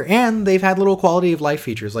everything there. And they've had little quality of life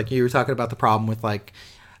features. Like you were talking about the problem with like,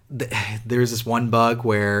 there's this one bug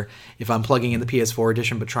where if I'm plugging in the PS4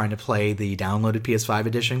 edition but trying to play the downloaded PS5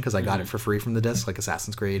 edition because I got it for free from the disc, like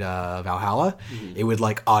Assassin's Creed Valhalla, it would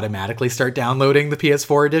like automatically start downloading the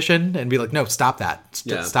PS4 edition and be like, no, stop that.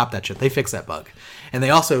 Stop that shit. They fixed that bug. And they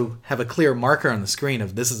also have a clear marker on the screen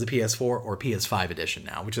of this is the PS4 or PS5 edition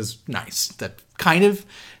now, which is nice. That kind of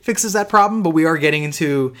fixes that problem, but we are getting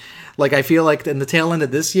into, like, I feel like in the tail end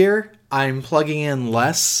of this year, I'm plugging in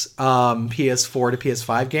less PS4 to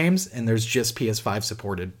PS5 games, and there's just PS5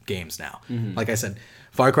 supported games now. Like I said,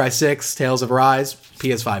 Far Cry 6, Tales of Arise,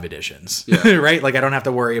 PS5 editions, right? Like I don't have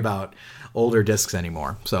to worry about older discs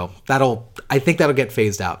anymore. So I think that'll get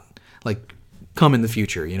phased out, like come in the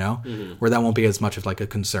future, you know, where that won't be as much of like a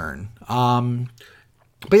concern.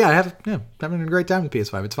 But yeah, having a great time with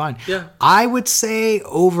PS5. It's fine. Yeah. I would say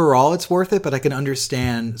overall it's worth it, but I can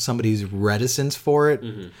understand somebody's reticence for it.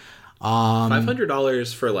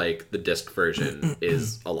 $500 for like the disc version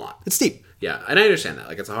is a lot. It's steep. Yeah, and I understand that.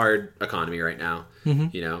 Like it's a hard economy right now.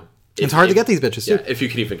 You know, it's hard to get these bitches too. Yeah, if you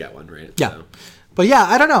can even get one, right? Yeah. So. But yeah,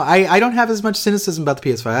 I don't know. I don't have as much cynicism about the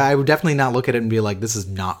PS5. I would definitely not look at it and be like, this is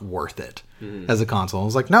not worth it as a console. I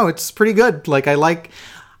was like, no, it's pretty good. Like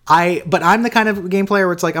but I'm the kind of game player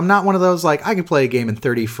where it's like, I'm not one of those, like, I could play a game in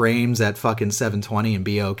 30 frames at fucking 720 and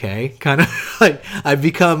be okay. Kind of like, I've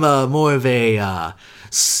become more of a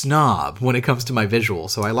snob when it comes to my visual.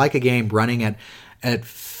 So I like a game running at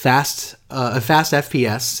fast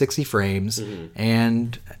FPS, 60 frames,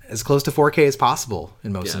 and as close to 4K as possible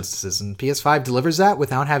in most instances. And PS5 delivers that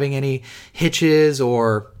without having any hitches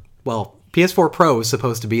or, well, PS4 Pro is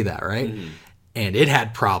supposed to be that, right? And it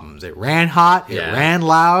had problems. It ran hot, it ran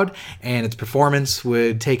loud, and its performance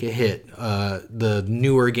would take a hit. The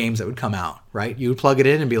newer games that would come out, right? You would plug it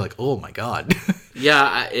in and be like, oh my God.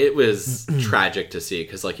 Yeah, it was tragic to see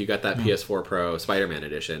because like you got that PS4 Pro Spider-Man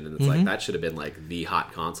edition and it's like that should have been like the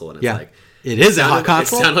hot console and it's like it is a hot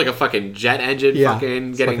console. It sounded like a fucking jet engine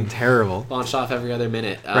fucking getting fucking terrible. Launched off every other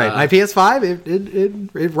minute. Right. My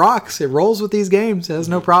PS5, it rocks. It rolls with these games. It has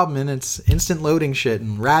no problem. And it's instant loading shit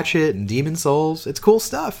and Ratchet and Demon Souls. It's cool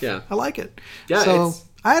stuff. Yeah. I like it. Yeah. So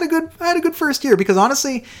I had a good first year because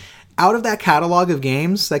honestly, out of that catalog of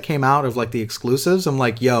games that came out of like the exclusives, I'm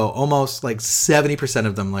like, yo, almost like 70%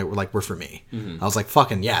 of them were for me. I was like,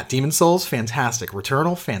 fucking yeah, Demon Souls, fantastic.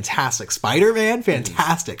 Returnal, fantastic. Spider-Man,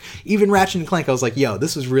 fantastic. Even Ratchet and Clank, I was like, yo,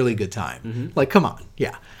 this was really good time. Like, come on,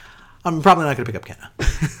 yeah. I'm probably not gonna pick up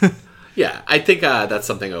Kenna. Yeah, I think that's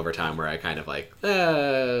something over time where I kind of like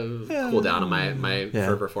cool down on my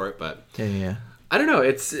fervor for it, but yeah. I don't know.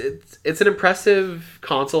 It's an impressive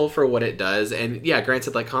console for what it does, and yeah,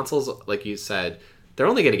 granted, like consoles, like you said, they're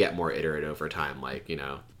only going to get more iterative over time. Like, you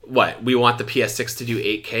know, what we want the PS6 to do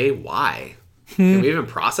 8K? Why? Can we even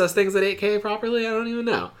process things at 8K properly? I don't even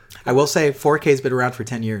know. I will say 4K's been around for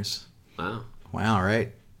 10 years. Wow,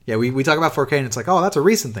 right? Yeah, we talk about 4K and it's like, oh, that's a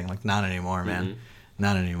recent thing. Like, not anymore, man.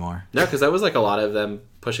 Not anymore. No, because that was like a lot of them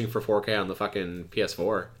pushing for 4K on the fucking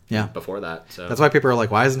PS4. Yeah. Before that, so that's why people are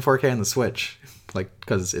like, why isn't 4K on the Switch? Like,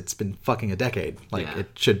 because it's been fucking a decade. Like, it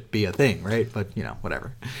should be a thing, right? But, you know,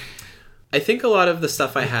 whatever. I think a lot of the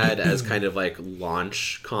stuff I had as kind of like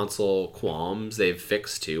launch console qualms, they've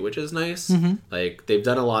fixed too, which is nice. Like, they've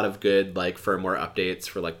done a lot of good, like, firmware updates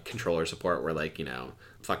for, like, controller support where, like, you know,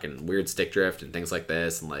 fucking weird stick drift and things like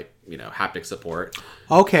this and, like, you know, haptic support.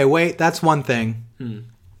 Okay, wait, that's one thing.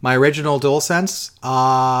 My original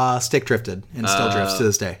DualSense stick drifted and still drifts to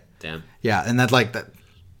this day. Damn. Yeah, and that, like,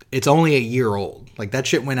 it's only a year old. Like, that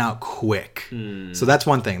shit went out quick. So that's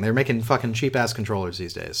one thing. They're making fucking cheap-ass controllers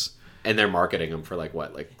these days. And they're marketing them for like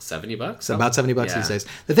what, like $70? So about $70 Yeah. these days.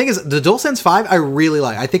 The thing is, the DualSense 5, I really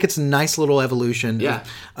like. I think it's a nice little evolution. Yeah.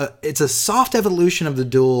 It's a soft evolution of the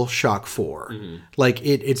DualShock 4. Like,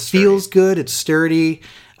 it feels good. It's sturdy.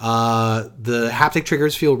 The haptic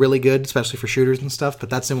triggers feel really good, especially for shooters and stuff. But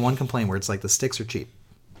that's in one complaint where it's like the sticks are cheap.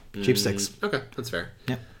 Cheap sticks. Okay, that's fair.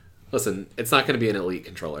 Yeah. Listen, it's not going to be an Elite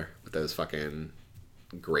controller with those fucking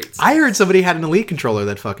great sticks. I heard somebody had an Elite controller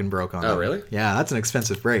that fucking broke on them. Oh, really? Yeah, that's an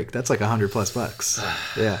expensive break. That's like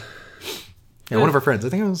 $100+. Yeah. Yeah, one of our friends. I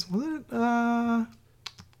think it was it?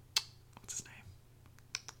 What's his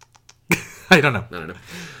name? I don't know. I don't know.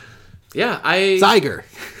 Yeah, Zyger.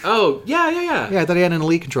 Oh, yeah. Yeah, I thought he had an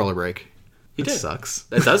Elite controller break. He did. Sucks.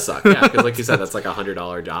 It does suck, yeah. Because like you said, that's like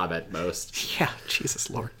 $100 job at most. Yeah, Jesus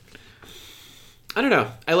Lord. I don't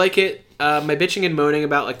know. I like it. My bitching and moaning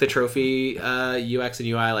about like the trophy UX and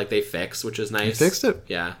UI, like they fixed, which is nice. They fixed it?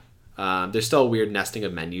 Yeah. There's still a weird nesting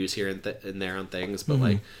of menus here and there on things, but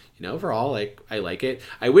like, you know, overall, like I like it.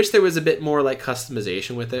 I wish there was a bit more like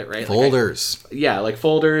customization with it, right? Folders. Like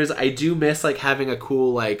folders. I do miss like having a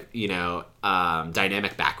cool like, you know,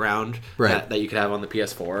 dynamic background that you could have on the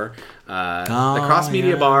PS4. The cross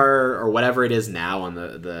media bar or whatever it is now on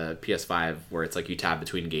the PS5 where it's like you tab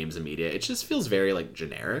between games and media. It just feels very like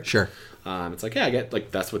generic. Sure. It's like, yeah, I get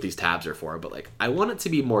like that's what these tabs are for, but like I want it to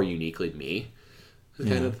be more uniquely me.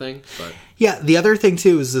 Kind of thing. But yeah, the other thing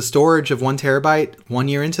too is the storage of 1 terabyte 1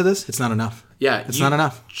 year into this, it's not enough. Yeah, it's not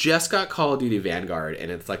enough. Just got Call of Duty Vanguard and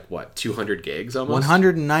it's like what, 200 gigs almost?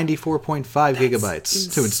 194.5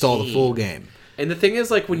 gigabytes to install the full game. And the thing is,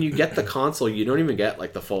 like, when you get the console, you don't even get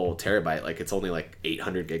like the full terabyte. Like, it's only like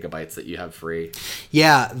 800 gigabytes that you have free.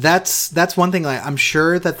 Yeah, that's one thing. Like, I'm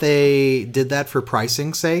sure that they did that for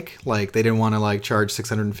pricing's sake. Like, they didn't want to like charge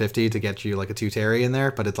 $650 to get you like a 2 tera in there,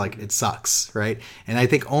 but it's like it sucks, right? And I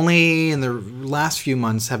think only in the last few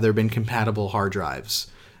months have there been compatible hard drives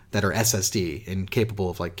that are SSD and capable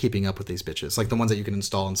of like keeping up with these bitches, like the ones that you can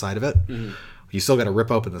install inside of it. You still got to rip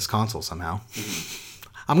open this console somehow.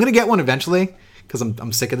 I'm gonna get one eventually because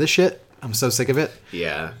I'm sick of this shit. I'm so sick of it.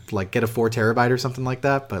 Yeah. Like get a 4 terabyte or something like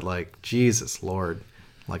that. But like Jesus Lord,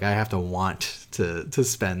 like I have to want to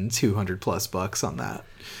spend $200+ on that.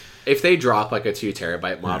 If they drop like a 2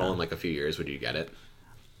 terabyte model in like a few years, would you get it?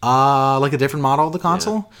 Like a different model of the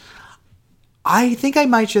console. Yeah. I think I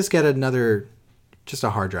might just get just a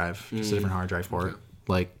hard drive, just a different hard drive for it.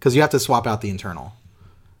 Like because you have to swap out the internal.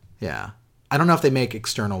 Yeah. I don't know if they make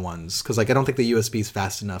external ones because like I don't think the USB is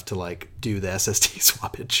fast enough to like do the SSD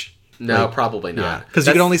swappage. No, like, probably not. Because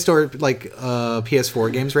you can only store like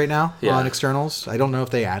PS4 games right now on externals. I don't know if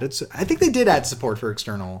they added. I think they did add support for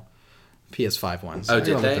external PS5 ones. Oh,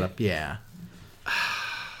 did they? Yeah.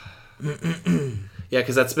 Yeah,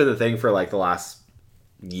 because that's been the thing for like the last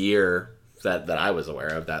year that I was aware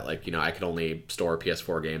of. That like, you know, I could only store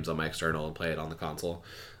PS4 games on my external and play it on the console.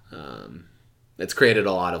 It's created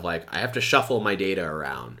a lot of like I have to shuffle my data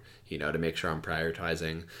around, you know, to make sure I'm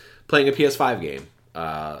prioritizing playing a PS5 game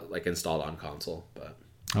like installed on console. But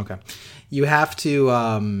okay, you have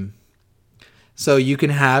to so you can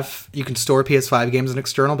store PS5 games in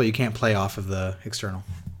external, but you can't play off of the external.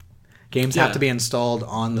 Games have to be installed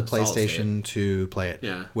on the PlayStation to play it.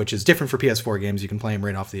 Yeah, which is different for PS4 games. You can play them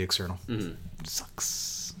right off the external.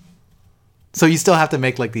 Sucks. So you still have to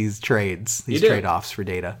make like these trade-offs for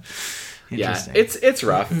data. Yeah, it's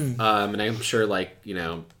rough, and I'm sure like you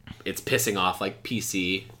know it's pissing off like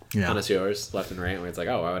PC connoisseurs left and right. Where it's like,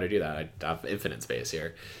 oh, why would I do that? I have infinite space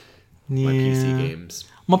here. My PC games.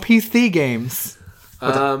 My PC games.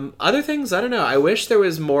 Other things, I don't know. I wish there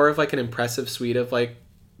was more of like an impressive suite of like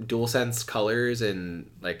DualSense colors and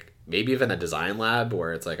like maybe even a design lab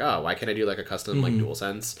where it's like, oh, why can't I do like a custom like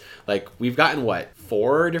DualSense? Like we've gotten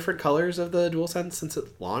 4 different colors of the DualSense since it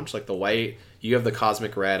launched, like the white. You have the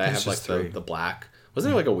cosmic red. I have like the black.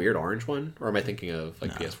 Wasn't there like a weird orange one? Or am I thinking of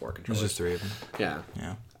like PS4 controllers? There's just 3 of them.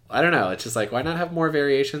 Yeah. I don't know. It's just like, why not have more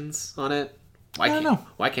variations on it?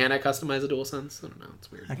 Why can't I customize a DualSense? I don't know.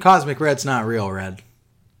 It's weird. And cosmic red's not real red.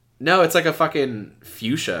 No, it's like a fucking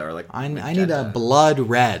fuchsia or like I need a blood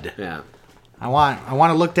red. Yeah. I want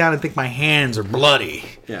to look down and think my hands are bloody.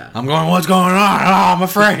 Yeah. I'm going, what's going on? Oh, I'm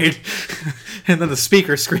afraid. And then the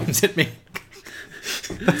speaker screams at me.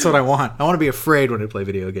 That's what I want. I want to be afraid when I play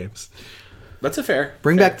video games. That's a fair.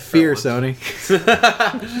 Bring back the fear, Sony.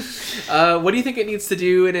 What do you think it needs to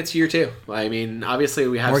do in its year 2? I mean, obviously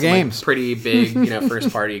we have more some games. Like, pretty big,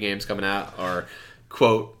 first party games coming out or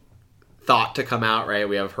quote thought to come out, right?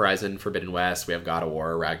 We have Horizon Forbidden West, we have God of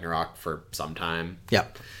War, Ragnarok for some time.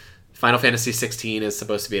 Yep. Final Fantasy 16 is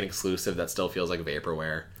supposed to be an exclusive that still feels like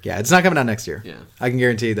vaporware. Yeah, it's not coming out next year. Yeah. I can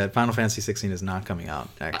guarantee that Final Fantasy 16 is not coming out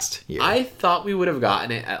next year. I thought we would have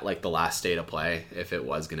gotten it at like the last State of Play if it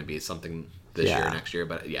was going to be something this year or next year,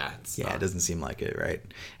 but it's it doesn't seem like it, right?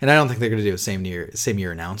 And I don't think they're going to do a same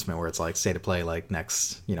year announcement where it's like State of Play like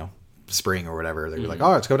next, spring or whatever. They're like,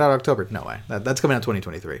 oh, it's coming out October. No way. That's coming out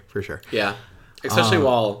 2023 for sure. Yeah. Especially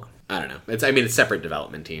while I don't know. It's separate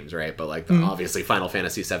development teams, right? But like obviously Final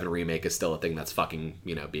Fantasy VII Remake is still a thing that's fucking,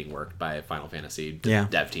 being worked by a Final Fantasy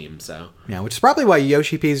dev team, so. Yeah, which is probably why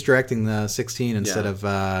Yoshi P is directing the 16 instead of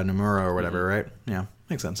Nomura or whatever, right? Yeah,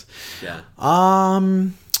 makes sense. Yeah.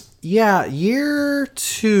 Year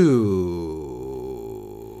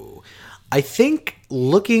 2. I think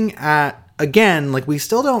looking at, again, like we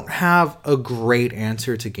still don't have a great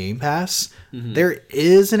answer to Game Pass. Mm-hmm. There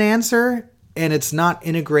is an answer, and it's not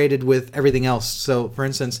integrated with everything else. So, for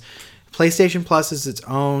instance, PlayStation Plus is its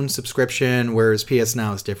own subscription, whereas PS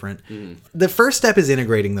Now is different. Mm. The first step is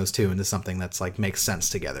integrating those two into something that's like makes sense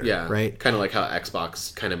together. Yeah, right. Kind of like how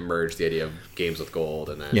Xbox kind of merged the idea of games with gold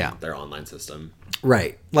and then their online system.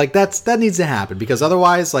 Right. Like that needs to happen, because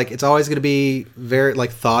otherwise, like, it's always going to be very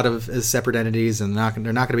like thought of as separate entities, and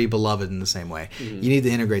they're not going to be beloved in the same way. Mm-hmm. You need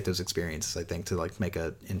to integrate those experiences, I think, to like make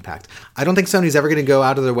an impact. I don't think Sony's ever going to go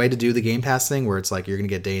out of their way to do the Game Pass thing, where it's like you're going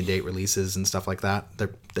to get day and date releases and stuff like that.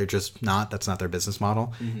 They're just not. That's not their business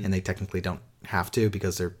model, and they technically don't have to,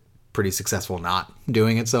 because they're pretty successful not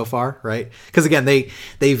doing it so far, right? Because again, they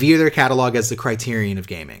view their catalog as the criterion of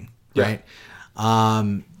gaming, right?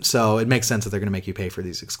 So it makes sense that they're going to make you pay for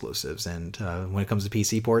these exclusives, and when it comes to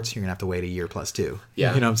PC ports, you're going to have to wait a year plus 2.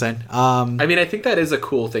 Yeah, you know what I'm saying? I mean, I think that is a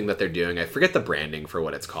cool thing that they're doing. I forget the branding for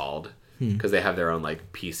what it's called, because they have their own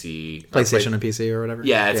like PC, PlayStation and PC or whatever.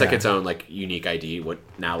 Yeah, it's like its own like unique ID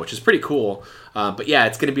now, which is pretty cool. But yeah,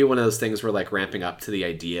 it's going to be one of those things where like ramping up to the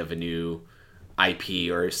idea of a new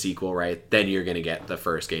IP or a sequel, right? Then you're going to get the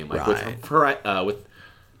first game, like with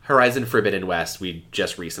Horizon Forbidden West, we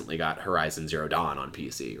just recently got Horizon Zero Dawn on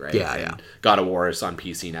PC, right? Yeah. God of War is on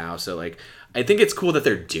PC now, so like I think it's cool that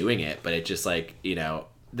they're doing it, but it just like,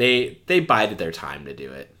 they bided their time to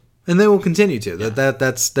do it. And they will continue to. Yeah.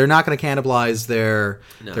 They're not going to cannibalize their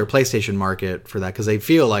PlayStation market for that, because they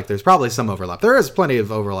feel like there's probably some overlap. There is plenty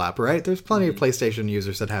of overlap, right? There's plenty of PlayStation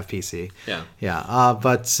users that have PC. Yeah.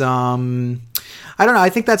 But I don't know.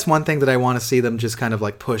 I think that's one thing that I want to see them just kind of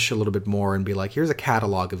like push a little bit more and be like, here's a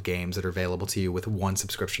catalog of games that are available to you with one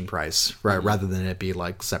subscription price, right? Rather than it be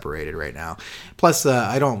like separated right now. Plus,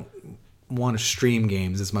 I don't want to stream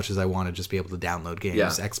games as much as I want to just be able to download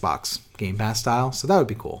games, Xbox Game Pass style. So that would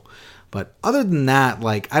be cool. But other than that,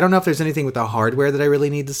 like, I don't know if there's anything with the hardware that I really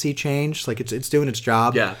need to see change. Like, it's doing its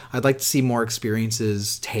job. Yeah. I'd like to see more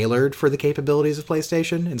experiences tailored for the capabilities of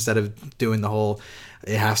PlayStation, instead of doing the whole,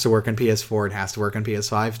 it has to work on PS4, it has to work on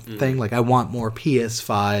PS5 thing. Like, I want more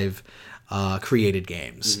PS5 created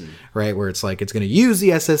games, right? Where it's like, it's going to use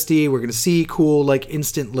the SSD. We're going to see cool, like,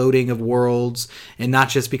 instant loading of worlds, and not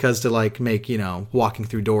just because to like make, walking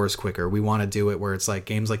through doors quicker. We want to do it where it's like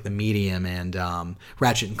games like The Medium and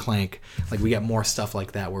Ratchet and Clank. Like, we get more stuff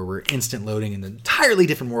like that where we're instant loading in entirely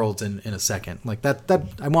different worlds in a second. Like that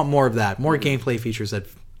I want more of that. More gameplay features that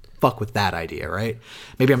fuck with that idea, right?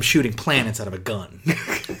 Maybe I'm shooting planets out of a gun.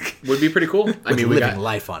 Would be pretty cool. I mean, we living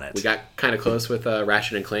life on it. We got kind of close with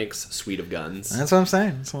Ratchet and Clank's suite of guns. That's what I'm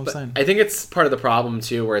saying. I think it's part of the problem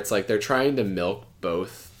too, where it's like they're trying to milk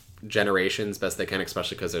both generations best they can,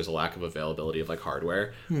 especially because there's a lack of availability of like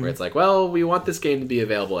hardware. Where it's like, well, we want this game to be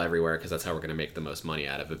available everywhere because that's how we're going to make the most money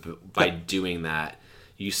out of it. But by doing that,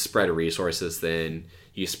 you spread resources. Then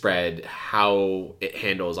you spread how it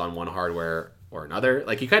handles on one hardware or another.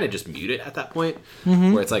 Like, you kind of just mute it at that point,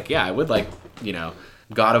 where it's like, yeah, I would like,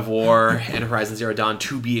 God of War and Horizon Zero Dawn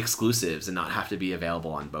to be exclusives and not have to be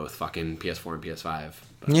available on both fucking PS4 and PS5.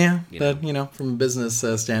 But, from a business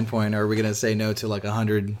standpoint, are we going to say no to like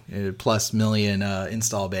 100 plus million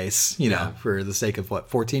install base, for the sake of what,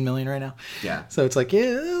 14 million right now? Yeah. So it's like,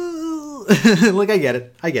 like, I get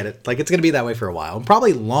it. Like, it's going to be that way for a while, and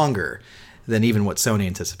probably longer than even what Sony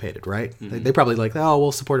anticipated, right? They probably like, oh,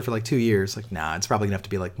 we'll support it for like 2 years. Like, nah, it's probably gonna have to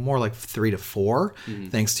be like more like 3 to 4,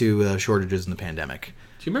 thanks to shortages in the pandemic.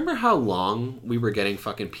 Do you remember how long we were getting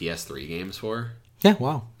fucking PS3 games for? Yeah,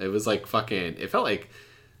 wow. It was like fucking, it felt like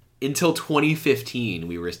until 2015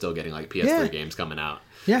 we were still getting like PS3 games coming out.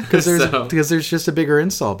 Yeah, because there's just a bigger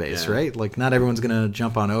install base, right? Like, not everyone's gonna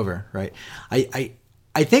jump on over, right?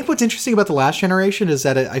 I think what's interesting about the last generation is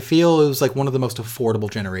that I feel it was like one of the most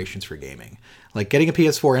affordable generations for gaming. Like, getting a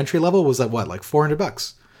PS4 entry level was like what, like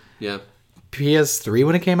 $400? Yeah. PS3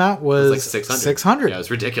 when it came out was like 600. 600. Yeah, it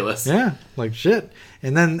was ridiculous. Yeah, like shit.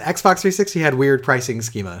 And then Xbox 360 had weird pricing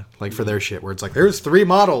schema, like for their shit, where it's like, there's 3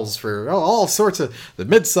 models for all sorts of the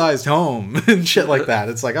mid-sized home and shit like that.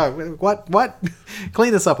 It's like, oh, what?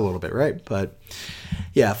 Clean this up a little bit, right? But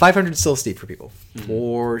yeah, 500 is still steep for people,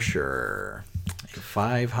 for sure.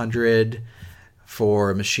 500 for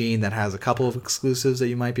a machine that has a couple of exclusives that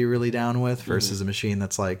you might be really down with versus a machine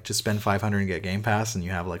that's like, just spend 500 and get Game Pass and you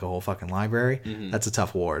have like a whole fucking library. That's a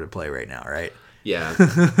tough war to play right now, right? Yeah.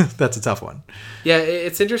 That's a tough one. Yeah,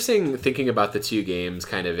 it's interesting thinking about the two games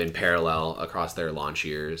kind of in parallel across their launch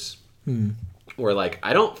years. Where, like,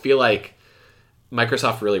 I don't feel like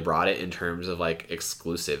Microsoft really brought it in terms of, like,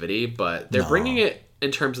 exclusivity, but they're bringing it in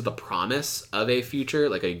terms of the promise of a future,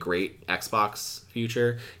 like a great Xbox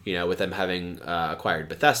future, you know, with them having acquired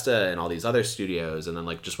Bethesda and all these other studios, and then,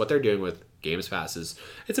 like, just what they're doing with Games Pass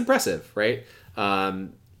it's impressive, right?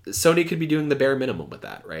 Sony could be doing the bare minimum with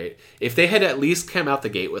that, right? If they had at least come out the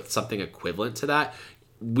gate with something equivalent to that,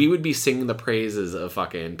 we would be singing the praises of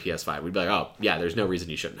fucking PS5. We'd be like, oh, yeah, there's no reason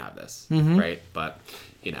you shouldn't have this, right? But,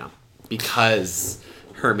 you know, because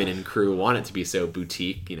Herman and crew want it to be so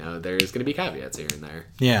boutique, you know, there's going to be caveats here and there.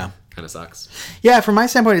 Yeah. Kind of sucks. Yeah, from my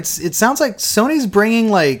standpoint, it sounds like Sony's bringing,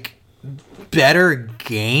 like, better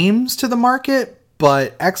games to the market,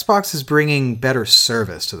 but Xbox is bringing better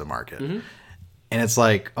service to the market. And it's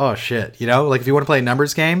like, oh shit, you know, like if you want to play a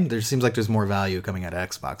numbers game, there seems like there's more value coming out of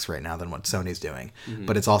Xbox right now than what Sony's doing.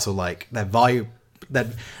 But it's also like that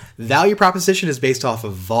value proposition is based off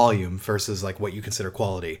of volume versus like what you consider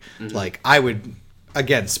quality. Like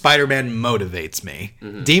again, Spider-Man motivates me.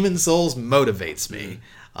 Demon Souls motivates me.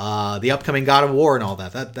 The upcoming God of War and all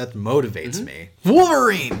that motivates me.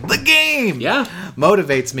 Wolverine, the game,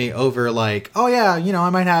 motivates me over like, oh yeah, you know, I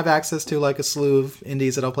might have access to like a slew of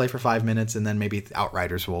indies that I'll play for 5 minutes, and then maybe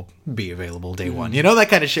Outriders will be available day one. You know, that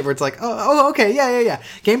kind of shit where it's like, oh okay, yeah.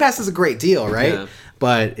 Game Pass is a great deal, right? Yeah.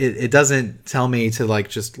 But it doesn't tell me to like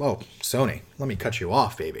just, oh, Sony, let me cut you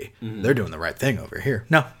off, baby. They're doing the right thing over here.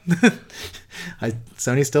 No,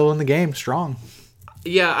 Sony's still in the game, strong.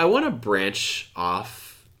 Yeah, I want to branch off.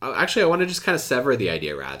 Actually, I want to just kind of sever the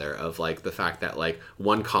idea, rather, of, like, the fact that, like,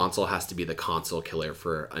 one console has to be the console killer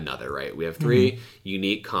for another, right? We have 3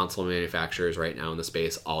 unique console manufacturers right now in the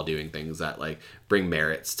space, all doing things that, like, bring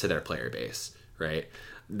merits to their player base, right?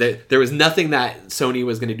 There was nothing that Sony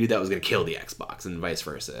was going to do that was going to kill the Xbox, and vice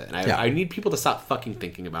versa. And I need people to stop fucking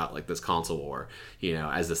thinking about, like, this console war, you know,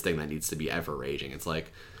 as this thing that needs to be ever raging. It's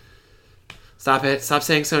like, stop it. Stop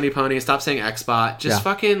saying Sony Pony. Stop saying Xbox. Just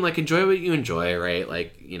fucking, like, enjoy what you enjoy, right?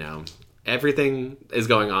 Like, you know, everything that's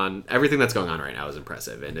going on right now is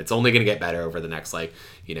impressive. And it's only going to get better over the next, like,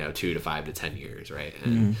 you know, 2 to 5 to 10 years, right?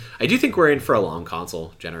 And I do think we're in for a long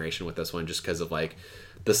console generation with this one just because of, like,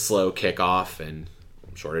 the slow kickoff and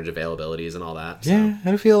shortage availabilities and all that. So. Yeah,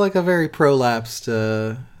 I feel like a very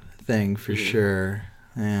prolapsed thing for sure.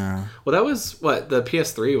 Yeah. Well, that was the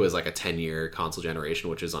PS3 was like a 10-year console generation,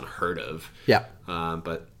 which is unheard of. Yeah.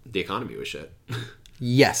 But the economy was shit.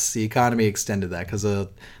 Yes, the economy extended that because the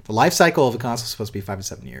life cycle of a console is supposed to be 5 to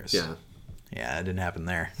 7 years. Yeah. Yeah, it didn't happen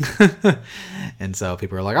there. And so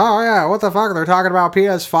people are like, oh yeah, what the fuck? They're talking about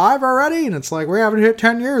PS5 already? And it's like, we haven't hit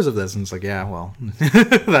 10 years of this. And it's like, yeah, well,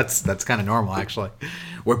 that's kind of normal, actually.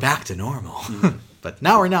 We're back to normal. But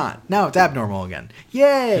now we're not. Now it's abnormal again.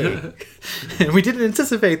 Yay! And we didn't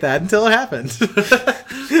anticipate that until it happened.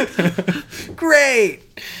 Great!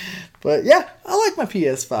 But yeah, I like my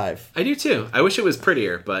PS5. I do too. I wish it was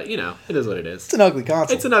prettier, but you know, it is what it is. It's an ugly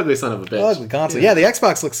console. It's an ugly son of a bitch. Ugly console. Yeah, the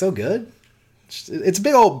Xbox looks so good. It's a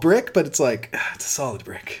big old brick, but it's like, it's a solid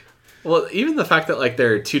brick. Well, even the fact that like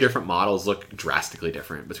their 2 different models look drastically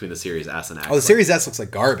different between the Series S and X. Oh, the Series S looks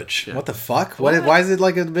like garbage. Yeah. What the fuck? Why is it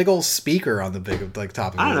like a big old speaker on the big like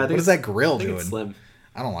top of it? I don't know. What is that grill doing? It's slim.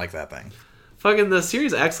 I don't like that thing. Fucking the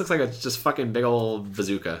Series X looks like a just fucking big old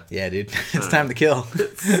bazooka. Yeah, dude. It's time to kill.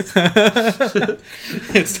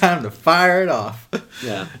 It's time to fire it off.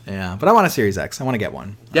 Yeah. Yeah, but I want a Series X. I want to get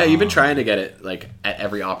one. Yeah, you've been trying to get it like at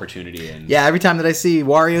every opportunity. And yeah, every time that I see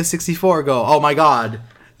Wario 64 go, oh my god,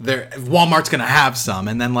 Walmart's gonna have some,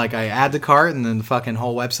 and then like I add the cart, and then the fucking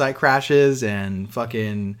whole website crashes, and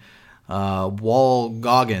fucking Wall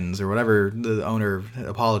Goggins or whatever the owner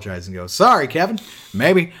apologizes and goes, sorry Kevin,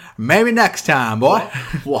 maybe next time, boy.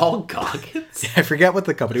 Wall Goggins? I forget what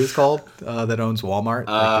the company was called that owns Walmart.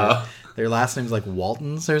 Like their last name's like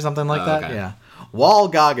Waltons or something like that. Okay. Yeah, Wall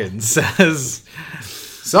Goggins says,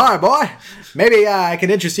 sorry boy, maybe I can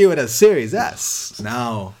interest you in a Series S.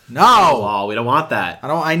 No. Oh, we don't want that.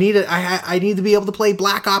 I need it. I need to be able to play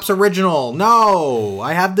Black Ops Original. No,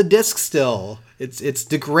 I have the disc still. It's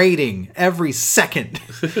degrading every second.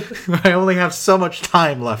 I only have so much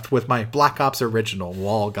time left with my Black Ops original,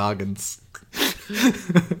 Wall Goggins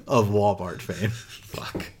of Walmart fame.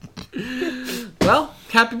 Fuck. Well,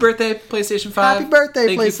 happy birthday, PlayStation 5. Happy birthday,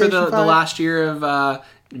 Thank PlayStation you for the 5. last year of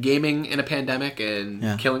gaming in a pandemic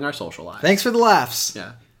and killing our social lives. Thanks for the laughs.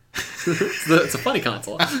 Yeah. It's a funny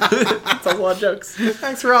console. It tells a lot of jokes.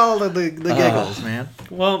 Thanks for all of the giggles, man.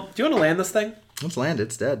 Well, do you want to land this thing? Let's land.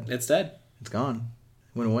 It's dead. It's dead. It's gone.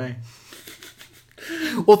 Went away.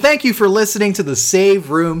 Well, thank you for listening to the Save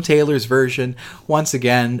Room Taylor's version. Once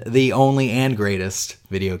again, the only and greatest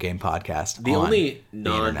video game podcast. The only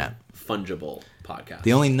internet. non-fungible podcast.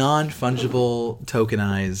 The only non-fungible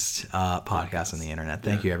tokenized podcast on the internet.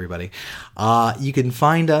 Thank you, everybody. You can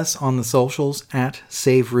find us on the socials at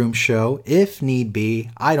Save Room Show if need be.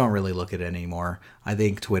 I don't really look at it anymore. I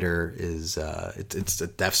think Twitter is it's a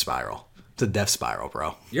death spiral. It's a death spiral,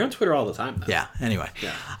 bro. You're on Twitter all the time, though. Yeah. Anyway.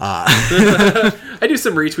 Yeah. I do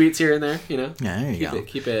some retweets here and there, you know. Yeah, there you go.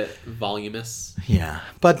 Keep it voluminous. Yeah.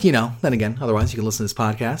 But, you know, then again, otherwise you can listen to this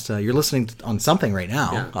podcast. You're listening on something right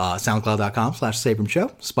now. Yeah.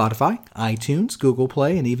 SoundCloud.com/SaveRoomShow, Spotify, iTunes, Google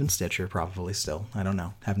Play, and even Stitcher probably still. I don't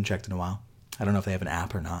know. Haven't checked in a while. I don't know if they have an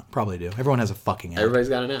app or not. Probably do. Everyone has a fucking app. Everybody's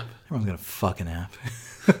got an app. Everyone's got a fucking app.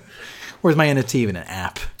 Where's my NFT even an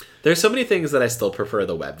app? There's so many things that I still prefer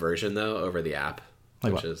the web version, though, over the app.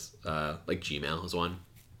 Like which what? is, like Gmail is one.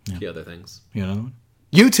 A few other things. You know?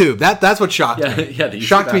 YouTube. That's what shocked me. Yeah, the YouTube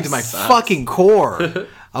shocked me app to my sucks. fucking core.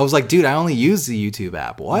 I was like, dude, I only use the YouTube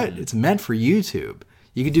app. What? It's meant for YouTube.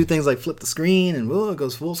 You can do things like flip the screen and it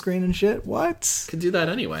goes full screen and shit. What? Can do that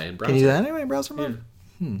anyway in browser. Can you do that anyway in browser mode?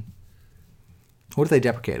 What if they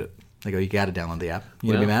deprecate it? They go, you got to download the app.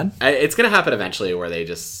 You gonna be mad? It's gonna happen eventually where they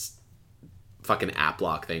just fucking app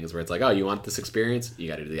lock things where it's like, oh, you want this experience? You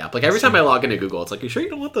got to do the app. Like every time I log into Google, it's like, you sure you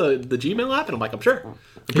don't want the Gmail app? And I'm like, I'm sure.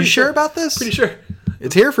 You sure about this? Pretty sure.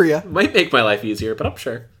 It's here for you. Might make my life easier, but I'm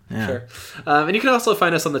sure. Yeah. Sure. And you can also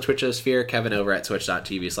find us on the Twitchosphere. Kevin over at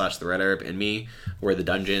twitch.tv/theredherb, and me where the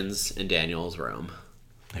dungeons and Daniel's roam.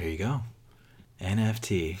 There you go.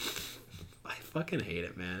 NFT. I fucking hate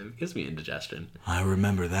it, man. It gives me indigestion. I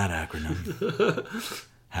remember that acronym.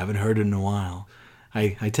 Haven't heard it in a while.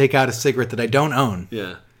 I take out a cigarette that I don't own.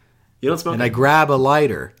 Yeah. You don't smoke? And I grab a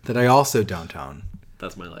lighter that I also don't own.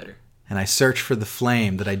 That's my lighter. And I search for the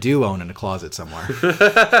flame that I do own in a closet somewhere.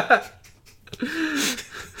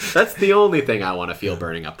 That's the only thing I want to feel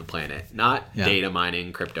burning up the planet. Not data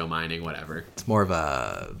mining, crypto mining, whatever. It's more of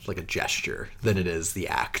a gesture than it is the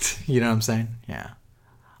act. You know what I'm saying? Yeah.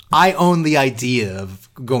 I own the idea of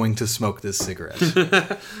going to smoke this cigarette.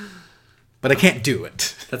 But I can't do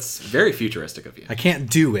it. That's very futuristic of you. I can't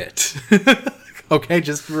do it. Okay,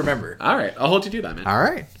 just remember. All right. I'll hold you to that, man. All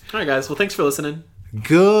right. All right, guys. Well, thanks for listening.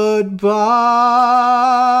 Goodbye.